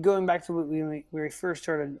 and going back to what we first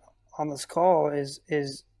started on this call is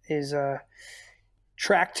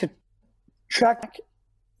track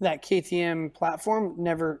that KTM platform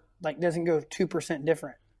never doesn't go 2%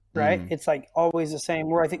 different, right? It's like always the same.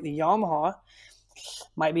 Where I think the Yamaha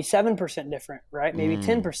might be 7% different, right? Maybe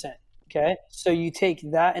 10%. Okay, so you take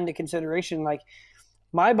that into consideration. Like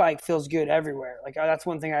my bike feels good everywhere. Like that's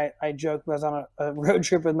one thing I joked. I was on a road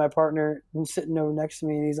trip with my partner and sitting over next to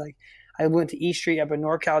me, and he's like, I went to East Street up in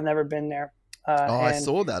NorCal. I've never been there. I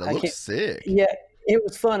saw that. It looks sick. Yeah, it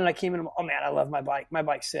was fun. And I came in, oh man, I love my bike. My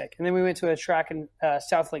bike's sick. And then we went to a track in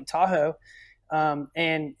South Lake Tahoe,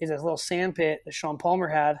 and it's a little sand pit that Sean Palmer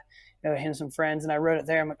had, him and some friends, and I rode it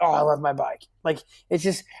there. I'm like, oh, I love my bike. Like, it's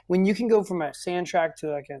just when you can go from a sand track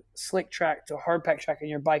to like a slick track to a hard pack track, and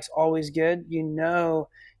your bike's always good, you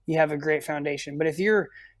have a great foundation. But if you're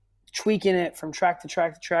tweaking it from track to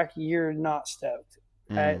track to track, you're not stoked.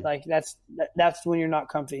 Right? Like that's when you're not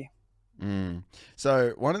comfy.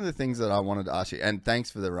 So one of the things that I wanted to ask you, and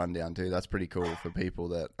thanks for the rundown too. That's pretty cool for people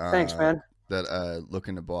that thanks, man, that are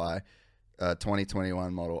looking to buy a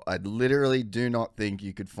 2021 model. I literally do not think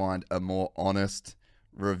you could find a more honest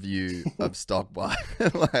review of stock bike.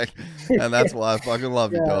 And that's why I fucking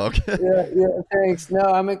love you, dog. yeah, thanks.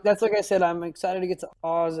 No, that's like I said, I'm excited to get to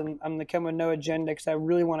Oz, and I'm gonna come with no agenda because I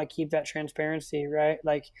really want to keep that transparency, right?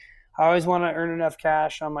 Like, I always want to earn enough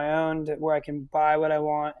cash on my own where I can buy what I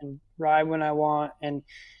want and ride when I want. And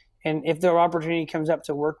if the opportunity comes up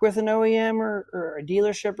to work with an OEM or a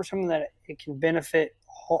dealership or something that it can benefit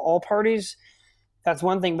all parties, that's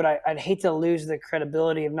one thing. But I'd hate to lose the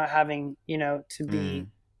credibility of not having, to be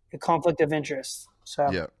a conflict of interest.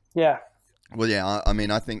 So, yeah. Well, yeah, I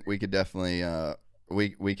mean, I think we could definitely,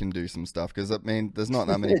 we can do some stuff because, I mean, there's not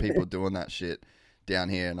that many people doing that shit down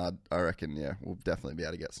here, and I reckon, we'll definitely be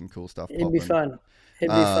able to get some cool stuff. It'd be fun.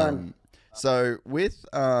 So with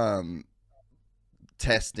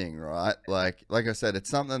testing, right? Like I said, it's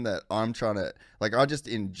something that I'm trying to, like, I just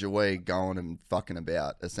enjoy going and fucking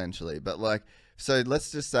about, essentially. But like, so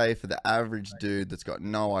let's just say for the average dude that's got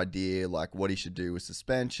no idea like what he should do with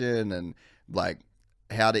suspension and like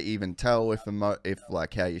how to even tell if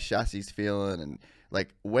like how your chassis feeling, and like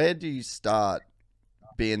where do you start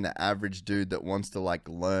being the average dude that wants to like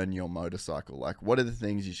learn your motorcycle? Like, what are the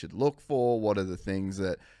things you should look for? What are the things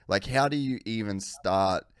that, like, how do you even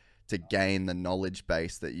start to gain the knowledge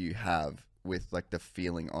base that you have with like the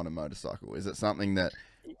feeling on a motorcycle? Is it something that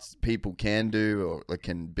people can do or like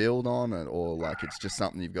can build on, or like it's just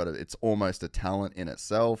something you've got to, it's almost a talent in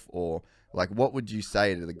itself? Or like, what would you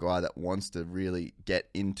say to the guy that wants to really get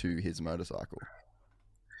into his motorcycle?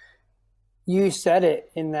 You said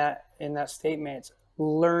it in that statement. It's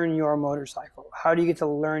learn your motorcycle. How do you get to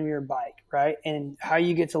learn your bike, right? And how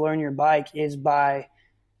you get to learn your bike is by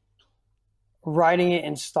riding it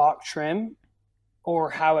in stock trim or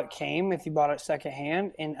how it came if you bought it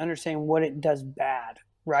secondhand, and understanding what it does bad,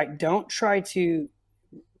 right? Don't try to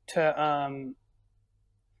reinvent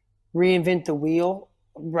the wheel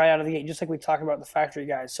right out of the gate, just like we talked about the factory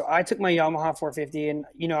guys. So I took my Yamaha 450, and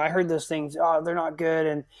I heard those things, oh, they're not good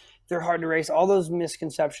and they're hard to race, all those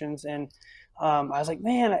misconceptions. And I was like,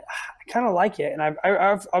 man, I kind of like it. And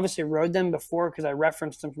I've obviously rode them before because I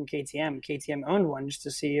referenced them from KTM. KTM owned one just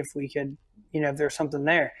to see if we could, if there's something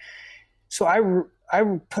there. So I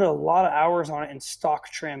put a lot of hours on it in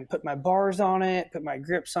stock trim, put my bars on it, put my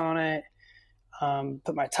grips on it,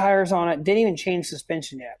 put my tires on it, didn't even change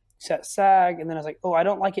suspension yet. Set sag, and then I was like, oh, I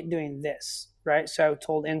don't like it doing this, right? So I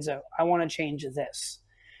told Enzo, I want to change this.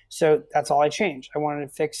 So that's all I changed. I wanted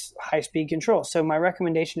to fix high-speed control. So my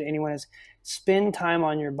recommendation to anyone is spend time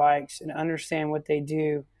on your bikes and understand what they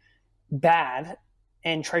do bad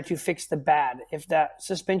and try to fix the bad. If that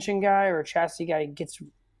suspension guy or chassis guy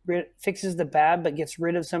fixes the bad but gets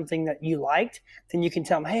rid of something that you liked, then you can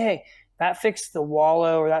tell them, hey, that fixed the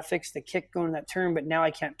wallow or that fixed the kick going in that turn, but now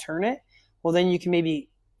I can't turn it. Well, then you can maybe,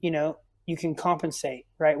 you can compensate,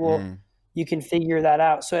 right? Well, you can figure that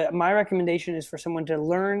out. So my recommendation is for someone to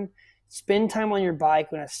learn, spend time on your bike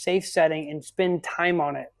in a safe setting and spend time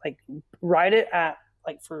on it. Like ride it at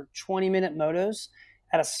like for 20-minute motos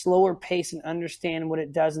at a slower pace and understand what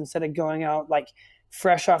it does instead of going out like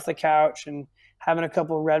fresh off the couch and having a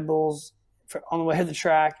couple of Red Bulls on the way to the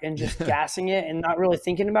track and just gassing it and not really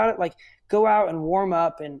thinking about it. Like go out and warm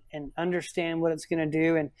up and understand what it's going to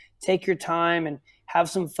do and take your time and have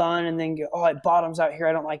some fun, and then go, oh, it bottoms out here,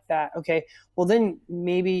 I don't like that. Okay, well then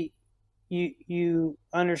maybe you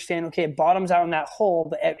understand, okay, it bottoms out in that hole,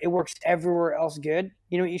 but it works everywhere else good.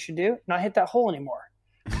 You know what you should do? Not hit that hole anymore,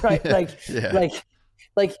 right? But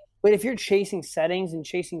if you're chasing settings and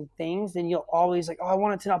chasing things, then you'll always like, oh, I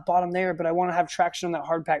want it to not bottom there, but I want to have traction on that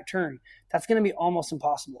hard pack turn. That's going to be almost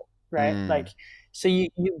impossible, right? Like, so you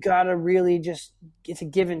got to really just, it's a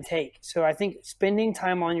give and take. So I think spending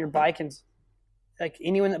time on your bike, and like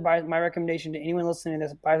anyone that buys, my recommendation to anyone listening to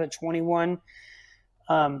this, buys a 21,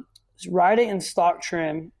 ride it in stock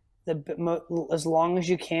trim as long as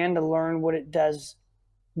you can to learn what it does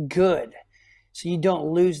good, so you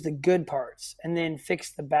don't lose the good parts, and then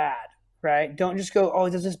fix the bad, right? Don't just go, oh,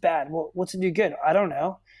 it does this bad. Well, what's it do good? I don't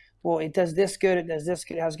know. Well, it does this good. It does this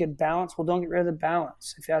good. It has good balance. Well, don't get rid of the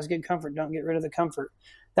balance. If it has good comfort, don't get rid of the comfort.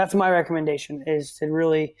 That's my recommendation, is to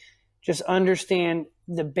really just understand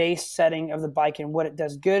the base setting of the bike and what it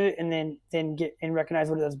does good, and then get and recognize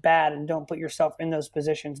what it does bad, and don't put yourself in those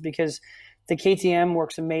positions, because the KTM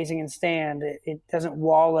works amazing in stand. It doesn't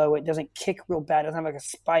wallow. It doesn't kick real bad. It doesn't have like a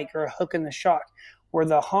spike or a hook in the shock, where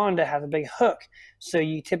the Honda has a big hook. So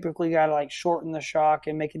you typically got to like shorten the shock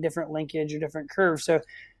and make a different linkage or different curve. So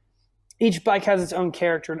each bike has its own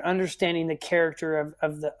character, and understanding the character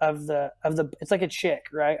of the it's like a chick,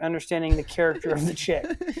 right? Understanding the character of the chick,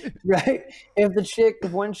 right?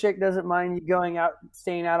 If one chick doesn't mind you going out,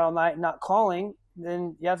 staying out all night, and not calling,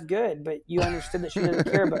 then that's good. But you understood that she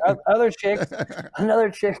doesn't care. But another chick,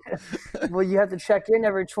 well, you have to check in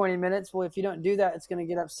every 20 minutes. Well, if you don't do that, it's going to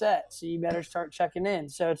get upset. So you better start checking in.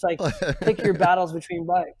 So it's like pick your battles between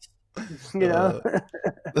bikes.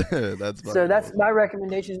 That's so that's my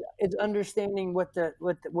recommendation. It's understanding what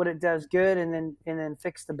it does good, and then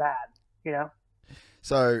fix the bad.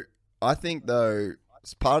 So I think though,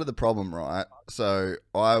 it's part of the problem, right? So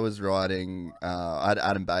I was riding, I had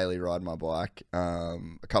Adam Bailey ride my bike a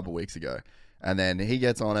couple weeks ago, and then he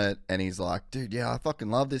gets on it and he's like, dude, yeah, I fucking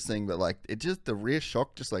love this thing, but like the rear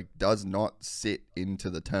shock just like does not sit into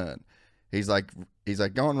the turn. He's like,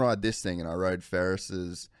 go and ride this thing. And I rode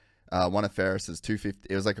Ferris's, one of Ferris's 250.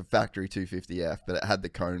 It was like a factory 250F, but it had the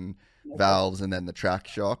cone valves and then the track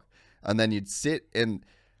shock. and then you'd sit, and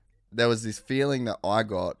there was this feeling that I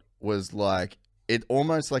got was like, it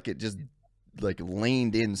almost like it just like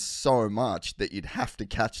leaned in so much that you'd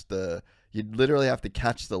literally have to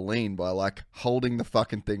catch the lean by like holding the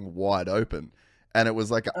fucking thing wide open. And it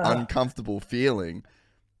was like an uncomfortable feeling.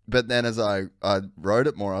 But then as I rode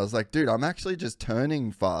it more, I was like, dude, I'm actually just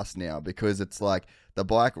turning fast now, because it's like the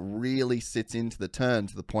bike really sits into the turn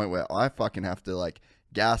to the point where I fucking have to like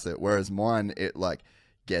gas it. Whereas mine, it like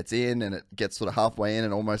gets in and it gets sort of halfway in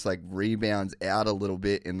and almost like rebounds out a little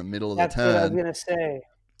bit in the middle of the turn. That's what I was going to say.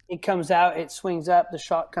 It comes out, it swings up, the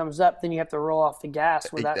shock comes up, then you have to roll off the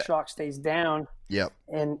gas where that shock stays down. Yep.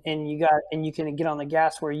 And you can get on the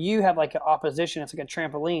gas where you have like an opposition. It's like a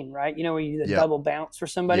trampoline, right? You know, where you do the double bounce for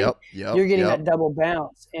somebody. Yep. You're getting that double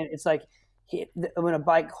bounce, and it's like when a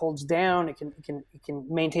bike holds down, it can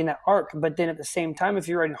maintain that arc. But then at the same time, if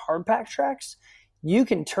you're riding hard pack tracks, you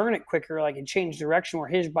can turn it quicker, like and change direction where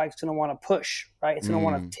his bike's going to want to push, right? It's going to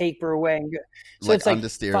want to taper away and go. So like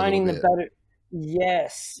it's like finding the better.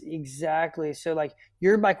 Yes, exactly. So like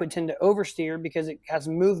your bike would tend to oversteer because it has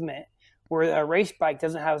movement, where a race bike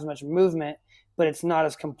doesn't have as much movement, but it's not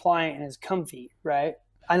as compliant and as comfy, right?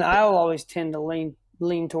 And I'll always tend to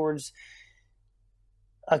lean towards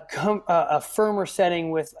a firmer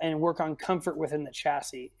setting and work on comfort within the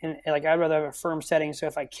chassis. And like I'd rather have a firm setting, so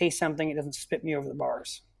if I case something, it doesn't spit me over the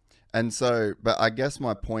bars. And so, but I guess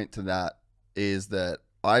my point to that is that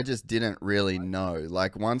I just didn't really know.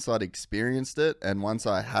 Like once I'd experienced it, and once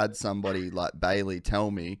I had somebody like Bailey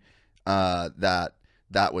tell me that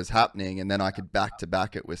was happening, and then I could back to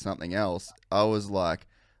back it with something else, I was like,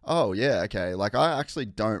 oh yeah, okay. Like I actually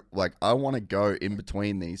don't like. I want to go in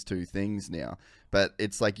between these two things now, but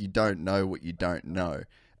it's like you don't know what you don't know,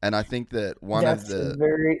 and I think that and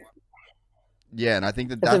I think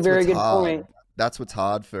that's a very good point. That's what's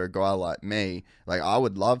hard for a guy like me. Like I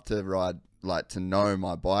would love to ride, like to know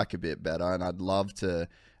my bike a bit better, and I'd love to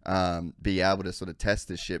be able to sort of test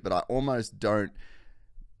this shit, but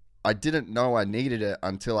I didn't know I needed it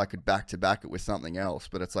until I could back to back it with something else.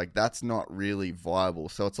 But it's like, that's not really viable.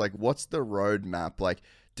 So it's like, what's the roadmap? Like,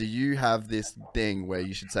 do you have this thing where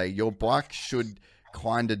you should say your bike should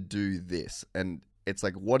kind of do this? And it's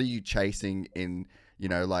like, what are you chasing in, you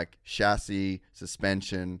know, like chassis,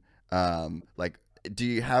 suspension, like, do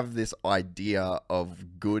you have this idea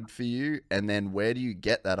of good for you? And then where do you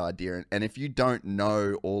get that idea? And if you don't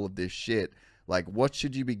know all of this shit, like what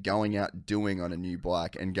should you be going out doing on a new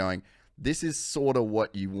bike and going, this is sort of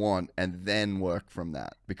what you want, and then work from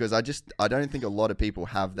that? Because I don't think a lot of people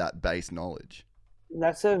have that base knowledge.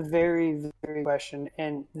 That's a very, very question.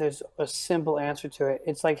 And there's a simple answer to it.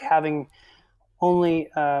 It's like having only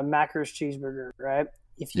Macker's cheeseburger, right?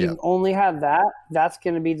 If you only have that, that's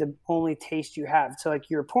going to be the only taste you have. So like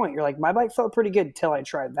your point, you're like, my bike felt pretty good until I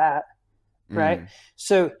tried that, right?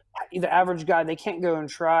 So the average guy, they can't go and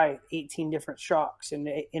try 18 different shocks. And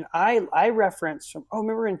I reference from,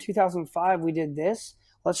 remember in 2005 we did this?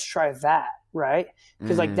 Let's try that, right?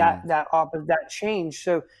 Because like that changed.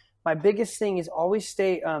 So my biggest thing is always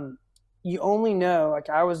stay. You only know,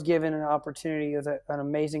 like I was given an opportunity with an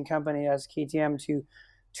amazing company as KTM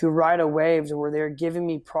to ride a waves where they're giving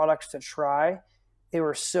me products to try. They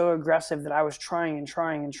were so aggressive that I was trying and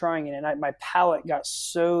trying and trying it. And my palate got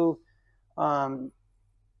so, I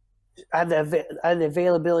had the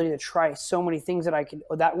availability to try so many things that I could,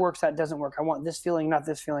 that works, that doesn't work. I want this feeling, not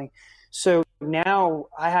this feeling. So now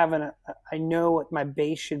I know what my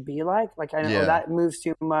base should be like. Like I know that moves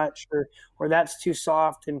too much or that's too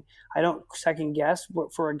soft, and I don't second guess.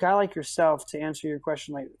 But for a guy like yourself, to answer your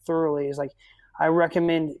question like thoroughly, is like, I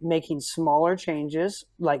recommend making smaller changes,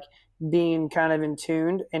 like being kind of in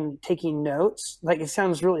tuned and taking notes. Like it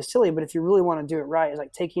sounds really silly, but if you really want to do it right, it's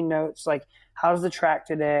like taking notes, like how's the track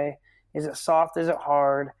today? Is it soft? Is it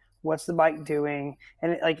hard? What's the bike doing?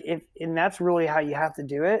 And and that's really how you have to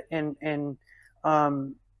do it. And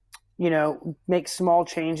you know, make small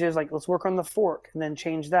changes. Like let's work on the fork and then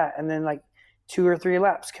change that. And then like 2 or 3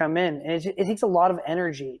 laps come in. And it takes a lot of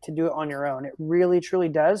energy to do it on your own. It really, truly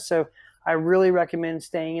does. So I really recommend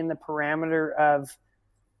staying in the parameter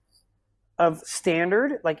of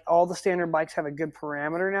standard. Like all the standard bikes have a good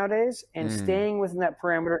parameter nowadays, and staying within that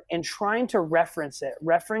parameter and trying to reference it.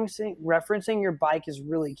 Referencing your bike is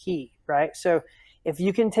really key, right? So if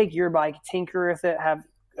you can take your bike, tinker with it, have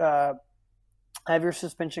your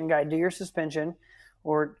suspension guy do your suspension,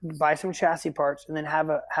 or buy some chassis parts, and then have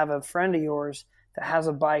a friend of yours that has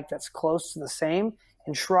a bike that's close to the same,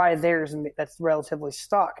 and try theirs, and that's relatively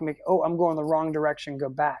stock. And I'm going the wrong direction, go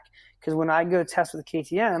back. Because when I go test with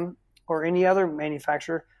KTM or any other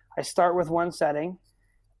manufacturer, I start with one setting,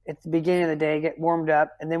 at the beginning of the day, get warmed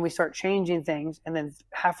up, and then we start changing things. And then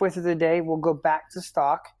halfway through the day, we'll go back to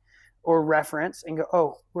stock or reference and go,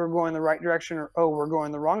 oh, we're going the right direction, or, oh, we're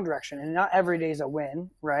going the wrong direction. And not every day is a win,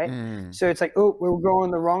 right? So it's like, oh, we're going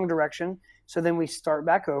the wrong direction. So then we start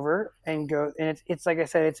back over and go. And it's like I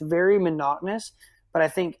said, it's very monotonous, but I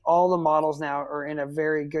think all the models now are in a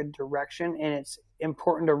very good direction, and it's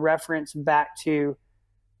important to reference back to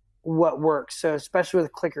what works. So especially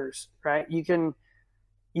with clickers, right? You can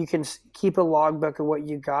keep a logbook of what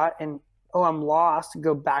you got, and oh, I'm lost.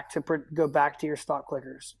 Go back to your stock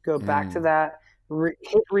clickers. Go back to that.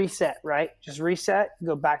 Hit reset, right? Just reset.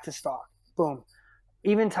 Go back to stock. Boom.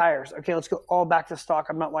 Even tires. Okay, let's go all back to stock.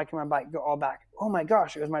 I'm not liking my bike. Go all back. Oh my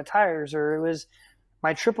gosh, it was my tires, or it was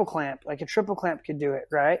my triple clamp. Like a triple clamp could do it,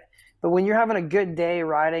 right? But when you're having a good day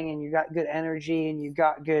riding and you got good energy and you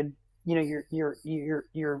got good,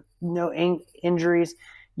 you're no injuries,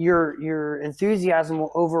 your enthusiasm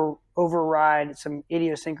will override some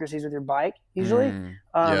idiosyncrasies with your bike usually.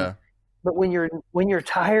 But when you're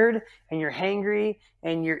tired and you're hangry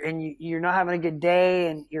and you're not having a good day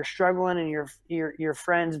and you're struggling and your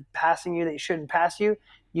friends passing you that shouldn't pass you,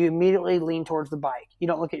 you immediately lean towards the bike. You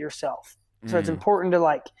don't look at yourself. So it's important to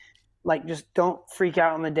like just don't freak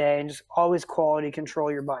out on the day and just always quality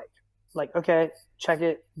control your bike. Like, okay, check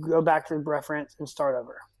it, go back to the reference and start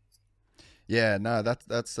over. Yeah, no, that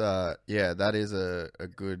is a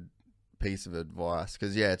good piece of advice,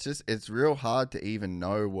 because it's real hard to even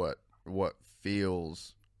know what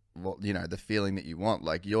feels, the feeling that you want.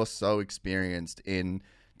 Like, you're so experienced in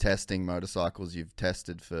testing motorcycles, you've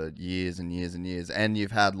tested for years and years and years, and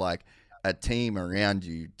you've had like a team around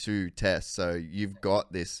you to test, so you've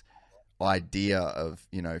got this idea of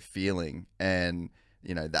feeling. And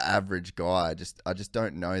the average guy, I just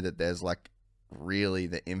don't know that there's like really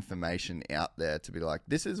the information out there to be like,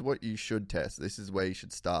 this is what you should test, this is where you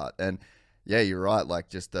should start. And yeah, you're right, like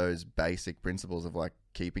just those basic principles of like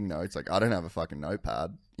keeping notes. Like, I don't have a fucking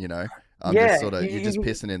notepad, I'm just sort of, you're just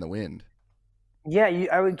pissing in the wind. Yeah,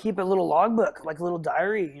 I would keep a little logbook, like a little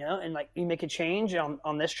diary, and like you make a change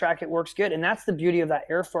on this track, it works good. And that's the beauty of that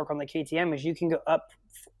air fork on the KTM, is you can go up,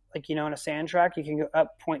 like, in a sand track, you can go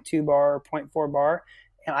up 0.2 bar or 0.4 bar.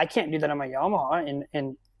 And I can't do that on my Yamaha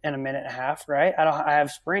in a minute and a half, right? I have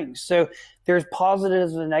springs. So there's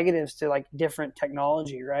positives and negatives to like different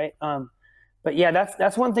technology, right? But yeah,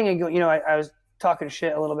 that's one thing. I was talking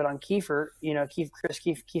shit a little bit on Kiefer,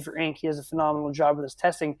 Kiefer Inc. He does a phenomenal job with his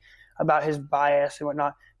testing about his bias and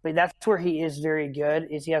whatnot. But that's where he is very good,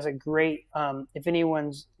 is he has a great, if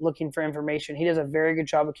anyone's looking for information, he does a very good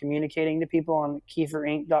job of communicating to people on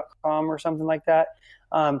kieferinc.com or something like that.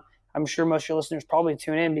 I'm sure most of your listeners probably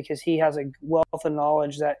tune in because he has a wealth of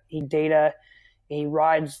knowledge that he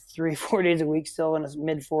rides 3-4 days a week still in his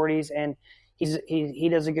mid 40s, and he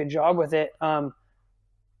does a good job with it.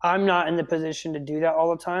 I'm not in the position to do that all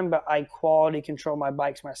the time, but I quality control my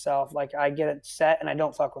bikes myself. Like, I get it set and I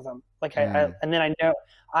don't fuck with them. Like and then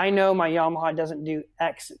I know my Yamaha doesn't do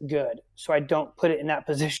X good, so I don't put it in that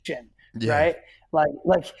position. Right?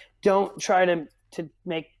 Like don't try to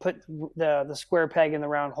put the square peg in the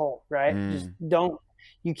round hole, right? Just don't.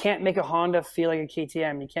 You can't make a Honda feel like a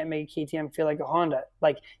KTM. You can't make a KTM feel like a Honda.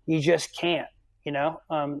 Like, you just can't. You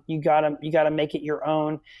gotta make it your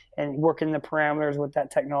own and work in the parameters what that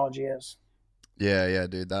technology is. Yeah,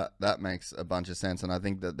 dude, that makes a bunch of sense, and I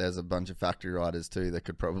think that there's a bunch of factory riders too that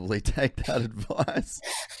could probably take that advice.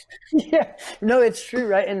 Yeah, no, it's true,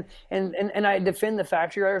 right? And I defend the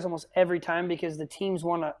factory riders almost every time because the teams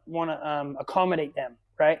want to accommodate them,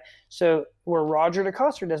 right? So where Roger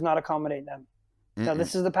DeCoster does not accommodate them. Now,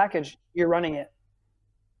 this is the package, you're running it,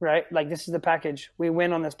 right? Like, this is the package. We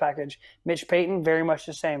win on this package. Mitch Payton, very much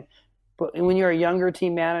the same. But when you're a younger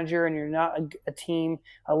team manager and you're not a team,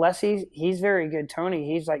 unless he's very good, Tony,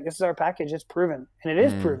 he's like, this is our package. It's proven. And it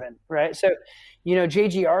is proven, right? So,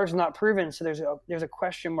 JGR is not proven. So there's a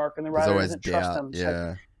question mark, and the rider doesn't trust them. So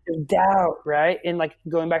yeah. There's doubt, right? And like,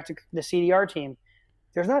 going back to the CDR team,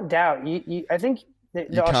 there's not doubt. I think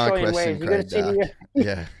the Australian way is you go to CDR.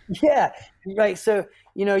 Yeah. Yeah. Right. So,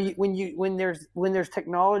 when there's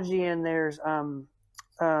technology and there's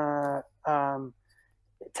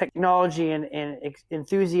technology and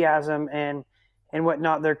enthusiasm and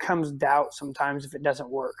whatnot, there comes doubt sometimes if it doesn't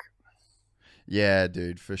work. Yeah,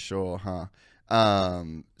 dude, for sure, huh?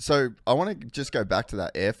 So I want to just go back to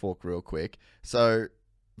that air fork real quick. So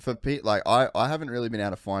for Pete, like, I haven't really been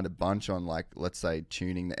able to find a bunch on, like, let's say,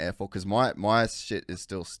 tuning the air fork, because my shit is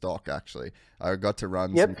still stock. Actually, I got to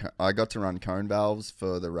run cone valves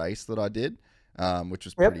for the race that I did, which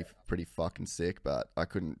was pretty fucking sick, but I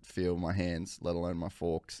couldn't feel my hands, let alone my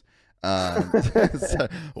forks. So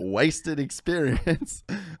wasted experience.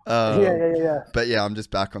 Yeah. But yeah, I'm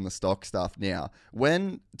just back on the stock stuff now.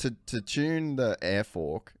 When to tune the air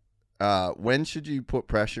fork, when should you put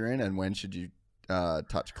pressure in, and when should you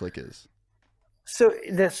touch clickers? So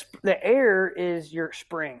the air is your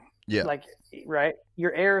spring. Yeah. Like, right?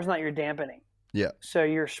 Your air is not your dampening. Yeah. So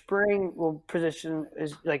your spring will position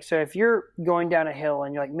is like, so if you're going down a hill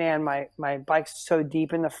and you're like, man, my bike's so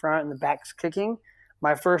deep in the front and the back's kicking,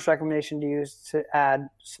 my first recommendation to you is to add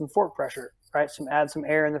some fork pressure, right? Add some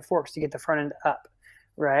air in the forks to get the front end up,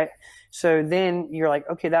 right? So then you're like,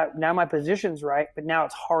 okay, that now my position's right, but now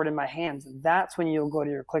it's hard in my hands. That's when you'll go to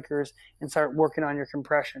your clickers and start working on your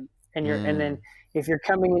compression. And and then if you're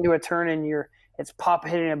coming into a turn and it's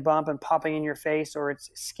hitting a bump and popping in your face, or it's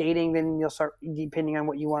skating, then you'll start, depending on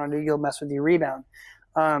what you want to do, you'll mess with your rebound.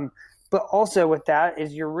 But also with that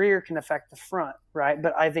is your rear can affect the front, right?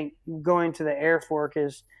 But I think going to the air fork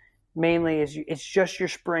is mainly it's just your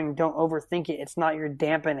spring. Don't overthink it. It's not your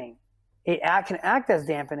dampening. It can act as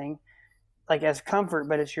dampening, like as comfort,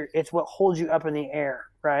 but it's what holds you up in the air,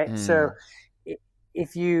 right? So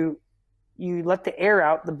if you let the air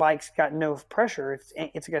out, the bike's got no pressure. It's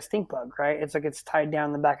like a stink bug, right? It's like it's tied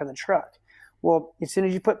down the back of the truck. Well, as soon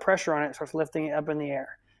as you put pressure on it, it starts lifting it up in the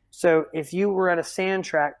air. So if you were at a sand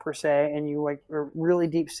track per se, and you like really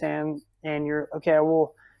deep sand, and you're okay,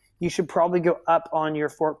 well, you should probably go up on your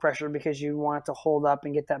fork pressure because you want it to hold up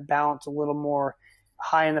and get that balance a little more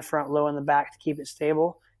high in the front, low in the back to keep it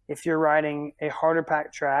stable. If you're riding a harder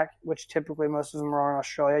pack track, which typically most of them are in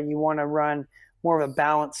Australia, you want to run more of a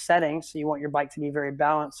balanced setting. So you want your bike to be very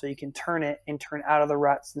balanced so you can turn it and turn out of the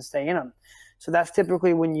ruts and stay in them. So that's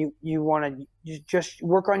typically when you want to just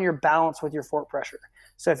work on your balance with your fork pressure.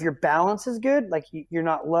 So if your balance is good, like you're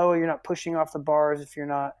not low, you're not pushing off the bars, if you're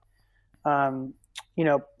not,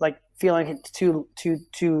 like feeling it's too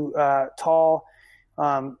tall,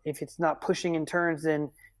 if it's not pushing in turns,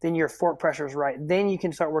 then your fork pressure is right. Then you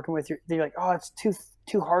can start working with you're like, oh, it's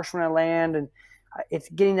too harsh when I land, and it's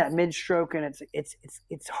getting that mid stroke, and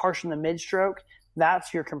it's harsh in the mid stroke.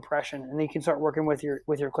 That's your compression, and then you can start working with your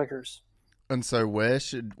clickers. And so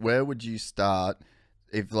where would you start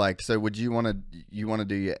if would you want to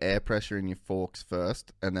do your air pressure in your forks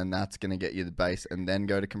first, and then that's going to get you the base, and then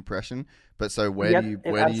go to compression? But so where do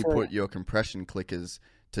you put your compression clickers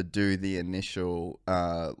to do the initial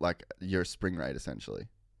your spring rate essentially?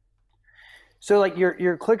 So like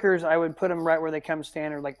your clickers, I would put them right where they come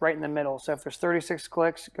standard, like right in the middle. So if there's 36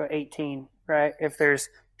 clicks, go 18, right? If there's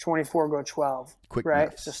 24, go 12, quick right?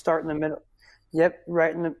 maths. So start in the middle. Yep,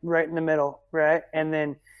 right in the middle, right? And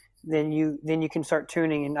then you can start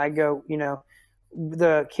tuning. And I go,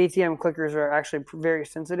 the KTM clickers are actually very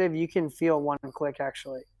sensitive. You can feel one click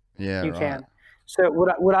actually. Yeah, you can. So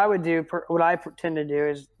what I would do, what I tend to do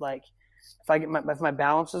is like, if my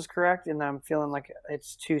balance is correct and I'm feeling like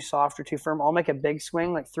it's too soft or too firm, I'll make a big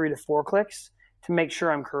swing, like 3 to 4 clicks, to make sure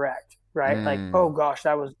I'm correct, right? Like, oh gosh,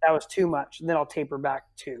 that was too much. And then I'll taper back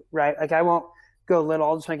 2, right? Like I won't go little.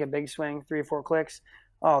 I'll just make a big swing, 3 or 4 clicks.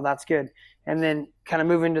 Oh, that's good. And then kind of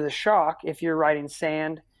move into the shock. If you're riding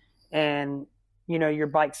sand and your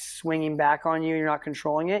bike's swinging back on you, you're not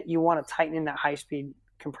controlling it, you want to tighten in that high speed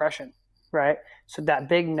compression, right? So that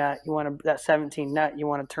big nut, that 17 nut, you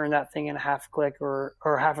want to turn that thing in a half click or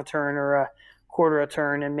half a turn or a quarter a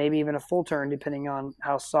turn, and maybe even a full turn depending on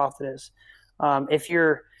how soft it is. If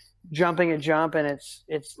you're jumping a jump and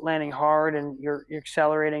it's landing hard and you're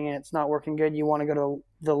accelerating and it's not working good, you want to go to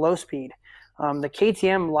the low speed. The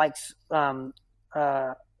KTM likes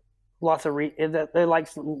lots of it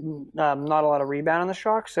likes not a lot of rebound on the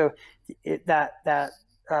shock, so that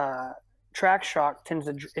track shock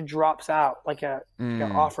it drops out like a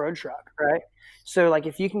off-road truck, right? So like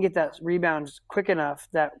if you can get that rebound quick enough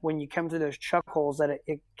that when you come through those chuck holes that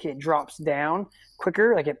it drops down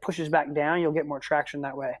quicker, like it pushes back down, you'll get more traction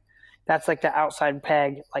that way. That's like the outside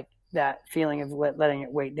peg, like that feeling of letting it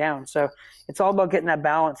weight down. So it's all about getting that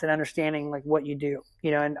balance and understanding like what you do,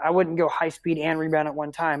 and I wouldn't go high speed and rebound at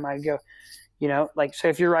one time. I'd go, so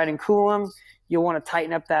if you're riding Coolum, you'll want to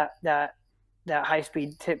tighten up that high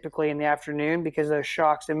speed typically in the afternoon, because those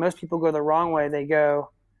shocks, and most people go the wrong way. They go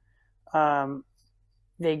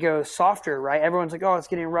softer, right? Everyone's like, oh, it's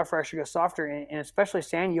getting rougher, I should go softer. And especially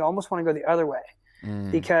sand, you almost want to go the other way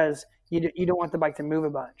because you don't want the bike to move a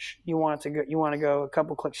bunch. You want to go a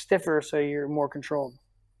couple clicks stiffer so you're more controlled.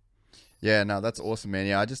 Yeah, no, that's awesome, man.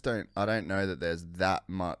 Yeah, I don't know that there's that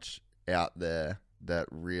much out there that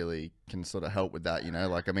really can sort of help with that,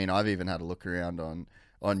 Like, I mean, I've even had a look around on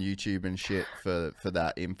on YouTube and shit for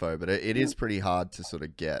that info, but it is pretty hard to sort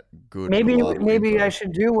of get good. Maybe info. I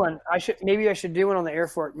should do one. I should do one on the air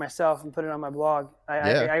fork myself and put it on my blog.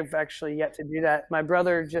 I've actually yet to do that. My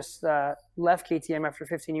brother just left KTM after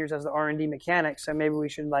 15 years as the R&D mechanic, so maybe we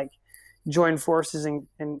should like join forces and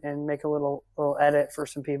make a little edit for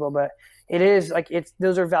some people. But it is like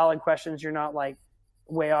those are valid questions. You're not like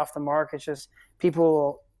way off the mark. It's just people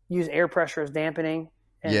will use air pressure as dampening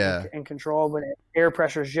and control, but air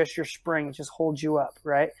pressure is just your spring. It just holds you up,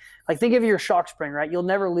 right? Like think of your shock spring, right? You'll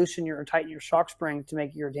never loosen or tighten your shock spring to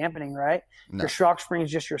make your dampening, right? No. Your shock spring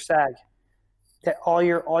is just your sag. That all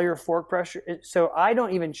your fork pressure. So I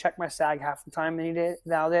don't even check my sag half the time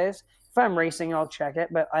nowadays. If I'm racing, I'll check it,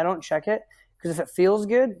 but I don't check it because if it feels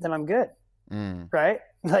good, then I'm good, right?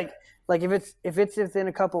 Like if it's within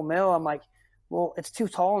a couple mil, I'm like, well, it's too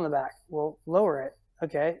tall in the back. Well, lower it,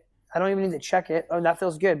 okay. I don't even need to check it. Oh, that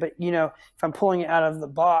feels good. But, if I'm pulling it out of the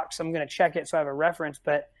box, I'm going to check it so I have a reference.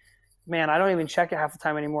 But, man, I don't even check it half the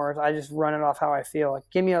time anymore. I just run it off how I feel. Like,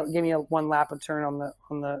 give me a one lap of turn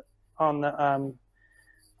on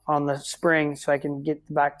the spring so I can get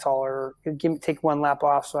the back taller. Or take one lap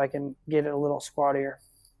off so I can get it a little squattier.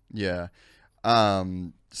 Yeah.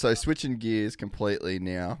 So switching gears completely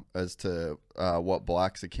now as to what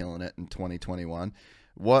bikes are killing it in 2021.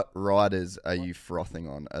 What riders are you frothing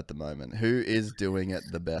on at the moment? Who is doing it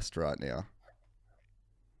the best right now?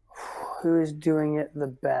 Who is doing it the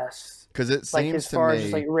best? Because it seems like as to far me,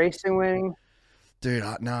 as like racing winning. Dude,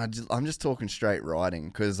 I'm just talking straight riding.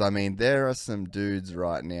 Because I mean, there are some dudes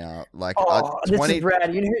right now. Like, this is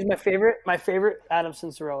Brad. You know who's my favorite? My favorite, Adam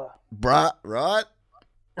Cincerella. Right?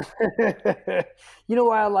 You know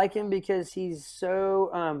why I like him? Because he's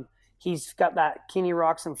so he's got that Kenny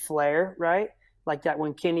Roczen flair, right? Like that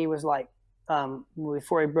when Kenny was like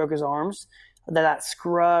before he broke his arms, that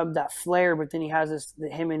scrub, that flair. But then he has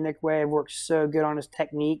him and Nick Wade worked so good on his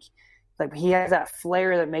technique. Like he has that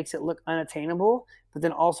flair that makes it look unattainable, but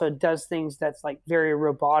then also does things that's like very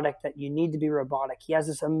robotic that you need to be robotic. He has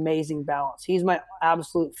this amazing balance. He's my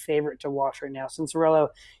absolute favorite to watch right now. Cincerello,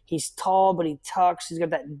 he's tall, but he tucks. He's got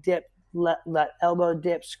that dip, that elbow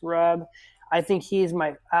dip scrub. I think he's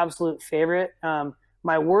my absolute favorite.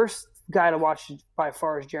 My worst guy to watch by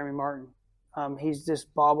far is Jeremy Martin. He's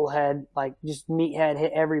just bobblehead, like just meathead,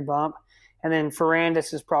 hit every bump. And then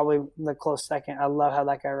Ferrandis is probably the close second. I love how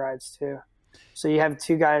that guy rides too. So you have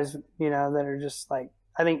two guys, that are just like,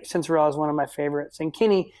 I think Cincerella is one of my favorites. And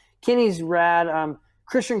Kenny's rad.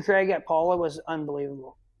 Christian Craig at Paula was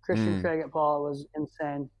unbelievable. Christian Craig at Paula was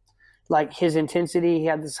insane. Like his intensity, he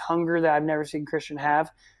had this hunger that I've never seen Christian have.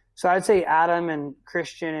 So I'd say Adam and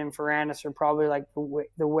Christian and Ferrandis are probably like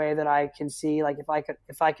the way that I can see. Like if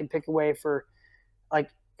I could pick a way for like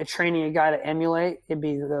training a guy to emulate, it'd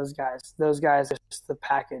be those guys. Those guys are just the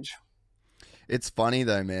package. It's funny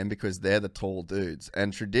though, man, because they're the tall dudes,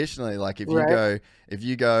 and traditionally, like if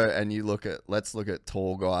you go and you let's look at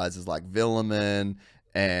tall guys as like Villeman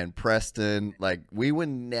and Preston. Like we were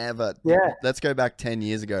never. Yeah. Let's go back 10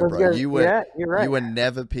 years ago, bro. You're right. You were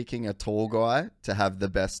never picking a tall guy to have the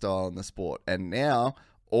best style in the sport, and now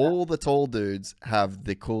all the tall dudes have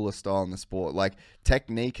the coolest style in the sport. Like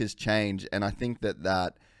technique has changed, and I think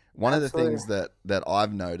that one of the things that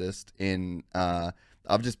I've noticed in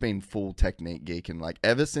I've just been full technique geeking. Like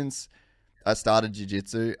ever since I started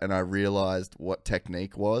jiu-jitsu and I realized what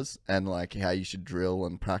technique was and like how you should drill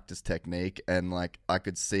and practice technique, and like I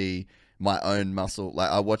could see my own muscle. Like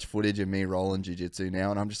I watch footage of me rolling jiu-jitsu now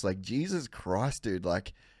and I'm just like, Jesus Christ, dude,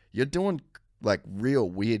 like you're doing like real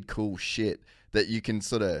weird cool shit that you can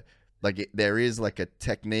sort of like there is like a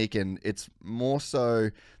technique, and it's more so,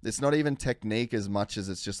 it's not even technique as much as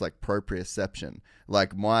it's just like proprioception.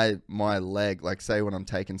 Like my leg, like say when I'm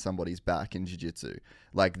taking somebody's back in jiu-jitsu,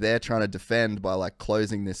 like they're trying to defend by like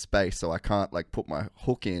closing this space so I can't like put my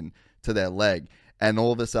hook in to their leg. And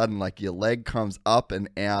all of a sudden like your leg comes up and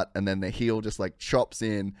out, and then the heel just like chops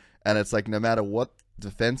in, and it's like no matter what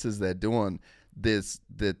defenses they're doing, there's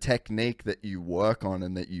the technique that you work on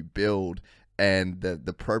and that you build, and the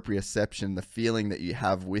proprioception, the feeling that you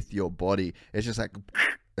have with your body, it's just like,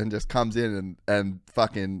 and just comes in and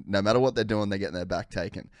fucking, no matter what they're doing, they're getting their back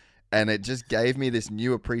taken. And it just gave me this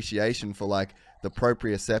new appreciation for like the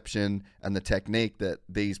proprioception and the technique that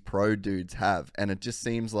these pro dudes have. And it just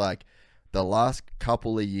seems like the last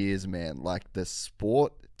couple of years, man, like the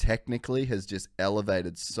sport technically has just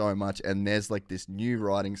elevated so much. And there's like this new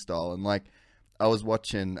riding style. And like I was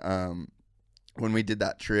watching, when we did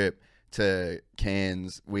that trip to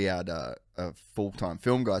Cairns, we had a full-time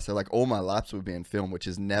film guy, so like all my laps were being filmed, which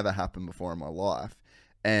has never happened before in my life.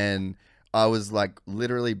 And I was like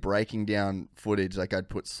literally breaking down footage. Like I'd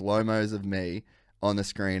put slow-mos of me on the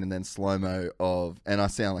screen and then slow-mo of, and I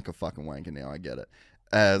sound like a fucking wanker now, I get it.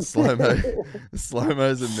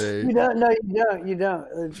 Slow-mos of me. You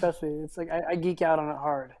don't. Trust me. It's like I geek out on it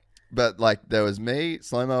hard. But like there was me,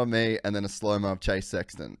 slow-mo of me, and then a slow-mo of Chase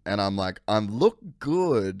Sexton. And I'm like, I look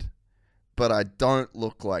good, but I don't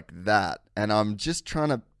look like that. And I'm just trying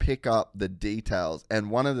to pick up the details. And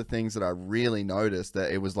one of the things that I really noticed,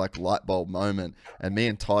 that it was like light bulb moment, and me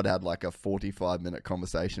and Todd had like a 45-minute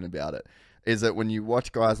conversation about it, is that when you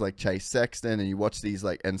watch guys like Chase Sexton and you watch these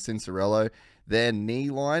like, and Cincerello, their knee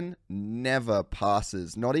line never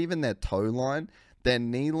passes, not even their toe line. Their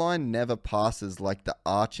knee line never passes like the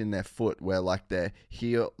arch in their foot, where like their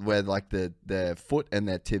heel, where like their foot and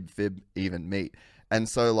their tib fib even meet. And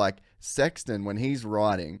so like Sexton, when he's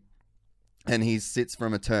riding and he sits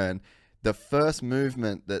from a turn, the first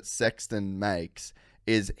movement that Sexton makes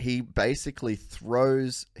is he basically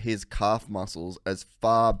throws his calf muscles as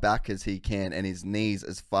far back as he can and his knees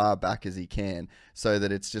as far back as he can, so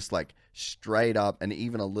that it's just like straight up and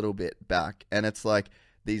even a little bit back. And it's like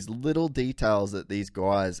these little details that these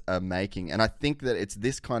guys are making. And I think that it's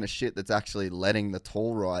this kind of shit that's actually letting the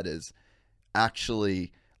tall riders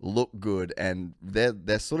actually look good, and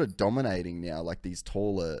they're sort of dominating now, like these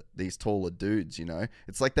taller dudes, you know?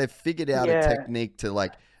 It's like they've figured out a technique to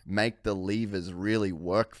like make the levers really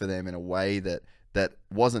work for them in a way that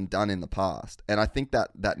wasn't done in the past. And I think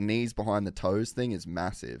that knees behind the toes thing is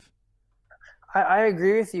massive. I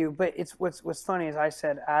agree with you, but it's what's funny is I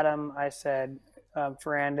said Adam, I said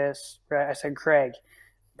Ferrandis, right? I said Craig,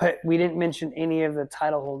 but we didn't mention any of the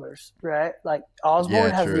title holders, right? Like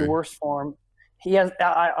Osborne has the worst form.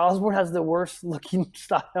 Osborne has the worst looking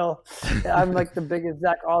style. I'm like the biggest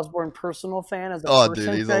Zach Osborne personal fan as a person.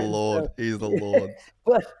 Dude, he's a lord. So. He's the lord.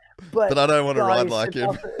 But I don't want to ride like him.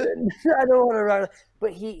 I don't want to ride.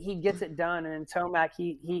 But he gets it done, and in Tomac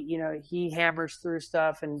he hammers through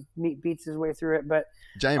stuff and beats his way through it. But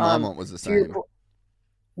Jay Marmont was the same.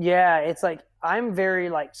 Yeah, it's like I'm very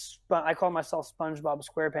like I call myself SpongeBob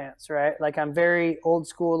SquarePants, right? Like I'm very old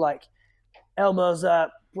school, like elbows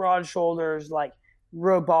up, broad shoulders, like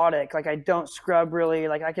robotic. Like I don't scrub really.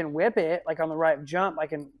 Like I can whip it, like on the right jump. I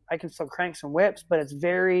can still crank some whips, but it's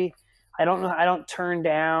very. I don't turn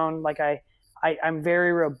down. Like I'm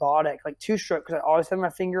very robotic, like two stroke, because I always have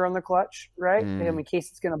my finger on the clutch, right? In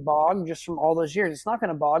case it's going to bog, just from all those years. It's not going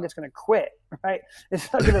to bog. It's going to quit, right?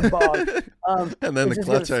 It's not going to bog. And then the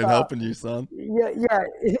clutch ain't helping you, son. Yeah.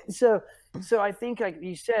 So I think, like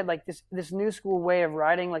you said, like this new school way of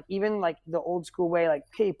riding, like even like the old school way, like,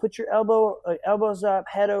 okay, put your elbows up,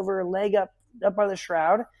 head over, leg up by the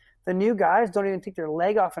shroud. The new guys don't even take their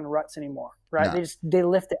leg off in ruts anymore, right? No. They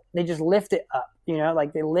lift it. They just lift it up, you know,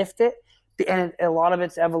 like they lift it. And a lot of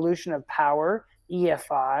it's evolution of power,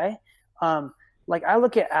 EFI. Like I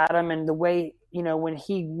look at Adam and the way, you know, when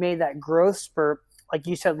he made that growth spurt, like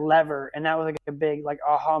you said, lever, and that was like a big like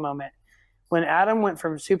aha moment. When Adam went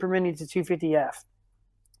from Super Mini to 250F,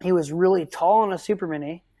 he was really tall on a Super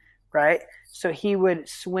Mini, right? So he would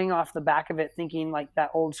swing off the back of it thinking like that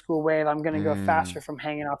old school way of I'm going to go faster from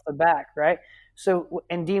hanging off the back, right? So,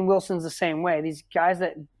 and Dean Wilson's the same way. These guys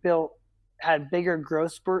that had bigger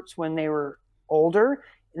growth spurts when they were older,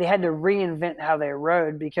 they had to reinvent how they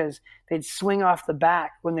rode, because they'd swing off the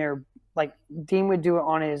back when they were like, Dean would do it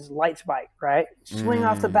on his lights bike, right? Swing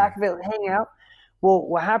off the back of it, hang out. Well,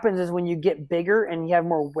 what happens is when you get bigger and you have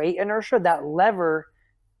more weight inertia, that lever,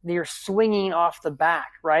 you're swinging off the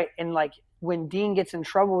back, right? And like when Dean gets in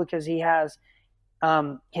trouble because he has,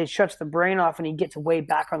 he shuts the brain off and he gets way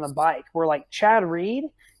back on the bike, where like Chad Reed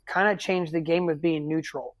kind of changed the game with being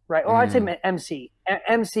neutral, right? Or I'd say MC.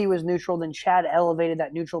 MC was neutral, then Chad elevated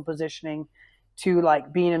that neutral positioning to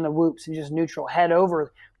like being in the whoops and just neutral, head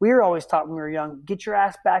over. We were always taught when we were young, get your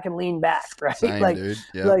ass back and lean back, right? Same, like, dude.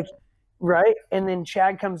 Yep. Like, right? And then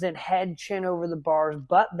Chad comes in head, chin over the bars,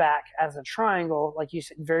 butt back as a triangle, like you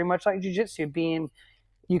said, very much like jiu-jitsu, being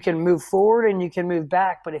you can move forward and you can move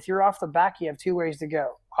back, but if you're off the back, you have two ways to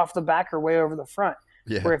go, off the back or way over the front.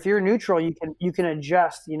 Yeah. Where if you're neutral, you can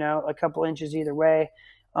adjust, you know, a couple inches either way.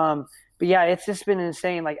 But yeah, it's just been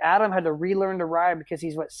insane. Like Adam had to relearn to ride because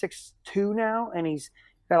he's 6'2" now, and he's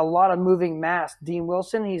got a lot of moving mass. Dean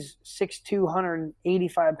Wilson, he's 6'2",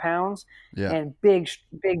 185 pounds, and big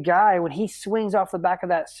guy. When he swings off the back of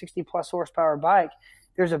that 60 plus horsepower bike,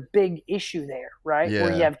 there's a big issue there, right? Yeah.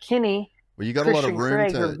 Where you have Kenny. Well, you got Christian a lot of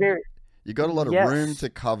room Craig you got a lot of room to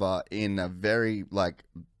cover in a very like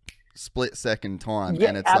split second time,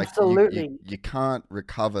 and it's absolutely. like you can't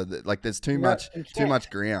recover that. Like there's too much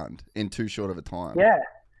ground in too short of a time. Yeah,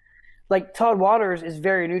 like Todd Waters is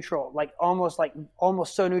very neutral, like almost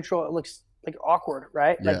so neutral it looks like awkward,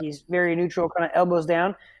 right? Yeah. Like he's very neutral, kind of elbows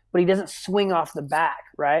down, but he doesn't swing off the back,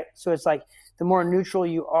 right? So it's like the more neutral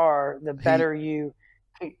you are, the better you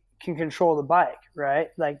can control the bike, right?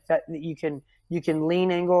 Like that you can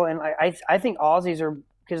lean angle, and I think Aussies are,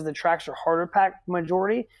 because the tracks are harder packed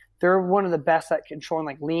majority, they're one of the best at controlling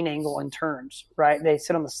like lean angle and turns, right? They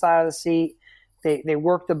sit on the side of the seat. They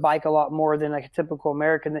work the bike a lot more than like a typical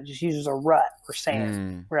American that just uses a rut or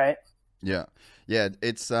sand, right? Yeah.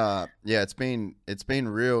 It's been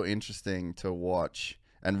real interesting to watch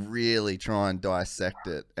and really try and dissect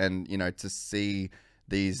it, and to see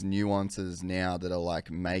these nuances now that are like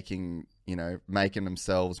making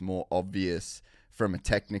themselves more obvious from a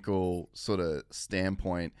technical sort of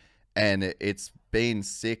standpoint, and it's been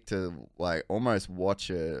sick to like almost watch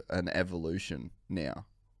an evolution now.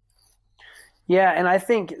 Yeah, and I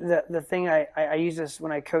think the thing I use this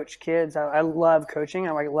when I coach kids. I love coaching.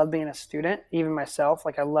 I love being a student, even myself.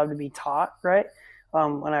 Like I love to be taught, right?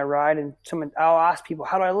 When I ride, and I'll ask people,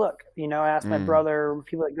 how do I look? I ask my brother,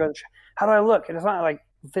 people that go to the how do I look? And it's not like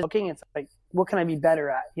looking. It's like, what can I be better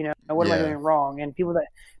at? What am I doing wrong? And people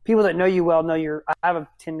that know you well know I have a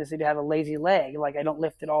tendency to have a lazy leg. Like I don't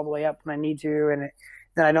lift it all the way up when I need to, and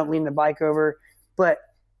then I don't lean the bike over. But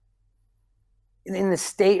in the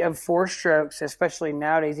state of four strokes, especially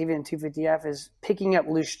nowadays, even in 250F, is picking up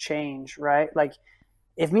loose change, right? Like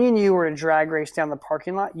if me and you were to drag race down the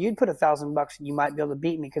parking lot, you'd put $1,000 and you might be able to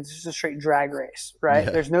beat me because it's just a straight drag race, right? Yeah.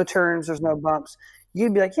 There's no turns, there's no bumps.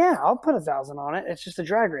 You'd be like, yeah, I'll put $1,000 on it. It's just a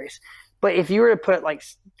drag race. But if you were to put like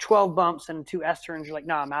 12 bumps and 2 S turns, you're like,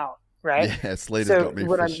 nah, I'm out, right? Yeah, Sleeter's got me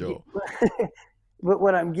for sure. But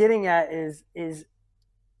what I'm getting at is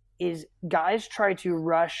guys try to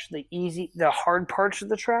rush the hard parts of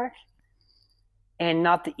the track and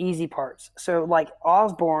not the easy parts. So like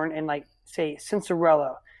Osborne and like say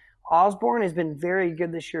Cincerello, Osborne has been very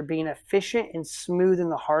good this year being efficient and smooth in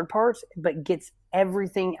the hard parts, but gets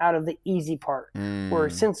everything out of the easy part. Where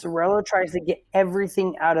Cincerello tries to get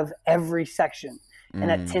everything out of every section, and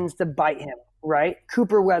that tends to bite him, right?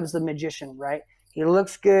 Cooper Webb's the magician, right? He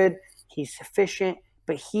looks good, he's efficient,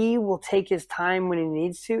 but he will take his time when he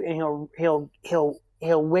needs to, and he'll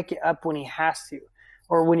wick it up when he has to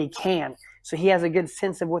or when he can. So he has a good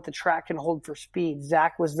sense of what the track can hold for speed.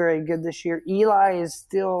 Zach was very good this year. Eli is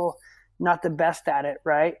still not the best at it,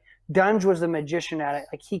 right? Dunge was the magician at it.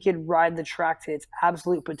 Like he could ride the track to its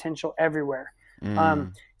absolute potential everywhere.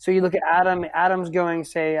 So you look at Adam. Adam's going,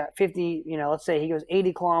 say, 50. Let's say he goes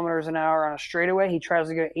 80 kilometers an hour on a straightaway. He tries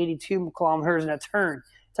to go 82 kilometers in a turn.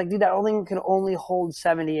 It's like, dude, that thing can only hold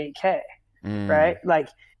 78K, right? Like,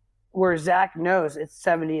 where Zach knows it's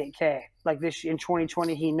 78K. Like this in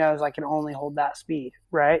 2020, he knows I can only hold that speed,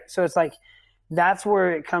 right? So it's like that's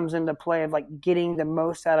where it comes into play of like getting the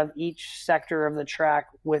most out of each sector of the track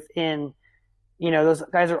within. Those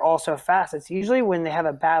guys are also fast. It's usually when they have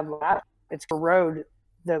a bad lap, it's a road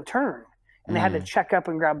the turn, and they had to check up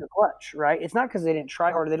and grab the clutch, right? It's not because they didn't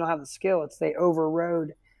try hard, they don't have the skill. It's they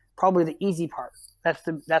overrode probably the easy part.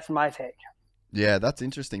 That's my take. Yeah, that's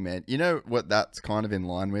interesting, man. You know what that's kind of in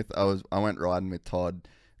line with? I went riding with Todd.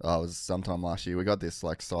 It was sometime last year. We got this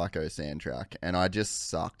like psycho sand track, and I just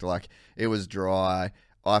sucked. Like it was dry.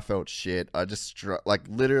 I felt shit. I just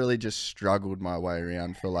literally just struggled my way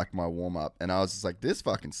around for like my warm up, and I was just like, this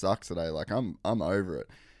fucking sucks today. Like I'm over it.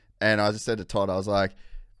 And I just said to Todd, I was like,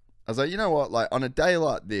 you know what? Like on a day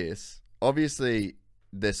like this, obviously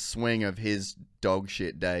the swing of his dog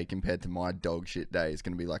shit day compared to my dog shit day is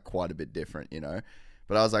going to be like quite a bit different,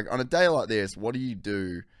 But I was like, on a day like this, what do you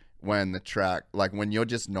do when the track, like when you're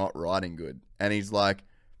just not riding good? And he's like,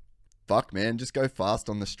 fuck man, just go fast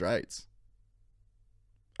on the straights.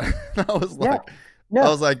 I was like, I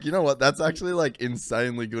was like, you know what? That's actually like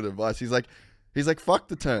insanely good advice. He's like, fuck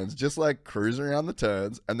the turns, just like cruise around the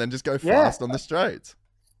turns and then just go fast on the straights.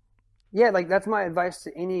 Yeah, like that's my advice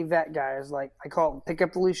to any vet guy is like, I call it pick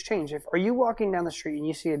up the loose change. Are you walking down the street and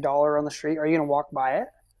you see $1 on the street, are you going to walk by it?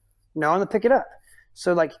 No, I'm going to pick it up.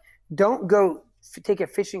 So like, don't go take a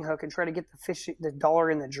fishing hook and try to get the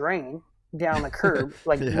dollar in the drain down the curb,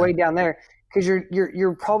 like way down there. Cause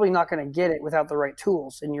you're probably not going to get it without the right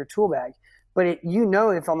tools in your tool bag. But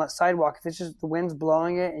if on that sidewalk, if it's just the wind's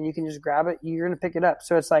blowing it and you can just grab it, you're going to pick it up.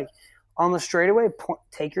 So it's like on the straightaway,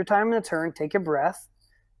 take your time in the turn, take a breath,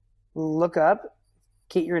 look up,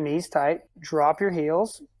 keep your knees tight, drop your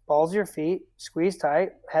heels, balls of your feet, squeeze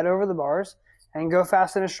tight, head over the bars, and go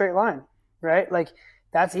fast in a straight line, right? Like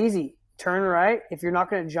that's easy. Turn right. If you're not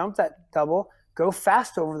going to jump that double, go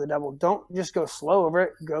fast over the double. Don't just go slow over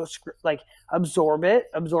it. Go like absorb the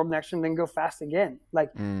next one, then go fast again.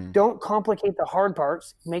 Like don't complicate the hard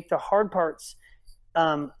parts. Make the hard parts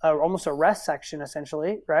almost a rest section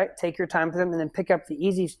essentially, right? Take your time for them and then pick up the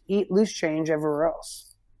easy loose change everywhere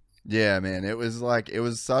else. Yeah, man. It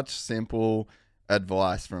was such simple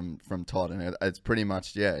advice from Todd, and it's pretty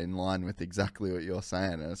much in line with exactly what you're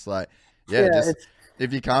saying. And it's like, just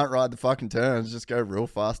if you can't ride the fucking turns, just go real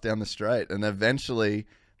fast down the straight, and eventually,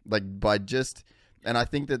 like and I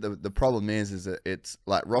think that the problem is that it's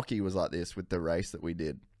like Rocky was like this with the race that we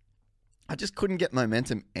did. I just couldn't get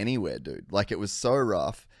momentum anywhere, dude. Like, it was so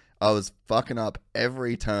rough. I was fucking up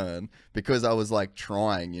every turn because I was like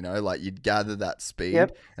trying, like you'd gather that speed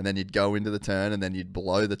and then you'd go into the turn and then you'd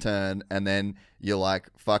blow the turn and then you're like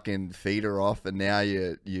fucking feeder off and now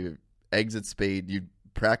you exit speed, you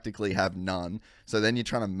practically have none. So then you're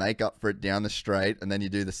trying to make up for it down the straight and then you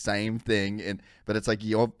do the same thing. But it's like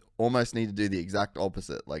you almost need to do the exact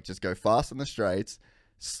opposite. Like just go fast in the straights,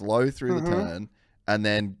 slow through the turn, and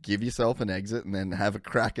then give yourself an exit and then have a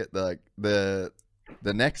crack at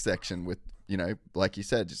the next section with, like you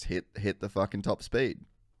said, just hit the fucking top speed.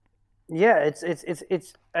 Yeah,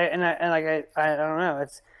 I don't know.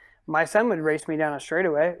 It's my son would race me down a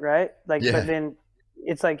straightaway, right? Like, but then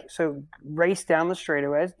it's like, so race down the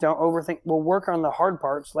straightaways. Don't overthink. We'll work on the hard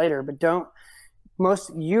parts later, but don't.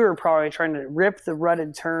 You are probably trying to rip the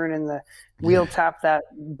rutted turn and the wheel tap that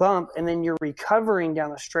bump, and then you're recovering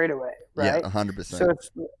down the straightaway, right? Yeah, 100%. So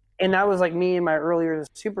and that was like me in my early years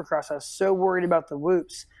of Supercross. I was so worried about the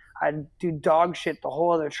whoops. I'd do dog shit the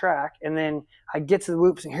whole other track, and then I'd get to the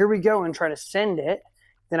whoops, and here we go, and try to send it.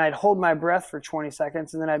 Then I'd hold my breath for 20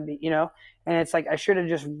 seconds, and then I'd be, and it's like I should have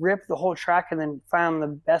just ripped the whole track and then found the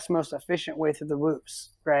best, most efficient way through the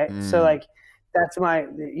whoops, right? So like that's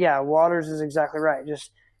Waters is exactly right.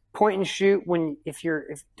 Just point and shoot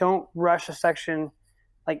if don't rush a section.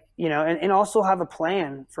 Like, and also have a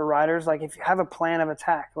plan for riders. Like if you have a plan of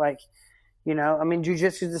attack, like,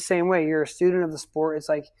 jiu-jitsu is the same way. You're a student of the sport. It's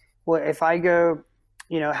like, well, if I go,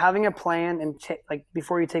 having a plan and like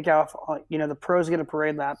before you take off, the pros get a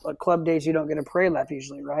parade lap. Like club days, you don't get a parade lap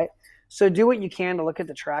usually, right? So do what you can to look at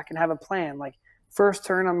the track and have a plan. Like first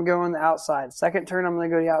turn, I'm going the outside. Second turn, I'm going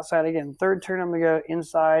to go the outside again. Third turn, I'm going to go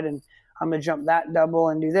inside and I'm going to jump that double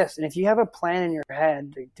and do this. And if you have a plan in your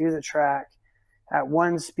head to do the track at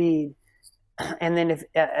one speed, and then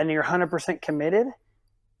and you're 100% committed,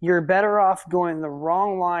 you're better off going the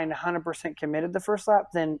wrong line 100% committed the first lap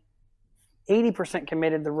than 80%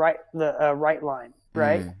 committed the right line,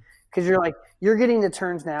 right? Because you're getting the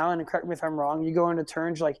turns now, and correct me if I'm wrong, you go into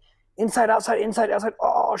turns like inside, outside,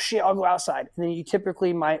 oh shit, I'll go outside. And then you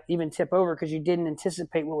typically might even tip over because you didn't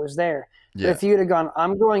anticipate what was there. Yeah. But if you would have gone,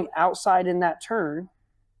 I'm going outside in that turn,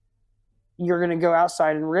 you're going to go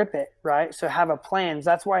outside and rip it, right? So have a plan.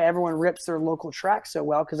 That's why everyone rips their local track so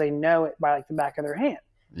well, because they know it by like the back of their hand.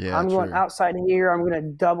 Yeah, I'm going outside here. I'm going to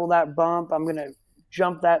double that bump. I'm going to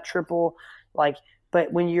jump that triple.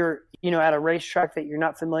 But when you're, at a racetrack that you're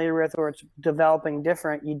not familiar with or it's developing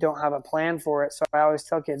different, you don't have a plan for it. So I always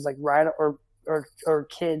tell kids like ride or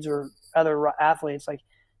kids or other athletes, like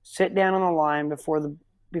sit down on the line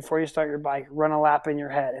before you start your bike, run a lap in your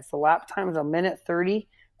head. If the lap time is 1:30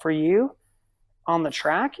 for you on the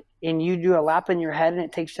track and you do a lap in your head and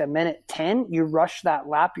it takes you 1:10, you rush that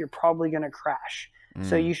lap, you're probably going to crash.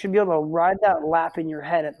 So you should be able to ride that lap in your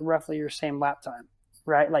head at roughly your same lap time,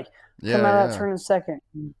 right? Like come out of that turn in second,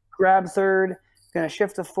 grab third, going to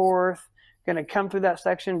shift to fourth, going to come through that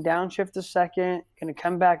section, downshift to second, going to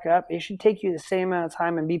come back up. It should take you the same amount of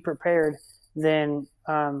time and be prepared than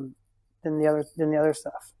the other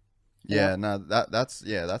stuff. Yeah, no,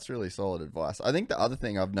 that's really solid advice. I think the other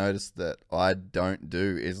thing I've noticed that I don't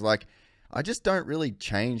do is like I just don't really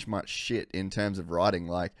change much shit in terms of riding.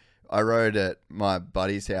 Like I rode at my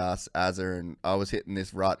buddy's house, Azza, and I was hitting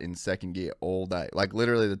this rut in second gear all day. Like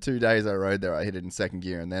literally the 2 days I rode there, I hit it in second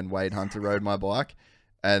gear, and then Wade Hunter rode my bike,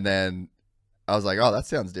 and then I was like, oh, that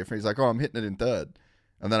sounds different. He's like, oh, I'm hitting it in third.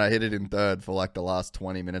 And then I hit it in third for like the last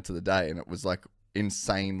 20 minutes of the day, and it was like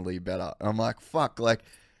insanely better. And I'm like, fuck, like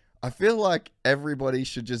I feel like everybody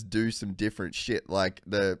should just do some different shit. Like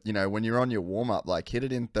when you're on your warm up, like hit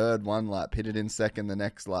it in third one lap, hit it in second the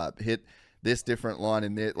next lap, hit this different line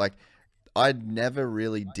in there. Like I'd never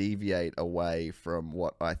really deviate away from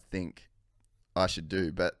what I think I should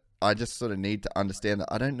do, but I just sort of need to understand that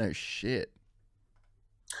I don't know shit.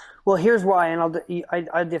 Well, here's why, and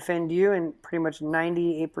I defend you and pretty much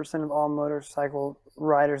 98% of all motorcycle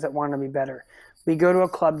riders that want to be better. We go to a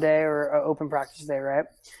club day or an open practice day, right?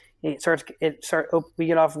 We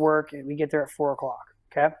get off work and we get there at 4:00.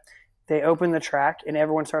 Okay. they open the track and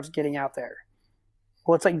everyone starts getting out there.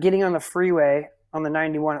 Well, it's like getting on the freeway on the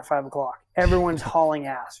 91 at 5 o'clock. Everyone's hauling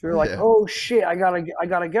ass. You're like, oh shit, I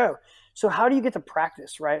gotta go. So how do you get to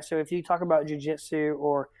practice, right? So if you talk about jiu-jitsu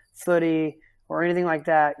or footy or anything like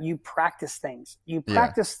that, you practice things. You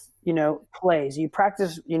practice, plays. You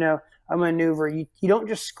practice, a maneuver. You don't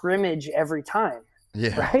just scrimmage every time,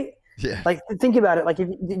 right? Yeah. Like, think about it. Like, if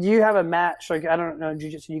you have a match, like, I don't know,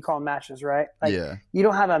 jiu-jitsu, you call them matches, right? Like, you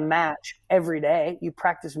don't have a match every day. You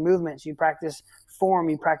practice movements. You practice form.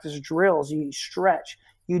 You practice drills. You stretch.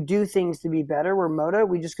 You do things to be better. Where moto,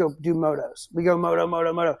 we just go do motos. We go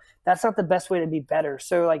moto. That's not the best way to be better.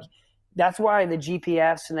 So, like, that's why the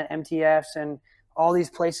GPFs and the MTFs and all these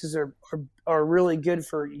places are really good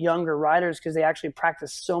for younger riders, because they actually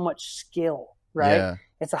practice so much skill, right? Yeah.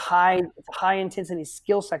 It's a high intensity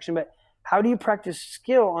skill section, but how do you practice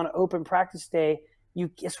skill on an open practice day?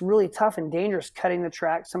 It's really tough and dangerous cutting the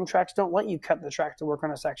track. Some tracks don't let you cut the track to work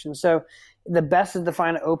on a section. So the best is to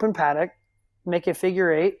find an open paddock, make a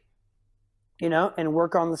figure 8, and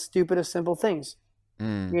work on the stupidest simple things,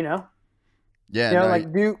 Yeah. Like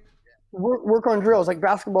work on drills. Like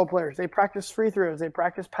basketball players, they practice free throws, they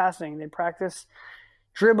practice passing, they practice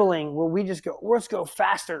dribbling. Well, we just go, let's go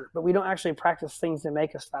faster, but we don't actually practice things that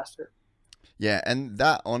make us faster. Yeah, and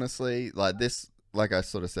that honestly, like I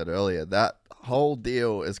sort of said earlier, that whole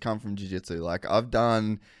deal has come from jiu-jitsu. Like, I've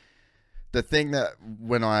done the thing that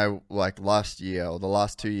when I, last year or the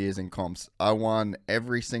last 2 years in comps, I won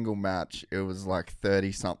every single match. It was like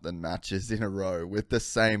 30-something matches in a row with the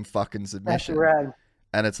same fucking submission. That's rad.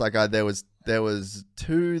 And it's like there was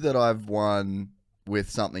 2 that I've won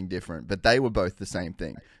with something different, but they were both the same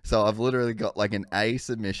thing. So I've literally got like an A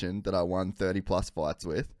submission that I won 30 plus fights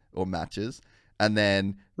with, or matches, and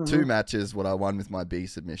then 2 matches what I won with my B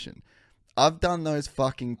submission. I've done those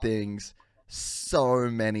fucking things so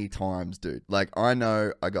many times, dude. Like, I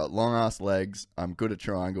know I got long ass legs. I'm good at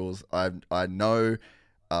triangles. I know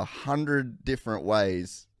 100 different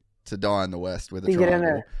ways to die in the West with a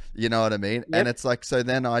triangle. You know what I mean? Yep. And it's like, so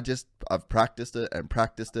then I've practiced it and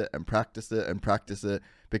practiced it and practiced it and practiced it,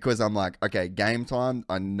 because I'm like, okay, game time,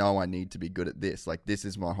 I know I need to be good at this. Like, this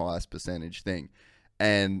is my highest percentage thing.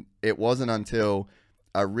 And it wasn't until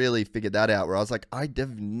I really figured that out where I was like, I'd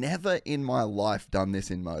have never in my life done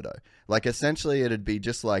this in moto. Like, essentially it'd be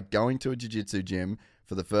just like going to a jiu-jitsu gym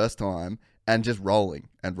for the first time and just rolling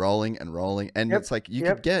and rolling and rolling. And it's like, you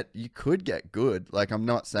could get good. Like, I'm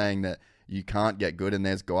not saying that you can't get good, and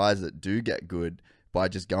there's guys that do get good by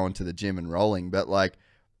just going to the gym and rolling. But like,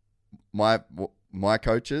 my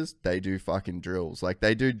coaches, they do fucking drills. Like,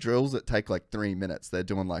 they do drills that take like 3 minutes. They're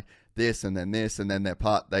doing like this, and then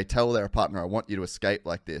they tell their partner, I want you to escape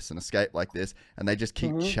like this and escape like this. And they just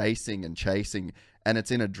keep chasing and chasing. And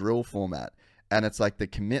it's in a drill format. And it's like the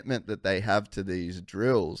commitment that they have to these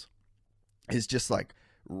drills is just like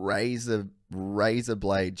razor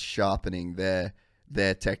blade sharpening their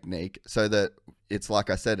technique, so that it's like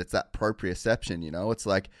I said, it's that proprioception, it's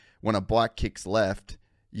like when a bike kicks left,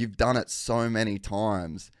 you've done it so many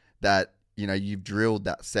times that you've drilled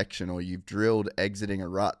that section, or you've drilled exiting a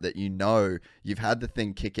rut, that you've had the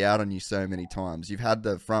thing kick out on you so many times, you've had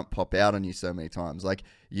the front pop out on you so many times, like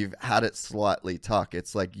you've had it slightly tuck.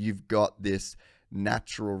 It's like you've got this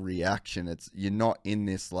natural reaction. You're not in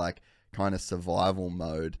this like kind of survival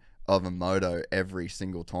mode of a moto every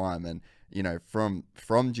single time. And from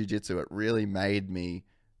jiu-jitsu, it really made me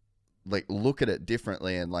like look at it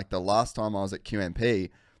differently. And like the last time I was at QMP,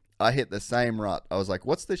 I hit the same rut. I was like,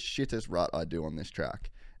 what's the shittest rut I do on this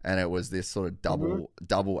track? And it was this sort of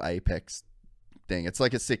double apex thing. It's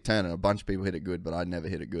like a sick turn, and a bunch of people hit it good, but I never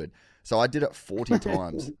hit it good. So I did it 40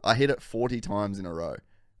 times. I hit it 40 times in a row.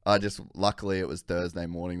 Luckily it was Thursday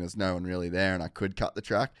morning. There's no one really there, and I could cut the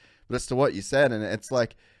track. But it's to what you said, and it's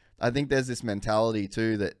like, I think there's this mentality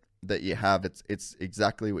too that you have. It's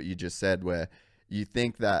exactly what you just said, where you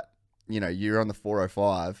think that, you're on the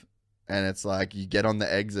 405, and it's like you get on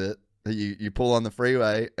the exit, you pull on the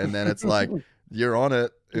freeway, and then it's like you're on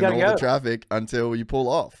it in all the traffic until you pull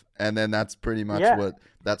off. And then that's pretty much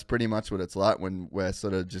what it's like when we're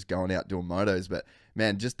sort of just going out doing motos. But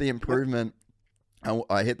man, just the improvement.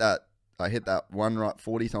 I hit that one rut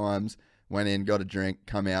 40 times, went in, got a drink,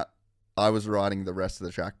 come out. I was riding the rest of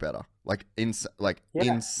the track better,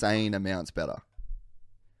 insane amounts better.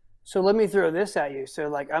 So let me throw this at you. So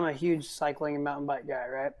like, I'm a huge cycling and mountain bike guy,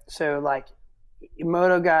 right? So like,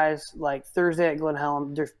 moto guys, like Thursday at Glen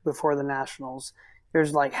Helen before the Nationals,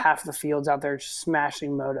 there's like half the fields out there just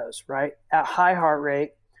smashing motos, right? At high heart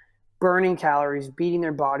rate, burning calories, beating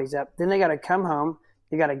their bodies up. Then they got to come home.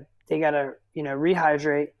 They got to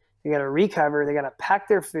rehydrate. They got to recover. They got to pack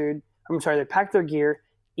their food. They pack their gear,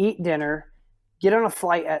 eat dinner, get on a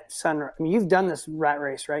flight at sunrise. I mean, you've done this rat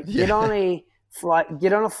race, right? Yeah. Get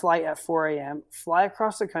on a flight at 4 a.m., fly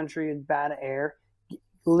across the country with bad air,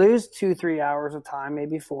 lose 2-3 hours of time,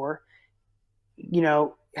 maybe 4,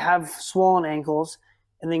 have swollen ankles,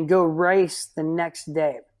 and then go race the next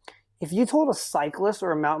day. If you told a cyclist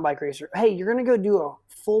or a mountain bike racer, hey, you're going to go do a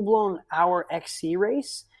full-blown hour XC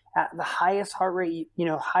race at the highest heart rate,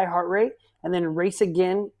 high heart rate, and then race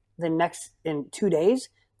again in 2 days,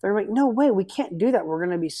 they're like, no way, we can't do that. We're going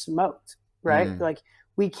to be smoked, right? Like,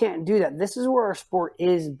 we can't do that. This is where our sport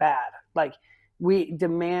is bad. Like, we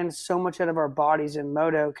demand so much out of our bodies in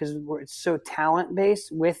moto because it's so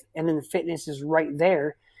talent-based and then the fitness is right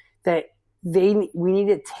there that we need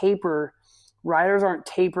to taper. Riders aren't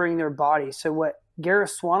tapering their bodies. So what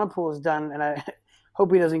Gareth Swanepoel has done, and I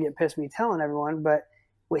hope he doesn't get pissed me telling everyone, but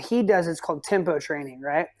what he does is called tempo training,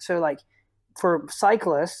 right? So like for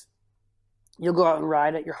cyclists, you'll go out and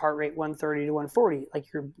ride at your heart rate 130 to 140. Like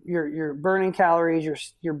you're burning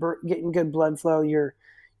calories, you're getting good blood flow, you're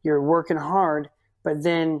working hard, but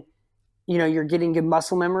then you're getting good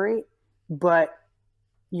muscle memory, but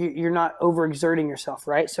you're not overexerting yourself,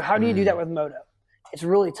 right? So how do you do that with moto? It's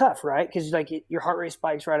really tough, right? Because like your heart rate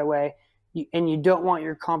spikes right away, and you don't want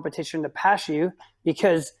your competition to pass you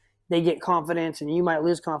because they get confidence and you might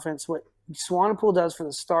lose confidence. What Swanepoel does for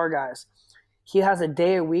the star guys, he has a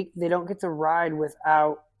day a week. They don't get to ride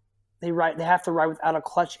they have to ride without a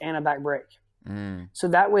clutch and a back brake. So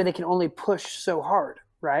that way they can only push so hard,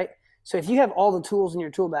 right? So if you have all the tools in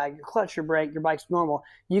your tool bag, your clutch, your brake, your bike's normal,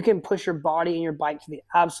 you can push your body and your bike to the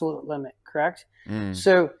absolute limit, correct?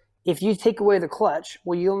 So if you take away the clutch,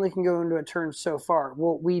 well, you only can go into a turn so far.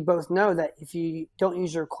 Well, we both know that if you don't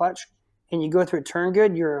use your clutch and you go through a turn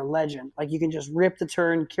good, you're a legend. Like you can just rip the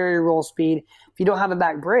turn, carry roll speed. If you don't have a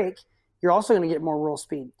back brake, you're also going to get more roll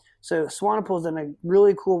speed. So Swanepoel's done a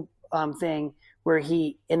really cool thing where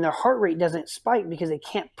their heart rate doesn't spike because they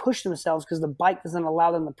can't push themselves because the bike doesn't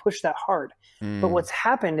allow them to push that hard. But what's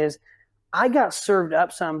happened is I got served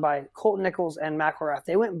up some by Colt Nichols and McElrath.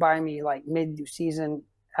 They went by me like mid-season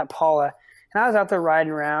at Paula, and I was out there riding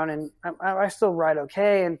around, and I still ride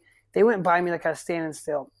okay, and they went by me like I was standing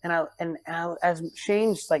still, and as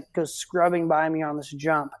Shane's like goes scrubbing by me on this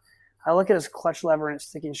jump, I look at his clutch lever and it's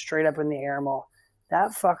sticking straight up in the air.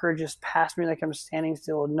 That fucker just passed me like I'm standing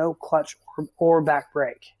still, no clutch or back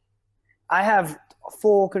brake. I have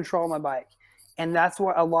full control of my bike, and that's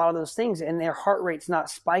what a lot of those things, and their heart rate's not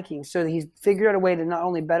spiking. So he's figured out a way to not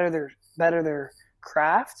only better their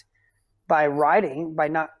craft by riding, by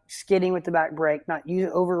not skidding with the back brake, not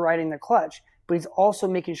overriding the clutch, but he's also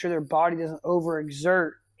making sure their body doesn't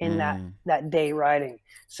overexert in that day riding.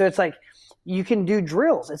 So it's like you can do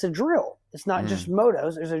drills. It's a drill. It's not just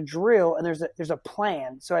motos. There's a drill and there's a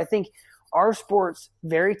plan. So I think our sport's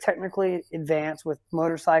very technically advanced with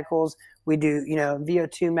motorcycles. We do,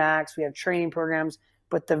 VO2 max. We have training programs,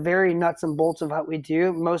 but the very nuts and bolts of what we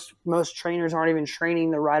do, most trainers aren't even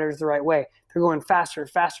training the riders the right way. They're going faster.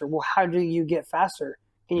 Well, how do you get faster?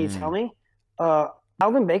 Can you tell me?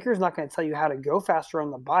 Alvin Baker's not going to tell you how to go faster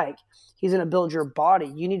on the bike. He's going to build your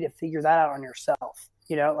body. You need to figure that out on yourself,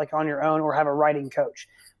 like on your own, or have a riding coach.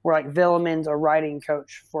 Where like Villeman's a riding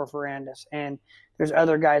coach for Ferrandis, and there's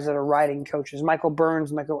other guys that are riding coaches. Michael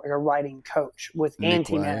Burns, a riding coach with team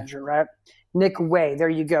manager, right? Nick Way, there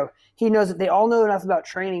you go. He knows that they all know enough about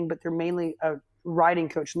training, but they're mainly a riding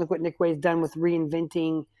coach. And look what Nick Way's done with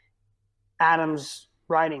reinventing Adam's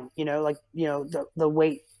riding. The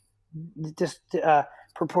weight,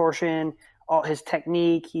 proportion, all his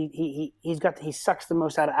technique. He sucks the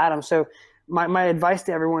most out of Adam. So my advice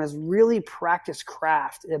to everyone is really practice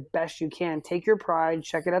craft the best you can. Take your pride,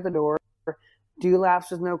 check it at the door. Do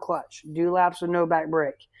laps with no clutch. Do laps with no back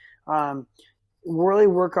brake. Really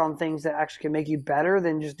work on things that actually can make you better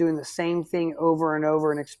than just doing the same thing over and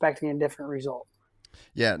over and expecting a different result.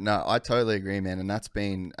 Yeah, no, I totally agree, man. And that's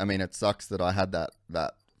been, it sucks that I had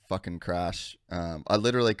that fucking crash. I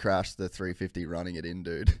literally crashed the 350 running it in,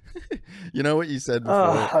 dude. You know what you said before?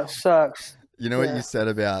 Oh, that sucks. You know what you said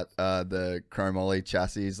about the chromoly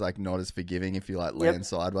chassis is like not as forgiving if you like land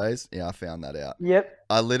sideways? Yeah, I found that out. Yep.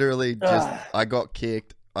 I literally I got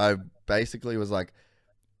kicked. I basically was like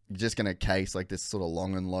just going to case like this sort of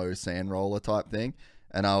long and low sand roller type thing.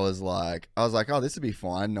 And I was like, oh, this would be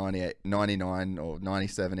fine. 99 or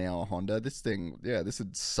 97 hour Honda. This thing, this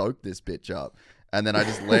would soak this bitch up. And then I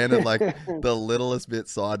just landed like the littlest bit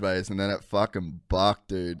sideways, and then it fucking bucked,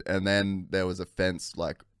 dude. And then there was a fence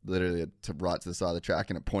like literally right to the side of the track,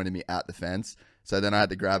 and it pointed me at the fence. So then I had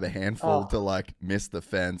to grab a handful to like miss the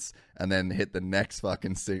fence and then hit the next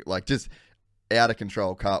fucking like just out of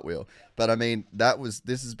control cartwheel. But I mean,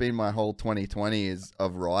 this has been my whole 2020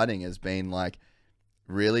 of riding, has been like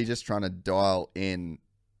really just trying to dial in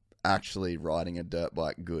actually riding a dirt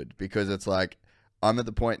bike good, because it's like I'm at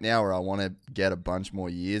the point now where I want to get a bunch more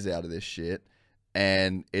years out of this shit,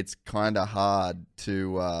 and it's kind of hard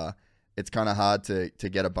to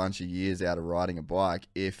get a bunch of years out of riding a bike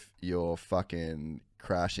if you're fucking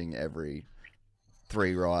crashing every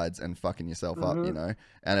 3 rides and fucking yourself up, you know?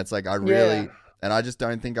 And it's like and I just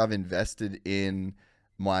don't think I've invested in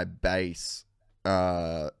my base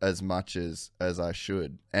as much as I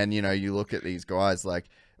should. And you know, you look at these guys like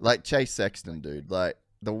Chase Sexton, dude, like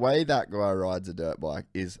the way that guy rides a dirt bike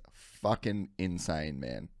is fucking insane,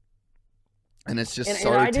 man. And it's just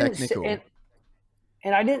technical.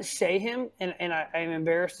 And I didn't say him, and I'm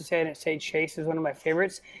embarrassed to say I didn't say Chase is one of my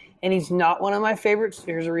favorites, and he's not one of my favorites.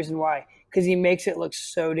 Here's the reason why: because he makes it look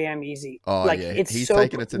so damn easy. Oh like, yeah, he's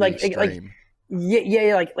taking it to the extreme.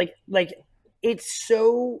 Like it's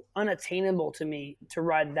so unattainable to me to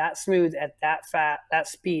ride that smooth at that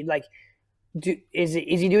speed. Like, is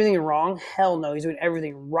he doing anything wrong? Hell no, he's doing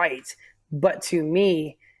everything right. But to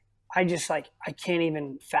me, I just I can't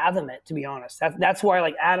even fathom it, to be honest. That's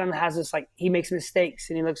why Adam has this he makes mistakes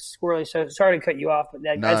and he looks squirrely. So sorry to cut you off, but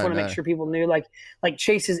I just want to make sure people knew like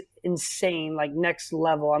Chase is insane, like next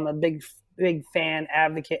level. I'm a big fan,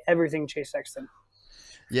 advocate, everything Chase Sexton.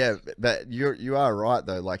 Yeah, but you are right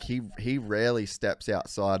though. Like he rarely steps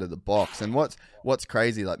outside of the box. And what's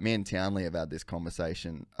crazy, like me and Townley have had this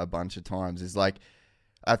conversation a bunch of times, is like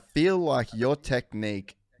I feel like your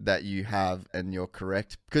technique that you have, and you're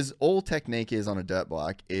correct, because all technique is on a dirt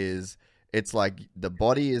bike is it's like the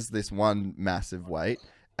body is this one massive weight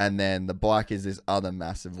and then the bike is this other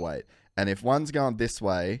massive weight, and if one's going this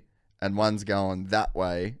way and one's going that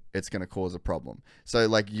way, it's going to cause a problem. So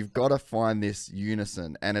like you've got to find this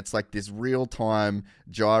unison, and it's like this real-time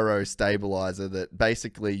gyro stabilizer that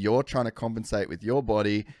basically you're trying to compensate with your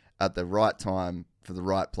body at the right time for the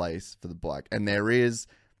right place for the bike. And there is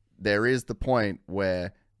the point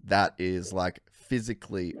where that is like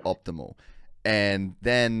physically optimal, and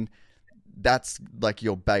then that's like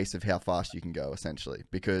your base of how fast you can go, essentially,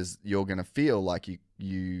 because you're going to feel like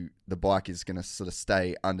the bike is going to sort of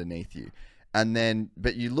stay underneath you. And then,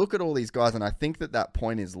 but you look at all these guys, and I think that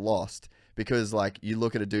point is lost, because like you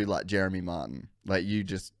look at a dude like Jeremy Martin, like you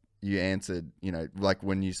answered, you know, like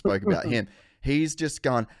when you spoke about him, he's just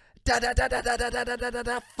gone, da da da da da da da da da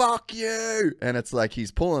da, fuck you, and it's like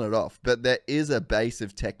he's pulling it off. But there is a base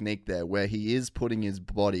of technique there where he is putting his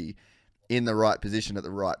body in the right position at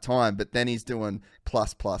the right time, but then he's doing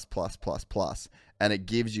plus plus plus plus plus, and it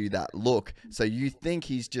gives you that look. So you think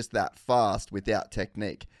he's just that fast without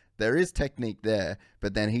technique. There is technique there,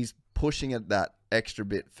 but then he's pushing it that extra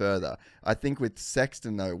bit further. I think with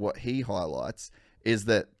Sexton though, what he highlights is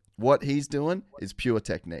that what he's doing is pure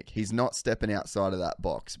technique. He's not stepping outside of that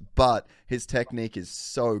box, but his technique is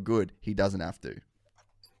so good, he doesn't have to.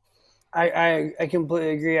 I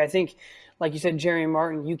completely agree. I think, like you said, Jeremy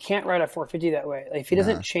Martin, you can't ride a 450 that way. Like, if he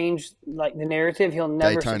doesn't change like the narrative, he'll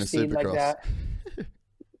never Daytona succeed Supercross. like that.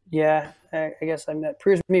 Yeah, I guess that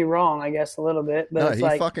proves me wrong, I guess, a little bit. But no, it's he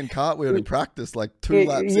like, fucking cartwheeled in practice like 2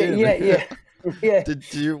 laps in. Yeah.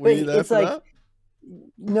 Were you there for that?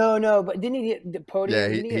 No, but didn't he get the podium? Yeah,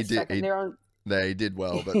 didn't he get second there on? Yeah, he did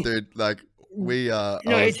well, but dude, like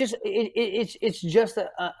it's just an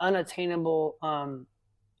unattainable.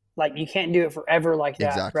 Like you can't do it forever like that,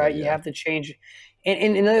 exactly, right? Yeah. You have to change.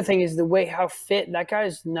 And another thing is the way how fit that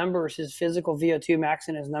guy's numbers, his physical VO2 max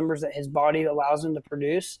and his numbers that his body allows him to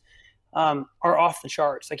produce are off the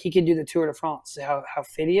charts. Like he could do the Tour de France, how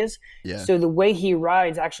fit he is. Yeah. So the way he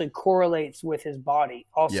rides actually correlates with his body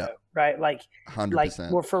also, right? Like 100%. Like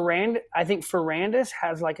I think Ferrandis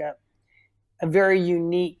has like a very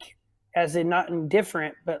unique, as in not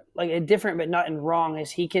indifferent, but like a different but not in wrong,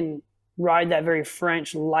 is he can ride that very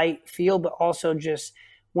French light feel, but also just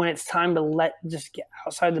when it's time to just get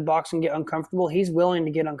outside the box and get uncomfortable, he's willing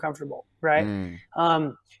to get uncomfortable, right?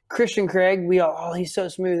 Christian Craig, he's so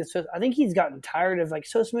smooth. I think he's gotten tired of like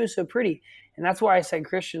so smooth, so pretty. And that's why I said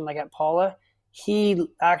Christian, like at Paula, he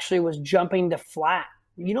actually was jumping to flat.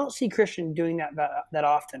 You don't see Christian doing that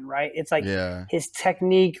often, right? It's like his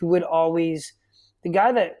technique would always, the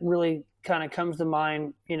guy that really kind of comes to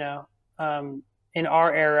mind, you know, in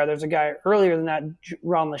our era, there's a guy earlier than that,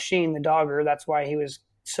 Ron Lachine, the dogger. That's why he was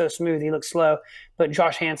so smooth. He looked slow. But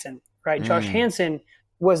Josh Hansen, right? Josh Hansen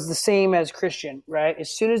was the same as Christian, right?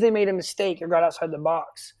 As soon as they made a mistake or got outside the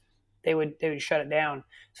box, they would shut it down.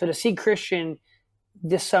 So to see Christian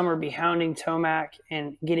this summer be hounding Tomac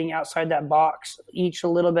and getting outside that box a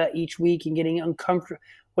little bit each week and getting uncomfortable.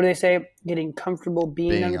 what do they say? Getting comfortable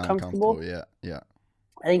being uncomfortable. Yeah.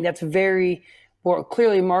 I think that's very well.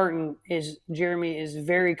 Clearly, Jeremy is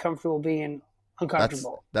very comfortable being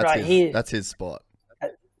uncomfortable. That's his spot.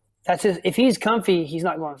 That's his. If he's comfy, he's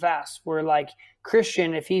not going fast. Where like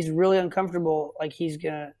Christian, if he's really uncomfortable, like he's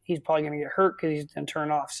probably gonna get hurt because he's gonna turn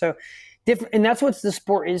off. So different, and that's what the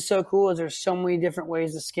sport is so cool. Is there's so many different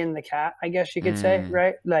ways to skin the cat. I guess you could say,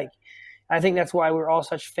 right? Like, I think that's why we're all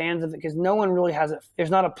such fans of it, because no one really has it.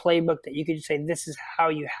 There's not a playbook that you could just say this is how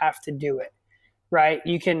you have to do it, right?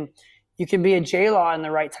 You can be a J-Law in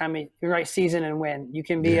the right time, the right season, and win. You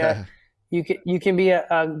can be You can be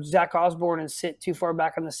a Zach Osborne and sit too far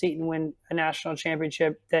back on the seat and win a national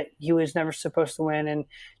championship that he was never supposed to win, and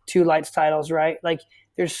 2 lights titles, right? Like,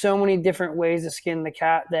 there's so many different ways to skin the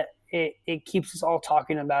cat that it keeps us all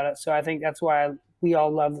talking about it. So I think that's why we all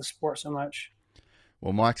love the sport so much.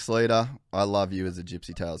 Well, Mike Sleeter, I love you as a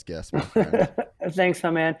Gypsy Tales guest, my friend. Thanks,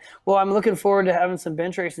 my man. Well, I'm looking forward to having some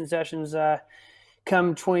bench racing sessions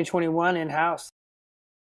come 2021 in-house.